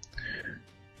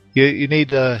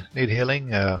need healing,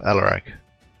 Alarak."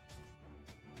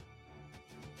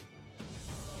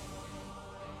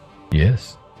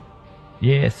 Yes.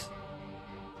 Yes.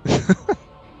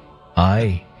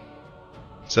 I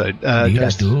So need I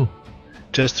do.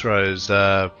 just throws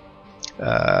a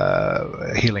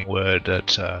healing word at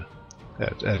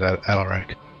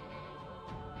Alarak.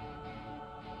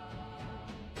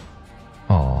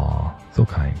 Aw, so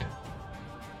kind.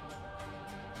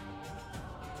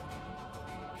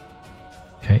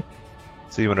 Okay.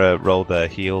 So you want to roll the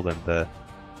heal and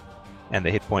the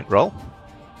hit point roll?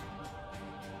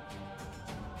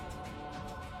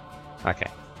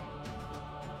 Okay.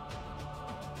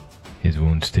 His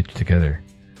wounds stitched together.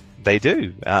 They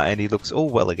do, and he looks all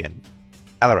well again.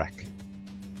 Alarak.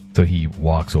 So he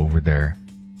walks over there,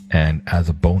 and as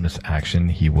a bonus action,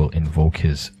 he will invoke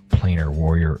his Planar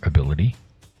Warrior ability.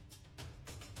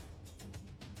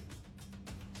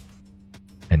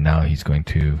 And now he's going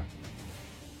to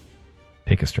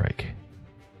take a strike.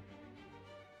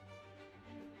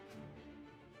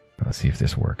 Let's see if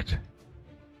this worked.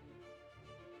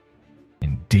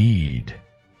 Indeed.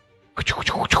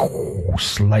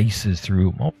 Slices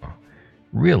through. Oh,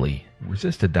 really?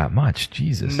 Resisted that much?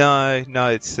 Jesus. No,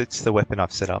 it's the weapon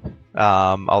I've set up.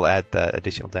 I'll add the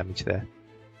additional damage there.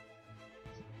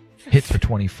 Hits for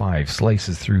 25.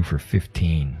 Slices through for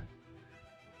 15.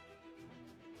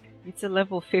 It's a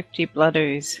level 50 blood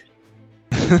ooze.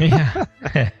 Yeah.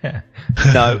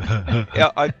 No,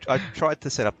 I tried to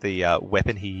set up the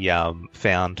weapon he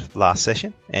found last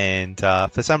session, and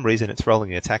for some reason it's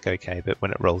rolling an attack okay, but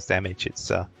when it rolls damage,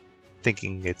 it's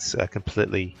thinking it's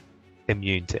completely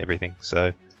immune to everything. So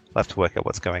I'll have to work out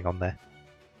what's going on there.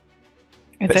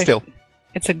 But still,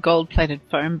 it's a gold-plated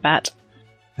foam bat.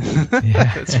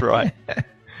 Yeah. That's right.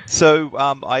 So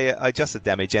I adjusted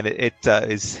damage, and it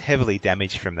is heavily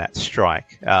damaged from that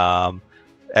strike.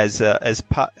 As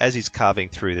he's carving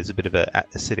through, there's a bit of an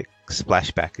acidic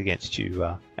splashback against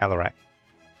you, Alarak.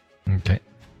 Okay.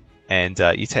 And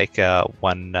you take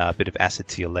one bit of acid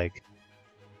to your leg.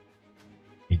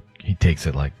 He takes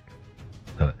it like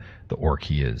the orc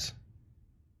he is.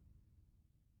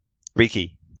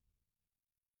 Riki.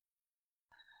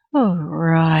 All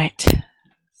right.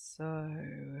 So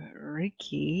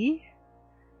Riki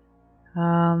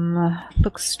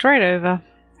looks straight over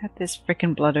at this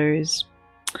frickin' blood ooze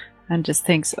and just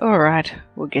thinks, all right,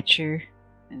 we'll get you.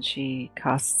 And she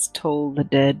casts Toll the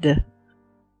Dead.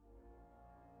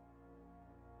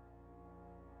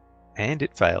 And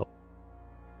it failed.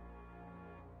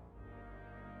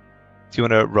 Do you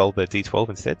want to roll the d12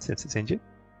 instead, since it's injured?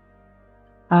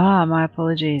 Ah, my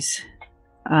apologies.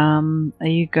 Are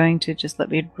you going to just let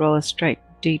me roll a straight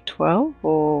d12,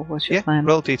 or what's your plan?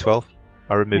 Roll d12.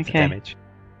 I removed the Okay. damage.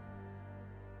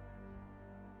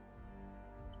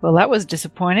 Well, that was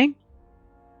disappointing.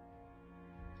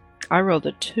 I rolled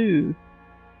a 2.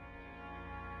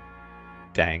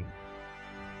 Dang.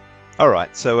 All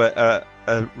right, so a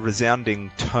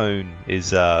resounding tone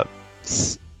is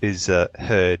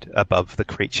heard above the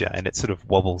creature, and it sort of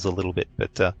wobbles a little bit,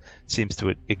 but seems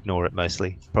to ignore it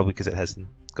mostly, probably because it hasn't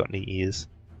got any ears.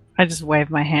 I just wave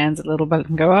my hands a little bit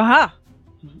and go, aha!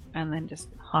 And then just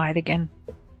hide again.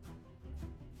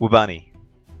 Wubani.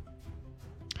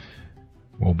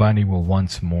 Wobani will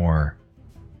once more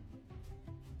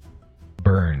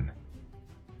burn.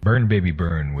 Burn, baby,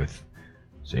 burn with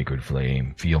sacred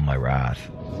flame. Feel my wrath.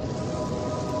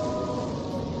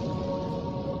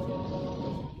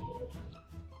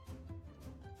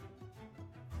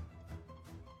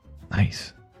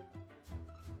 Nice.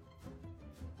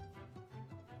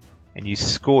 And you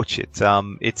scorch it.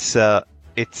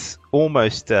 It's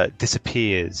almost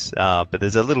disappears, but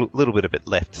there's a little bit of it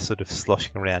left, sort of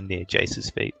sloshing around near Jace's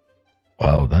feet.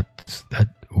 Wow, that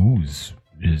ooze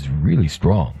is really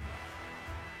strong.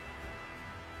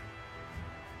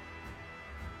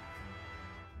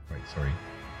 Right, sorry.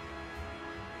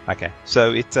 Okay,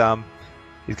 so it is going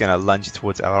to lunge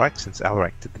towards Alarak, since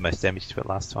Alarak did the most damage to it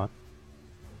last time.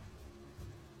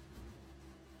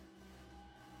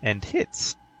 And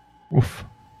hits. Oof.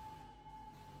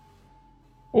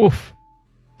 Oof.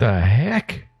 The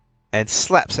heck? And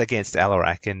slaps against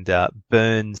Alarak and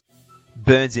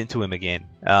burns into him again.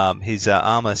 His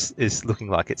armor is looking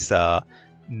like it's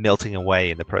melting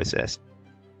away in the process.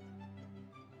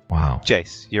 Wow.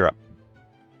 Jace, you're up.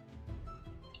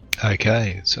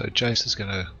 Okay, so Jace is going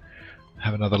to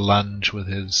have another lunge with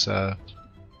his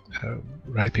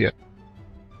rapier.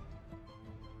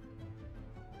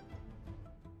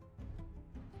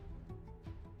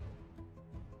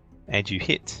 and you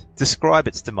hit. Describe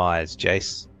its demise,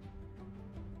 Jace.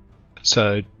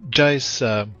 So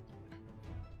Jace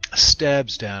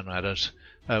stabs down at it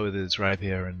with his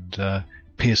rapier and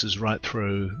pierces right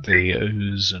through the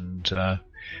ooze and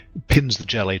pins the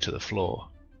jelly to the floor.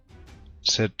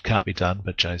 Said can't be done,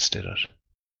 but Jace did it.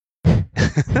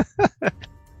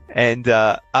 And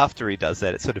after he does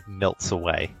that, it sort of melts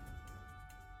away.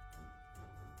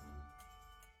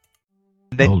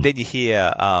 Then you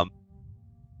hear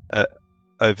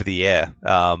over the air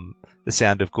the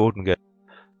sound of Gordon go,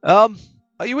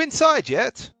 are you inside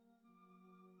yet?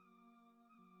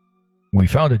 We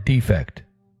found a defect.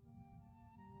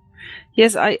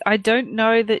 Yes, I don't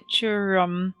know that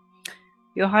your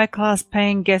high-class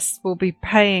paying guests will be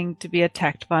paying to be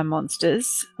attacked by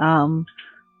monsters.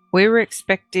 We were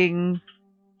expecting,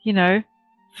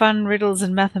 fun riddles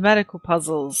and mathematical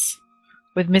puzzles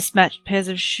with mismatched pairs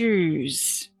of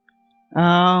shoes.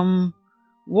 War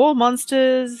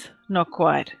monsters? Not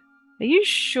quite. Are you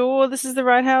sure this is the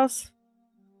right house?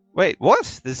 Wait,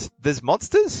 what? There's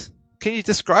monsters? Can you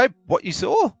describe what you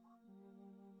saw?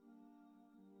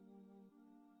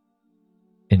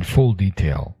 In full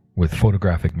detail, with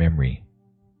photographic memory.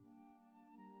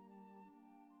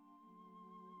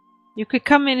 You could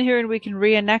come in here and we can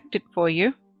reenact it for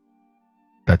you.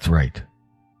 That's right.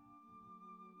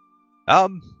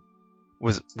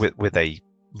 Were they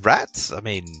rats? I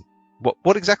mean,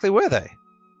 what exactly were they?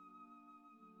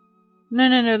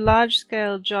 No,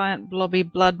 large-scale, giant, blobby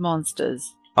blood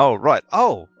monsters. Oh, right.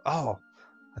 Oh. I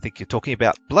think you're talking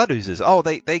about blood oozes. Oh,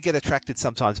 they get attracted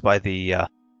sometimes by the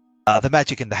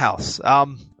magic in the house.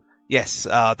 Yes,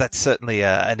 that's certainly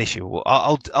an issue.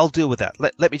 I'll deal with that.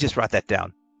 Let me just write that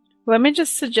down. Let me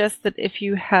just suggest that if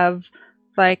you have,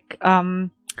 a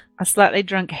slightly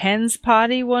drunk hens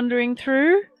party wandering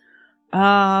through,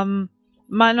 might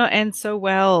not end so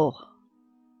well.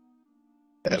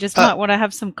 You just might want to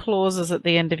have some clauses at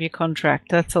the end of your contract.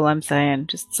 That's all I'm saying.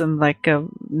 Just some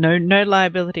no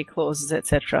liability clauses,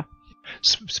 etc.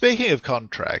 Speaking of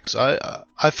contracts,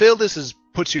 I feel this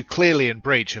puts you clearly in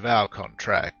breach of our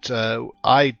contract.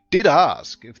 I did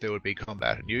ask if there would be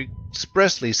combat, and you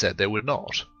expressly said there would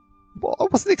not. Well, I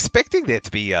wasn't expecting there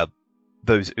to be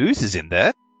those oozes in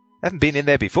there. I haven't been in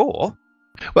there before.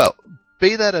 Well,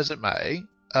 be that as it may,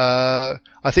 I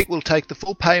think we'll take the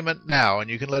full payment now, and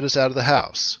you can let us out of the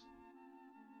house.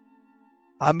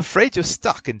 I'm afraid you're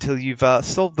stuck until you've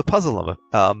solved the puzzle of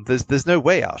it. There's no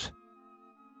way out.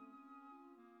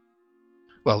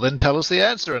 Well, then tell us the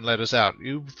answer and let us out.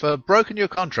 You've broken your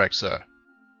contract, sir.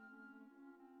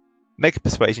 Make a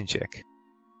persuasion check.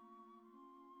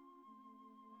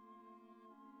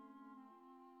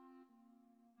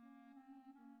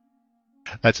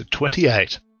 That's a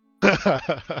 28.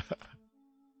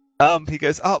 He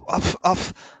goes,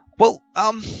 well,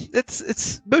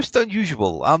 it's most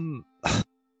unusual. I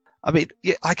mean,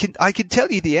 yeah, I can tell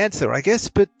you the answer, I guess,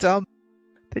 but then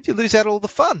you lose out all the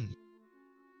fun.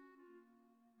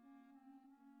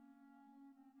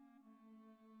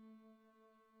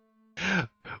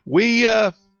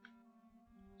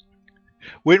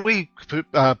 When we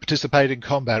participate in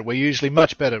combat, we're usually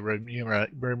much better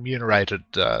remunerated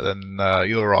than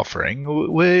you're offering.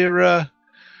 We're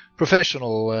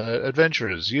professional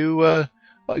adventurers. You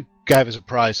gave us a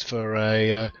price for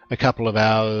a couple of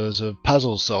hours of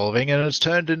puzzle solving, and it's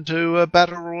turned into a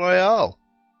battle royale.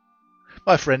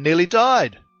 My friend nearly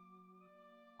died.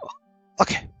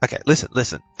 Okay.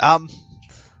 Listen.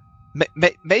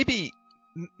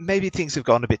 Maybe things have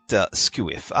gone a bit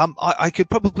skew-if. I could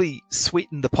probably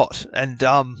sweeten the pot and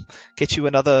get you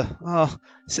another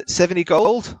 70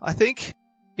 gold, I think,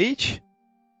 each.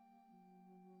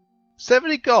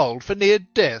 70 gold for near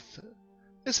death.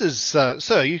 This is, sir.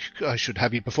 I should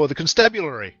have you before the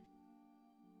constabulary.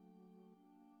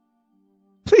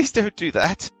 Please don't do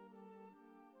that.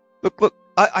 Look.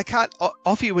 I can't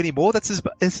offer you any more. That's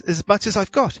as much as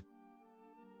I've got.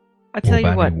 I tell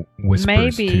you what, whispers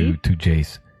maybe to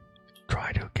Jace,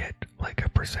 try to get a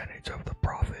percentage of the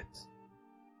profits.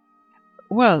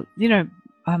 Well,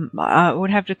 I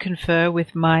would have to confer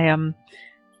with my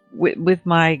with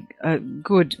my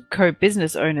good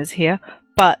co-business owners here.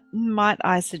 But might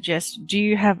I suggest, do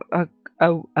you have a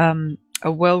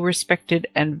well-respected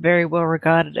and very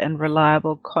well-regarded and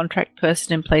reliable contract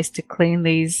person in place to clean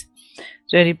these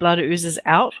dirty blood oozes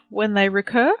out when they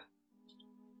recur?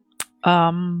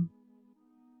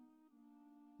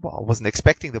 Well, I wasn't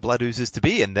expecting the blood oozes to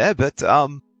be in there, but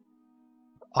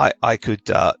I could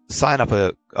sign up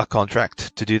a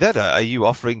contract to do that. Are you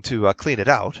offering to clean it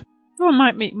out? Well,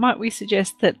 might we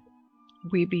suggest that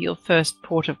we be your first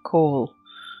port of call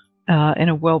in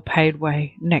a well-paid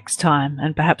way next time,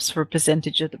 and perhaps for a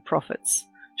percentage of the profits,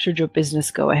 should your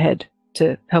business go ahead,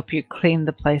 to help you clean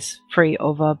the place free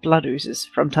of blood oozes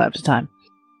from time to time.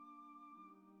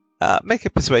 Make a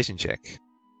persuasion check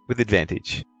with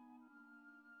advantage.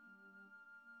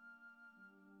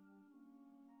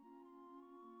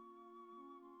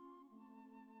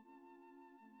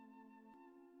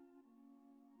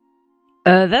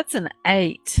 That's an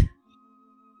 8.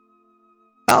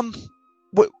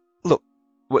 Look,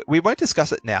 we won't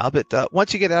discuss it now, but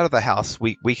once you get out of the house,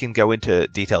 we can go into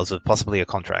details of possibly a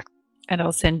contract. And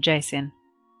I'll send Jace in.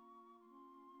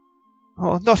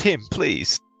 Oh, not him,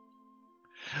 please.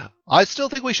 I still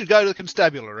think we should go to the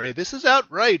constabulary. This is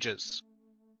outrageous.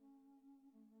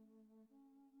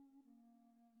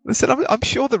 Listen, I'm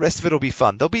sure the rest of it will be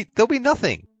fun. There'll be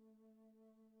nothing.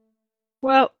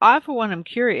 Well, I for one am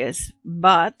curious,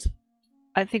 but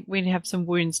I think we have some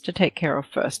wounds to take care of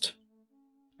first.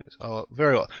 Oh,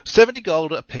 very well. 70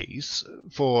 gold apiece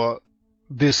for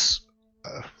this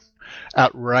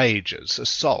outrageous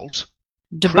assault.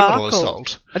 Criminal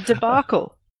assault. A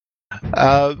debacle.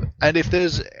 And if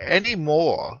there's any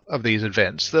more of these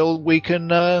events, we can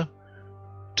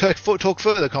talk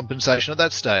further compensation at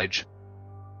that stage.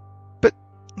 But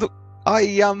look, I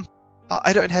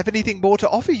don't have anything more to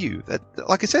offer you.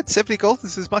 Like I said, 70 gold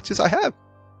is as much as I have.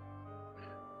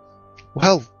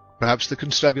 Well, perhaps the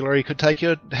constabulary could take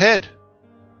your head.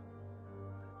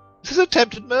 This is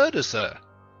attempted murder, sir.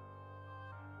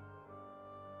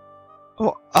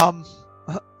 Well,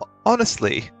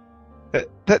 honestly,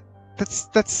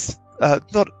 that's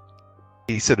not.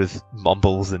 He sort of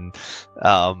mumbles, and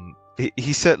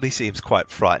he certainly seems quite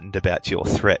frightened about your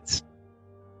threats.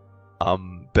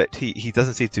 But he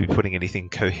doesn't seem to be putting anything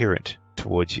coherent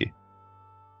towards you.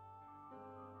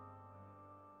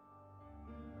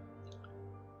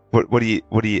 What are you?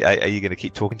 Are you going to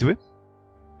keep talking to him?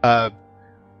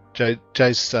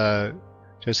 Jace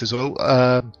says, "Well,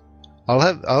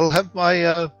 I'll have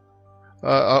my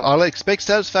I'll expect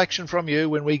satisfaction from you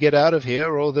when we get out of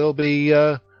here, or there'll be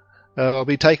I'll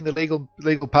be taking the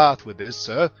legal path with this,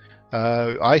 sir.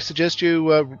 I suggest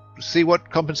you see what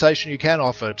compensation you can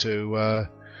offer to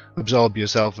absolve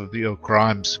yourself of your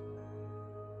crimes."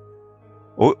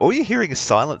 All you're hearing is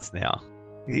silence now.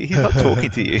 He's not talking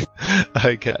to you.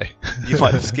 Okay. You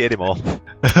might have scared him off.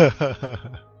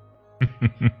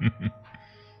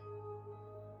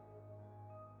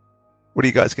 What are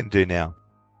you guys going to do now?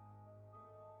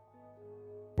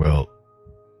 Well,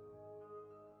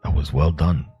 that was well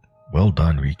done. Well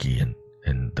done, Riki and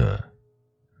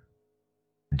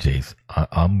Jace.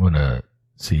 I'm going to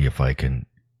see if I can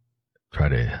try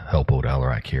to help out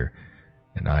Alarak here.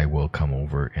 And I will come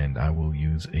over and I will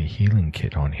use a healing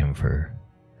kit on him for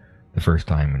the first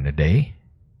time in the day.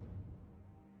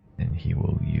 And he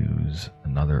will use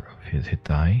another of his hit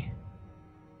die.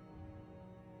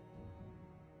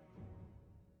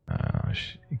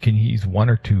 Can he use 1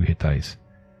 or 2 hit dice?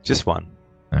 Just 1.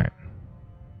 Alright.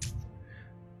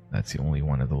 That's the only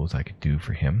one of those I could do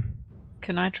for him.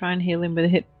 Can I try and heal him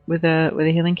with a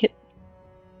healing kit?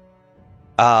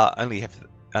 Only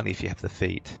if you have the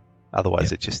feat.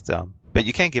 Otherwise, Yep. it just But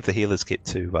you can give the healer's kit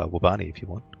to Wabani if you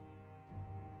want.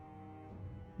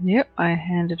 Yep, I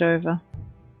hand it over.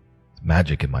 It's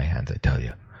magic in my hands, I tell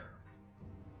you.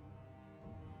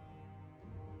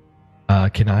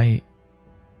 Can I?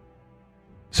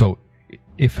 So,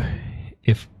 if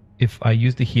I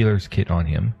use the healer's kit on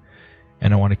him,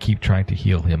 and I want to keep trying to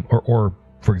heal him, or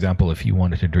for example, if you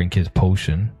wanted to drink his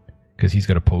potion because he's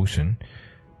got a potion,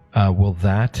 will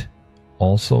that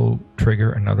also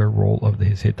trigger another roll of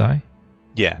his hit die?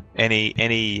 Yeah, any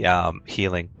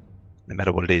healing, no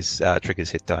matter what it is,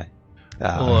 triggers hit die.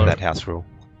 Or- That house rule.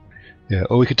 Yeah,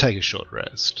 or we could take a short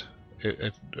rest.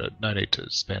 No need to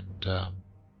spend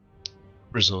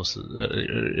resources,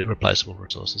 irreplaceable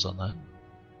resources on that.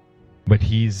 But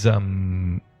he's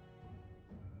a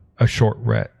short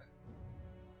rest.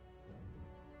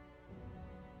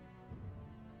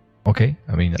 Okay,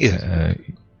 I mean, Yeah.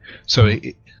 So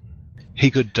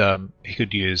he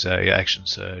could use a action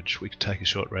surge. We could take a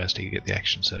short rest. He could get the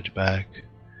action surge back.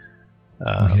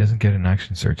 he doesn't get an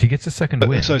action surge. He gets a second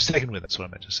win. So second win. That's what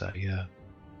I meant to say. Yeah.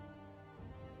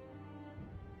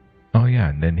 Oh yeah,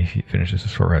 and then he finishes a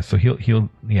short rest. So he'll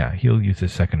use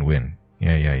his second win.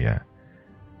 Yeah.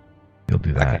 He'll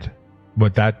do that. Okay.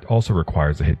 But that also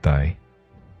requires a hit die.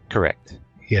 Correct.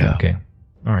 Yeah. Okay.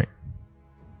 All right.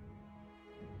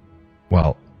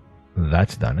 Well,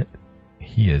 that's done it.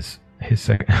 He is his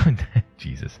second.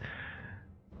 Jesus.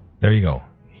 There you go.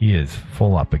 He is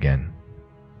full up again.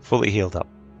 Fully healed up.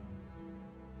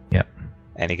 Yep.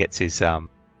 And he gets his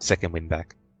second win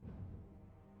back.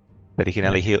 but he can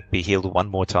only be healed one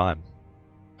more time.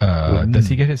 Does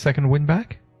he get his second wind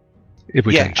back? If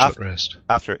we Yeah, take a short rest.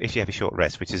 If you have a short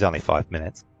rest, which is only 5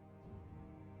 minutes,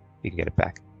 you can get it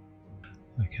back.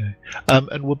 Okay.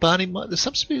 And Wabani, there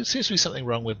seems to be something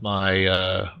wrong with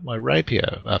my my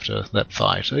rapier after that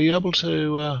fight. Are you able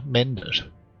to mend it?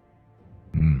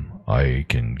 I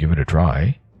can give it a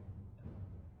try.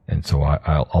 And so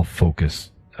I'll focus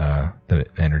the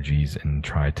energies and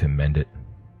try to mend it.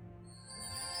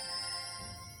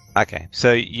 Okay,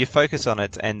 so you focus on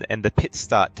it, and the pits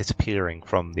start disappearing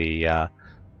from the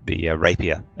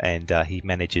rapier, and he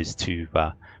manages to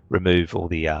remove all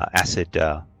the acid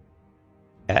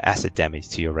damage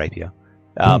to your rapier.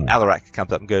 Alarak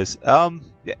comes up and goes,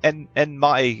 and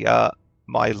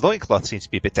my loincloth seems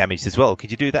to be a bit damaged as well.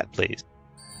 Could you do that, please?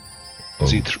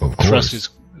 Does he thrust his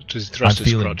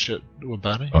crotch at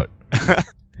Wabani?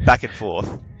 Back and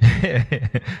forth.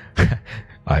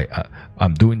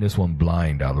 I'm doing this one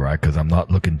blind, Alarak, because I'm not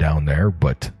looking down there,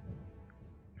 but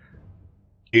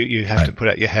you have to put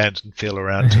out your hands and feel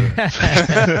around to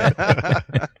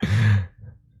it.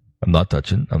 I'm not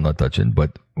touching,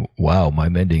 but wow, my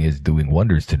mending is doing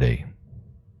wonders today.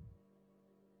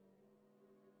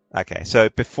 Okay, so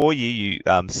before you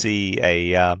see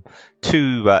a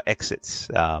two exits.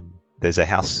 There's a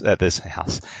house.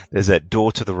 There's a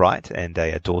door to the right and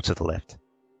a door to the left.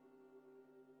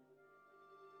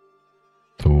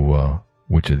 So,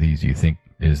 which of these do you think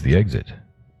is the exit?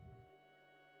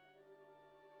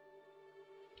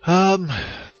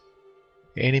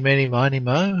 Eeny, meeny, miny,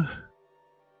 mo.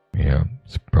 Yeah,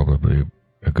 it's probably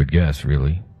a good guess,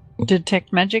 really.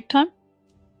 Detect magic time?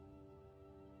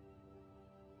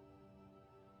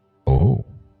 Oh,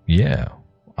 yeah,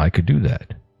 I could do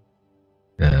that.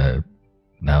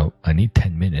 Now, I need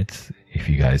 10 minutes, if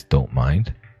you guys don't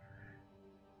mind.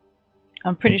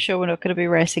 I'm pretty sure we're not going to be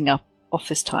racing off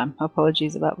this time.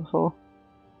 Apologies about before.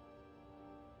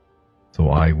 So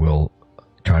I will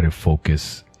try to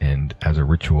focus, and as a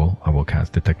ritual, I will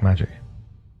cast Detect Magic.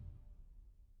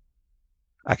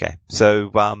 Okay, so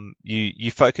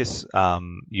you focus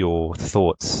your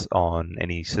thoughts on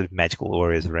any sort of magical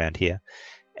auras around here,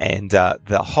 and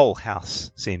the whole house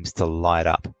seems to light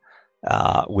up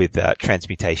with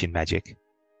transmutation magic.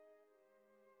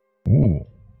 Ooh.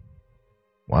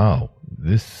 Wow.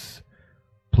 This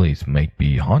place might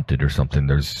be haunted or something.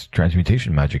 There's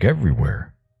transmutation magic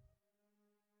everywhere.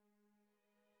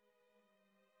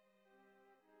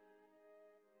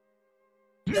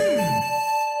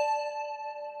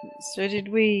 So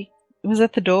was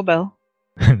that the doorbell?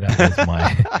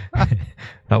 That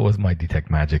was my detect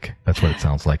magic. That's what it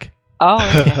sounds like. Oh,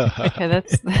 okay. Okay,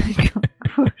 that's good.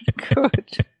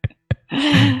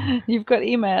 You've got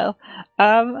email.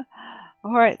 All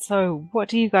right, so what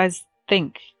do you guys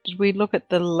think? Did we look at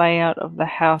the layout of the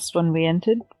house when we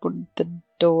entered? Would the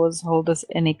doors hold us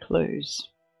any clues?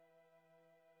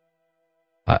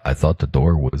 I thought the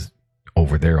door was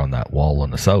over there on that wall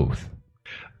on the south.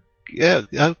 Yeah,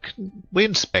 can we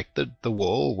inspect the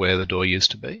wall where the door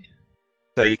used to be?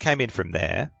 So you came in from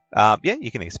there. Yeah,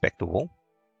 you can inspect the wall.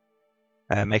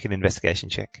 Make an investigation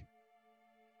check.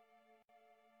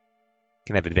 You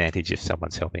can have advantage if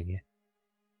someone's helping you.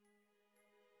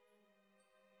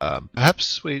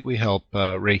 Perhaps we help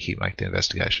Riki make the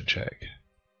investigation check.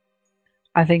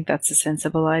 I think that's a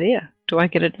sensible idea. Do I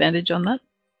get advantage on that?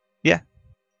 Yeah.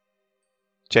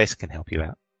 Jace can help you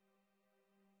out.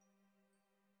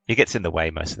 He gets in the way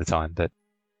most of the time, but...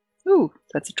 Ooh,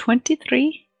 that's a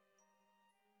 23.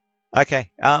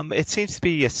 Okay. It seems to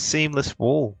be a seamless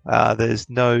wall. There's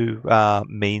no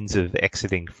means of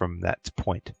exiting from that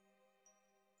point.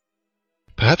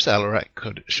 Perhaps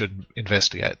Alarak should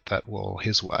investigate that wall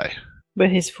his way.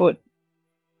 With his foot.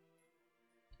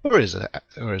 Or his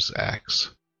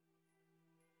axe.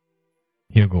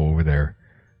 He'll go over there,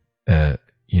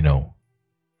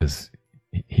 because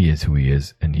he is who he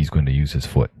is, and he's going to use his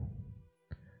foot.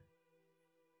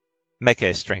 Make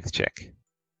a strength check.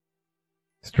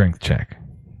 Strength check.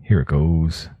 Here it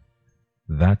goes.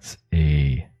 That's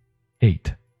a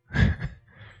 8.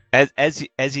 As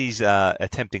he's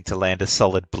attempting to land a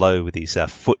solid blow with his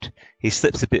foot, he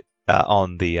slips a bit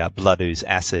on the blood ooze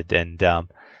acid and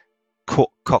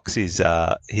cocks his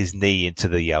knee into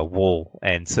the wall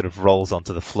and sort of rolls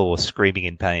onto the floor, screaming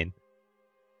in pain.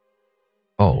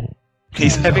 Oh,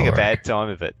 he's having a Alarak. bad time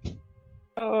of it.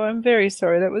 Oh, I'm very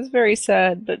sorry. That was very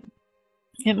sad, but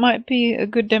it might be a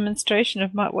good demonstration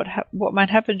of what might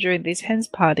happen during these hens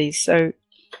parties. So,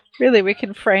 really, we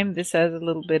can frame this as a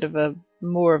little bit of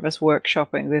more of us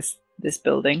workshopping this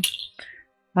building.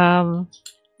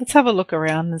 Let's have a look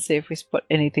around and see if we spot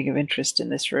anything of interest in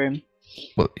this room.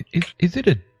 Well, is it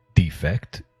a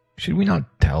defect. Should we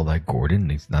not tell that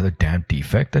Gordon it's not a damn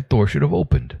defect? That door should have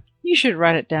opened. You should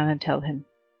write it down and tell him.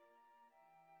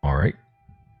 All right.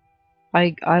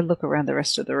 I look around the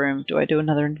rest of the room. Do I do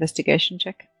another investigation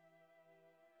check?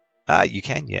 You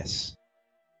can, yes.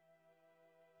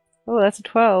 Oh, that's a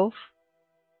 12.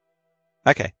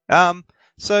 Okay.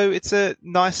 So it's a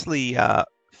nicely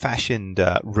fashioned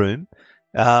room.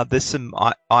 There's some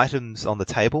items on the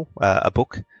table, a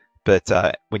book, but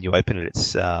when you open it,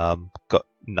 it's got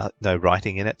no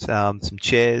writing in it. Some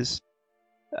chairs,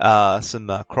 some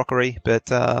crockery, but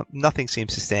nothing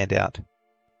seems to stand out.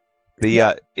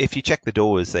 If you check the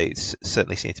doors, they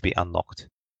certainly seem to be unlocked.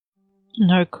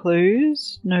 No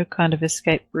clues? No kind of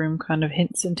escape room kind of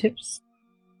hints and tips?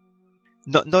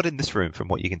 Not in this room, from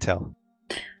what you can tell.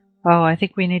 Oh, I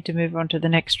think we need to move on to the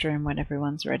next room when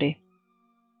everyone's ready.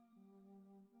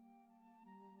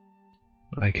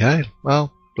 Okay,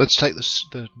 well, let's take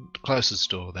the closest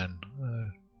door then.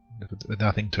 With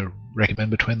nothing to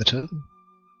recommend between the two of them.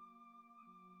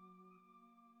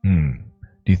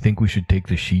 Do you think we should take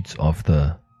the sheets off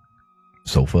the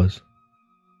sofas?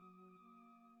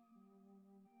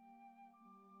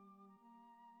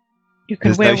 You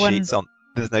can wear one.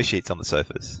 There's no sheets on the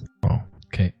sofas. Oh,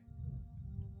 okay.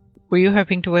 Were you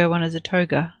hoping to wear one as a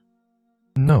toga?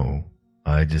 No,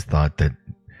 I just thought that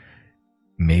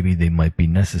maybe they might be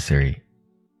necessary.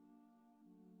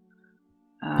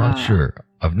 Not sure.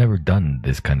 I've never done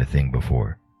this kind of thing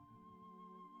before.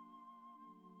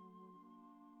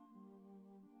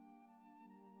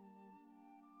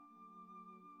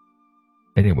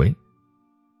 Anyway,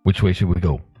 which way should we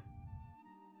go?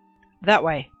 That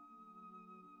way.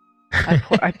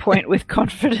 I point with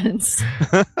confidence.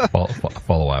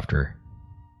 Follow after.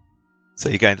 So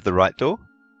you're going to the right door?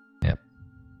 Yep.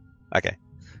 Okay.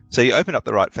 So you open up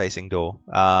the right-facing door,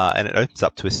 and it opens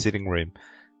up to a sitting room.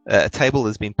 A table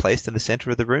has been placed in the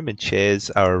center of the room, and chairs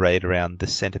are arrayed around the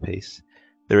centerpiece.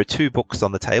 There are 2 books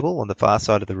on the table. On the far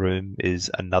side of the room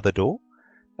is another door.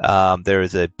 There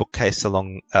is a bookcase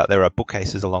along. There are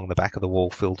bookcases along the back of the wall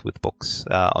filled with books.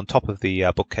 On top of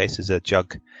the bookcase is a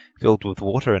jug filled with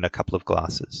water and a couple of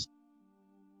glasses.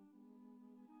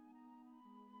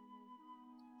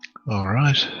 All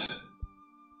right.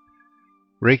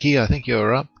 Riki, I think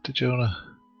you're up. Did you want to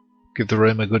give the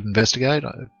room a good investigate?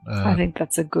 I think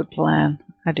that's a good plan.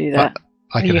 I do that.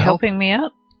 I Are can you help. helping me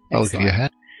out? I'll give you a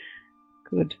hand.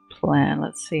 Good plan.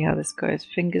 Let's see how this goes.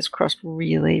 Fingers crossed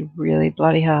really, really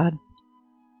bloody hard.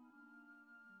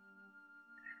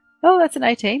 Oh, that's an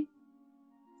 18.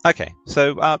 Okay,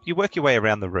 so you work your way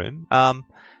around the room.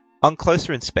 On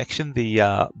closer inspection,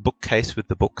 the bookcase with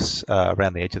the books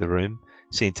around the edge of the room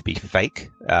seem to be fake.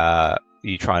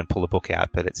 You try and pull a book out,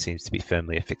 but it seems to be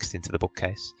firmly affixed into the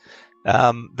bookcase.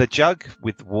 The jug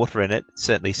with water in it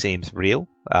certainly seems real.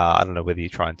 I don't know whether you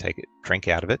try and take a drink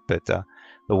out of it, but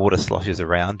the water sloshes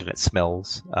around and it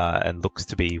smells and looks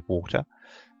to be water.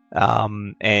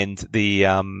 And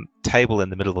the table in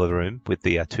the middle of the room with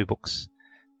the 2 books,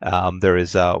 there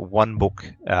is one book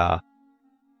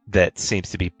that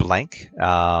seems to be blank,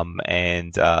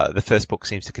 and the first book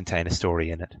seems to contain a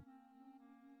story in it.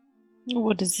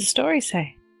 What does the story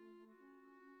say?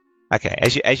 Okay,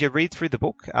 as you read through the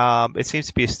book, it seems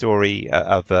to be a story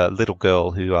of a little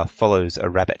girl who follows a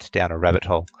rabbit down a rabbit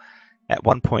hole. At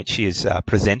one point, she is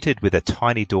presented with a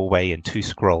tiny doorway and 2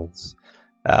 scrolls.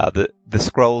 The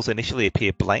scrolls initially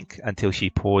appear blank until she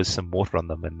pours some water on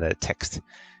them and the text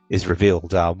is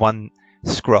revealed. One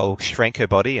scroll shrank her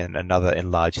body and another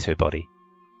enlarged her body.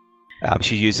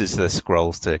 She uses the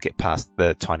scrolls to get past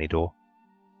the tiny door.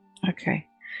 Okay.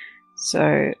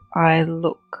 So I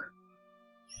look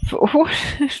for what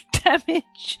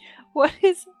damage?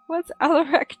 What's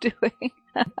Alarak doing?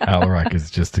 Alarak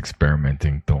is just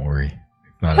experimenting. Don't worry.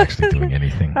 He's not actually doing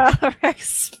anything. Alarak's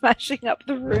smashing up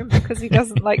the room because he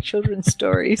doesn't like children's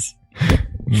stories.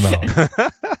 No.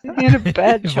 He had a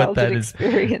bad But childhood that is-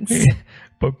 experience.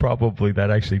 But that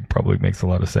actually probably makes a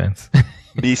lot of sense.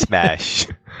 Me smash.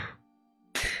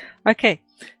 Okay,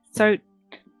 so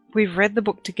we've read the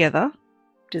book together.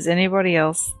 Does anybody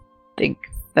else think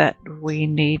that we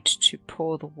need to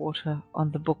pour the water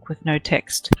on the book with no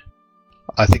text?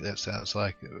 I think that sounds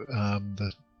like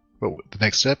the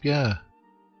next step, yeah.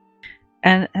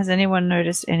 And has anyone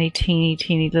noticed any teeny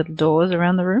little doors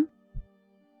around the room?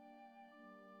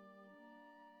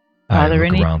 I Are there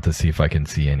look any? around to see if I can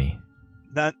see any.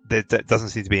 No, there doesn't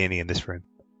seem to be any in this room.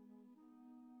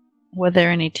 Were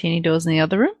there any teeny doors in the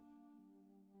other room?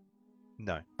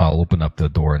 No. I'll open up the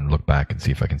door and look back and see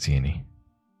if I can see any.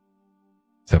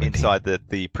 17. Inside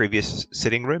the previous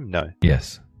sitting room? No.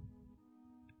 Yes.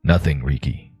 Nothing,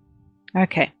 Riki.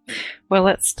 Okay. Well,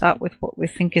 let's start with what we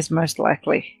think is most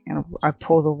likely. And I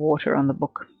pour the water on the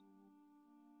book.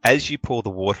 As you pour the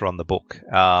water on the book,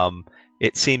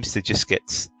 it seems to just get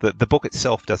the book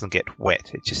itself doesn't get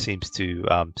wet. It just seems to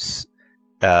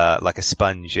like a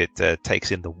sponge. It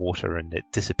takes in the water and it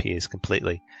disappears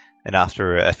completely. And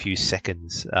after a few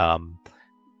seconds, some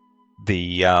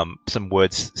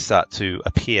words start to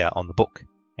appear on the book,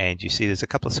 and you see there's a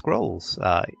couple of scrolls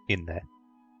in there.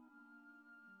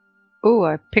 Oh,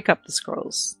 I pick up the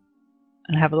scrolls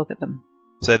and have a look at them.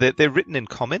 So they're written in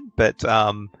common, but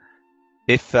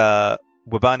if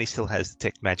Wabani still has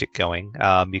detect magic going,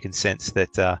 you can sense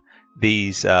that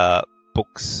these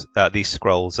books, these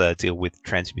scrolls deal with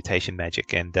transmutation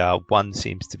magic, and one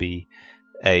seems to be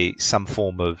some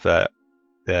form of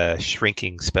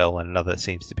shrinking spell, and another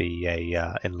seems to be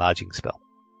a enlarging spell.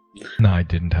 No, I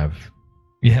didn't have.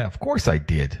 Yeah, of course I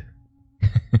did.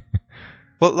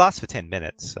 Well, it lasts for 10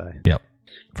 minutes, so. Yep,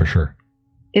 for sure.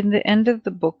 In the end of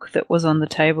the book that was on the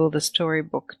table, the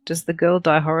storybook, does the girl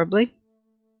die horribly?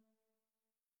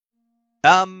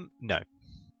 No.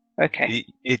 Okay.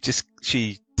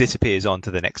 She disappears on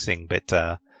to the next thing, but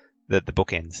the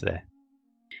book ends there.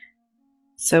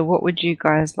 So what would you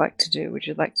guys like to do? Would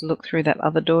you like to look through that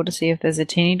other door to see if there's a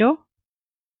teeny door?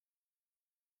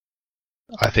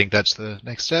 I think that's the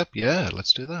next step. Yeah,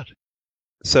 let's do that.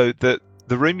 So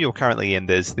the room you're currently in,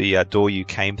 there's the door you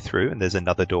came through, and there's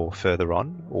another door further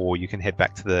on, or you can head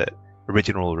back to the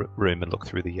original room and look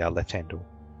through the left-hand door.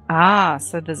 Ah,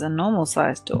 so there's a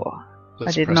normal-sized door.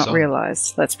 Let's I did press not on.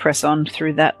 realize. Let's press on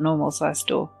through that normal-sized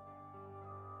door.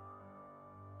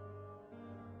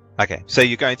 Okay, so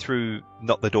you're going through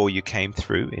not the door you came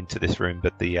through into this room,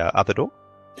 but the other door?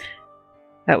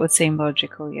 That would seem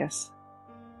logical, yes.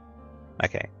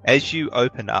 Okay. As you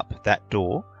open up that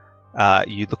door,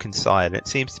 you look inside, and it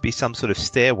seems to be some sort of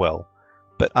stairwell,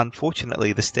 but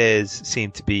unfortunately the stairs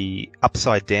seem to be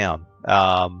upside down,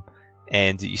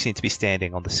 and you seem to be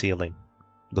standing on the ceiling.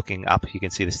 Looking up, you can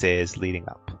see the stairs leading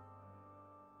up.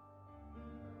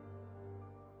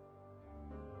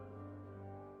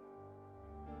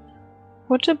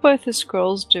 What do both the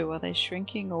scrolls do? Are they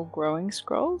shrinking or growing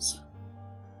scrolls?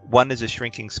 One is a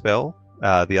shrinking spell,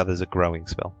 the other is a growing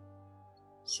spell.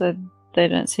 So they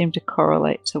don't seem to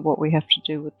correlate to what we have to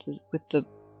do with the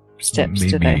steps,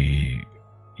 do they? Maybe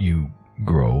you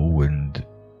grow and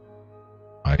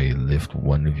I lift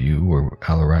one of you, or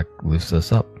Alarak lifts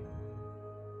us up.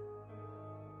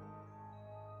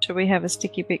 Should we have a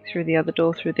sticky pick through the other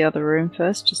door, through the other room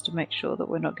first, just to make sure that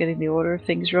we're not getting the order of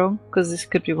things wrong? Because this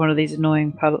could be one of these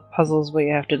annoying puzzles where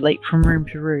you have to leap from room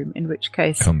to room, in which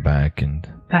case Come back and...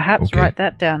 perhaps Okay. write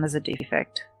that down as a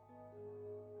defect.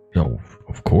 No,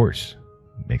 of course.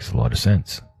 Makes a lot of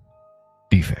sense.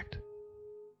 Defect.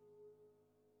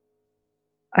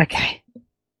 Okay.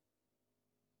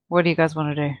 What do you guys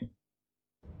want to do?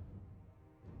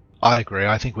 I agree.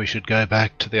 I think we should go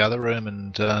back to the other room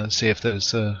and see if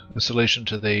there's a solution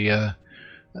to the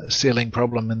ceiling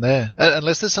problem in there.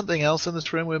 Unless there's something else in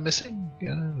this room we're missing.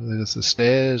 You know, there's the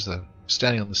stairs, the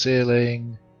standing on the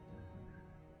ceiling.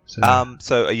 So,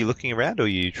 So are you looking around, or are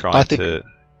you I trying think- to...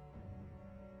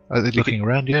 are they looking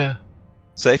around? Yeah.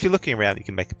 So if you're looking around, you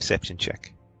can make a perception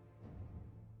check.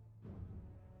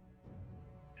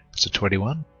 It's a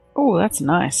 21. Oh, that's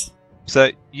nice.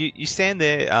 So you stand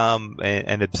there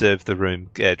and observe the room,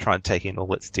 try and take in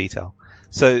all its detail.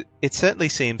 So it certainly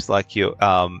seems like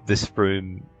this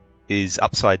room is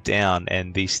upside down,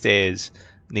 and these stairs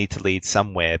need to lead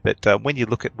somewhere. But when you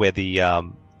look at where the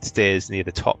stairs near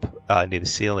the top, near the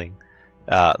ceiling,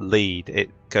 lead,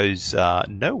 it goes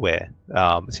nowhere.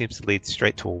 It seems to lead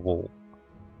straight to a wall.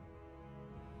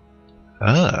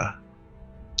 Ah.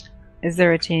 Is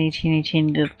there a teeny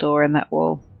little door in that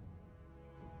wall?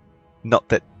 Not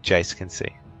that Jace can see.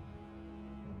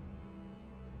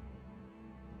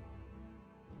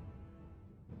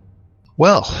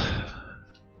 Well,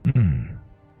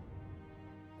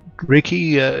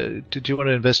 Ricky, did you want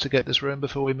to investigate this room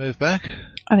before we move back?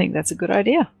 I think that's a good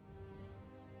idea.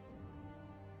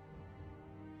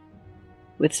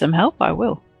 With some help, I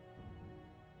will.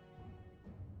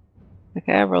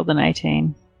 Okay, I rolled an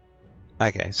 18.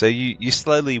 Okay, so you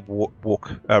slowly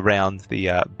walk around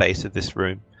the base of this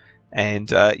room,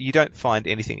 and you don't find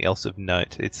anything else of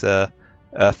note. It's a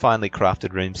finely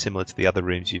crafted room similar to the other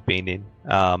rooms you've been in,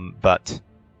 but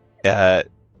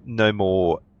no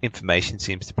more information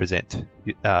seems to present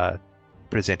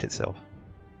itself.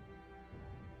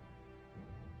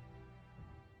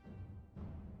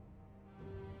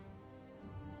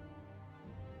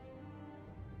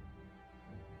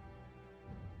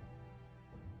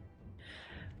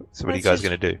 So what are you Let's guys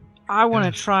going to do? I want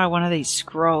to try one of these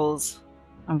scrolls.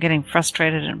 I'm getting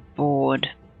frustrated and bored.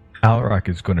 Alarak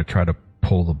is going to try to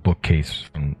pull the bookcase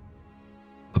from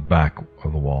the back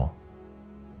of the wall.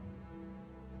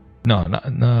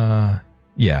 No.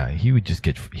 Yeah, he would just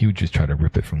try to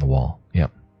rip it from the wall.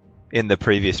 Yep. In the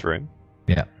previous room?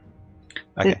 Yeah.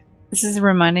 Okay. This is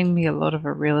reminding me a lot of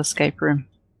a real escape room.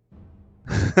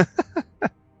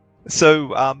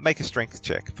 So make a strength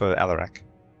check for Alarak.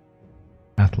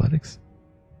 Athletics.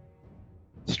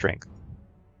 Strength.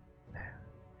 Here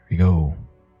we go.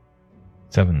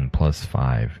 7 plus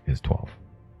 5 is 12.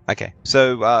 Okay.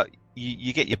 So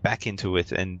you get your back into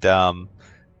it, and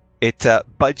it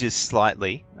budges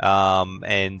slightly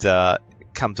and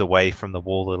comes away from the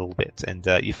wall a little bit, and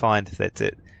you find that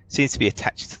it seems to be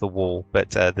attached to the wall, but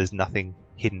there's nothing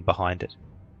hidden behind it.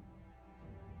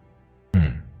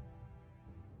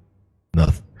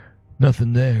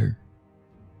 Nothing there.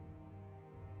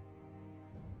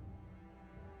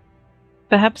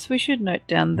 Perhaps we should note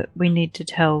down that we need to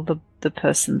tell the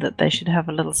person that they should have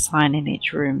a little sign in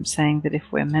each room saying that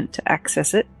if we're meant to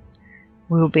access it,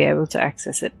 we'll be able to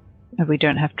access it, and we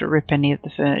don't have to rip any of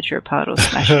the furniture apart or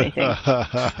smash anything.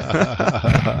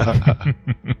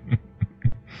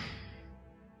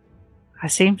 I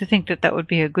seem to think that would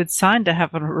be a good sign to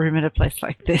have on a room in a place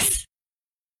like this.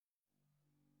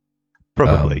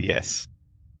 Probably, yes.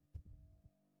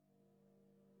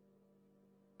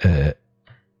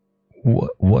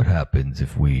 What happens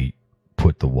if we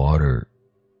put the water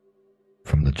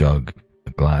from the jug,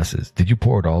 the glasses? Did you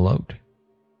pour it all out?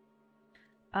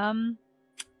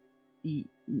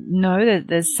 No,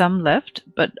 there's some left,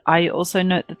 but I also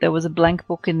note that there was a blank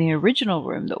book in the original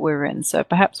room that we're in, so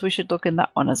perhaps we should look in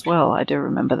that one as well. I do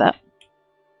remember that.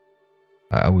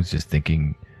 I was just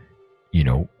thinking,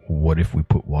 what if we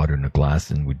put water in a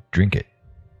glass and we drink it?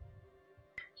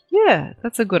 Yeah,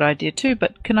 that's a good idea too,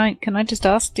 but can I just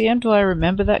ask, DM, do I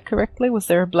remember that correctly? Was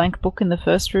there a blank book in the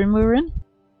first room we were in?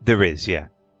 There is, yeah.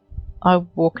 I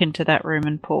walk into that room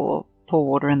and pour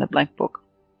water in the blank book.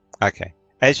 Okay.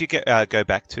 As you go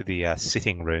back to the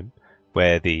sitting room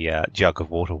where the jug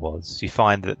of water was, you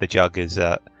find that the jug is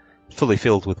fully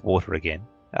filled with water again,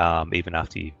 even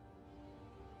after you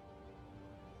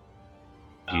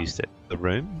used it in the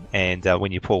room. And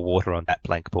when you pour water on that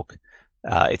blank book,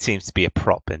 it seems to be a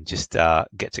prop and just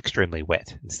gets extremely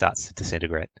wet and starts to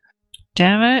disintegrate.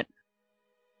 Damn it.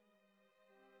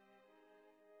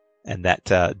 And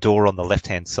that door on the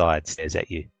left-hand side stares at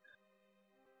you.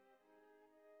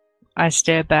 I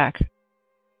stare back.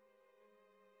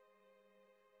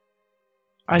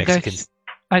 I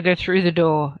go through the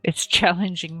door. It's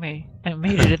challenging me. I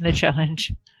made it in the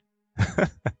challenge.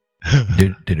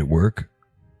 Did it work?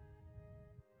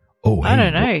 Oh, I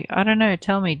don't know.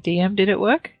 Tell me, DM, did it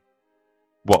work?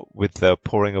 What, with the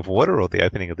pouring of water or the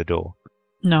opening of the door?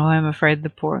 No, I'm afraid the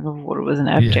pouring of water was an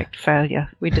abject failure.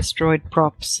 We destroyed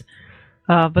props.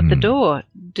 But the door,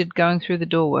 did going through the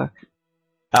door work?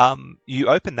 You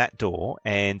open that door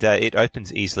and it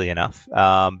opens easily enough,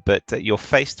 but you're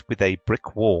faced with a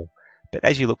brick wall. But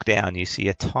as you look down, you see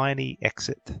a tiny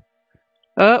exit.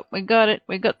 Oh, we got it.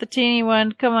 We got the teeny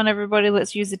one. Come on, everybody.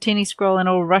 Let's use the teeny scroll and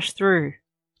all rush through.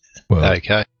 Well,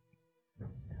 Okay.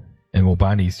 And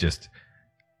Wobani's just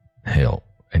he'll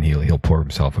pour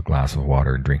himself a glass of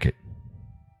water and drink it.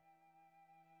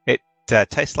 It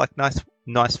tastes like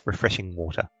nice, refreshing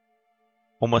water,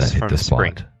 almost That hit from the a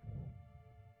spring. spot.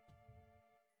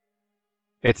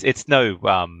 It's no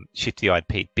shifty-eyed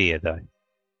Pete beer though.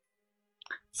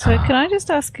 So can I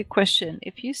just ask a question?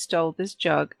 If you stole this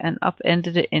jug and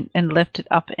upended it and left it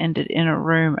upended in a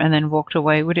room and then walked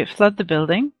away, would it flood the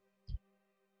building?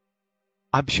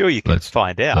 I'm sure you can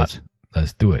find out.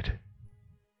 Let's do it.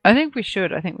 I think we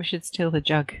should. I think we should steal the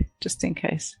jug, just in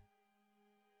case.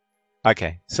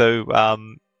 Okay, so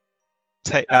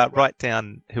write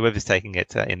down whoever's taking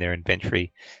it in their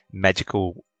inventory,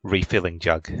 magical refilling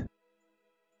jug.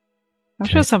 I'm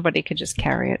sure somebody could just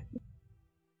carry it.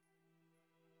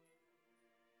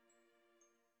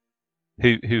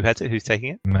 Who has it? Who's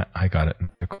taking it? I got it.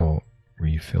 Magical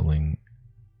refilling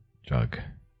jug.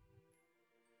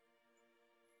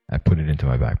 I put it into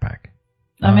my backpack.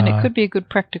 I mean, it could be a good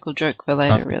practical joke for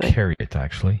later, I'll really. carry it,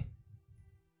 actually.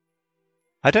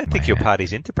 I don't think My your hand.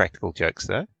 party's into practical jokes,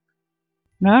 though.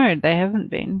 No, they haven't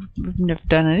been. We've never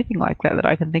done anything like that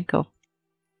I can think of.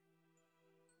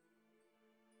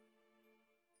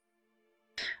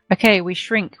 Okay, we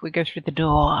shrink. We go through the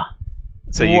door.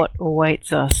 So What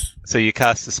awaits us? So you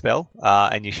cast a spell,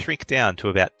 and you shrink down to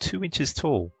about 2 inches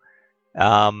tall.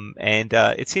 And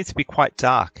it seems to be quite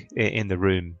dark in the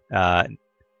room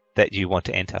that you want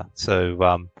to enter.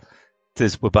 So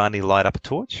does Wabani light up a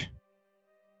torch?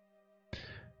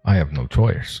 I have no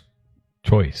choice.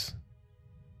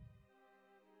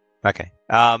 Okay.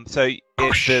 So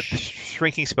the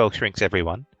shrinking spell shrinks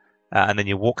everyone, and then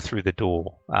you walk through the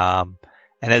door. And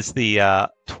as the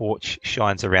torch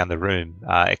shines around the room,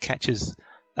 it catches.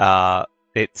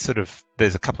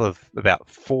 There's a couple of about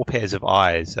 4 pairs of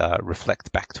eyes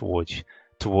reflect back towards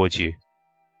you.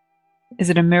 Is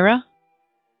it a mirror?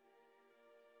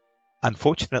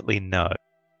 Unfortunately, no.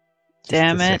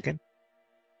 Damn Just a it. second.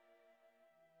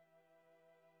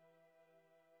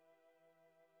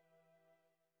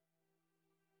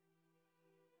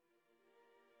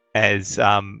 As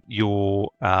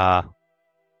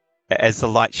as the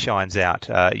light shines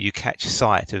out, you catch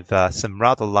sight of some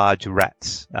rather large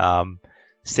rats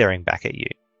staring back at you.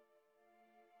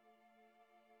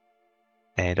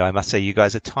 And I must say, you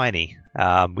guys are tiny,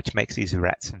 which makes these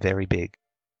rats very big.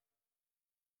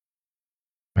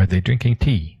 Are they drinking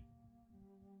tea?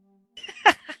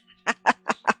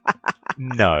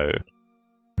 No.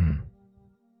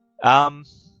 Hmm.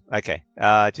 Okay.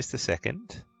 Just a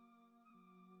second.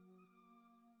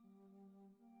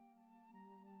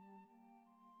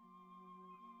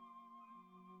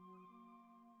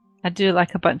 I do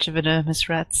like a bunch of enormous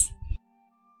rats.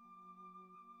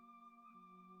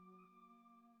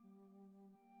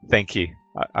 Thank you.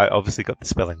 I obviously got the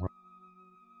spelling wrong.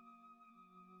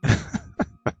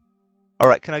 All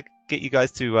right. Can I get you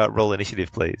guys to roll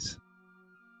initiative, please?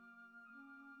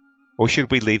 Or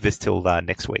should we leave this till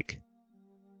next week?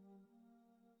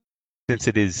 Since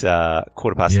it is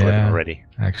 11:15 already.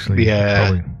 Actually, Yeah.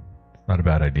 probably not a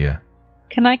bad idea.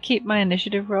 Can I keep my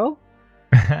initiative roll?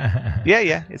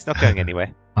 Yeah. It's not going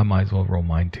anywhere. I might as well roll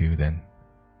mine too then.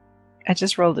 I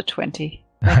just rolled a 20.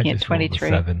 I Making it just rolled a 23.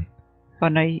 7. Oh,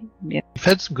 no. Yeah. You've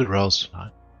had some good rolls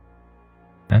tonight.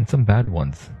 And some bad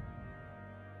ones.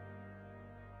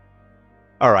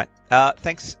 All right.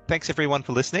 Thanks everyone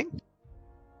for listening.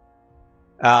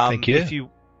 Thank you.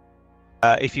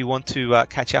 If you want to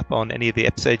catch up on any of the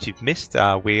episodes you've missed,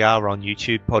 we are on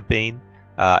YouTube, Podbean,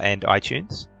 and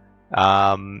iTunes.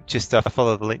 Just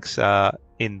follow the links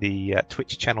in the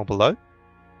Twitch channel below.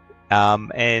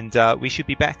 And we should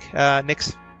be back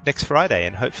next Friday,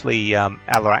 and hopefully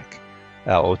Alarak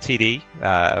or TD,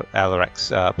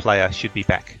 Alarak's player, should be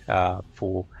back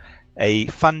for a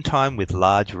fun time with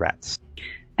large rats.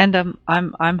 And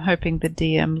I'm hoping the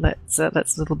DM lets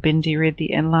little Bindi read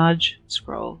the enlarge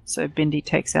scroll, so Bindi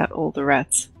takes out all the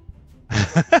rats.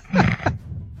 That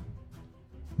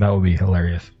would be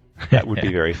hilarious. That would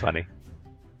be very funny.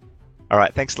 All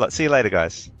right, thanks a lot. See you later,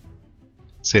 guys.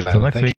 See you later. Till next Thank you. week.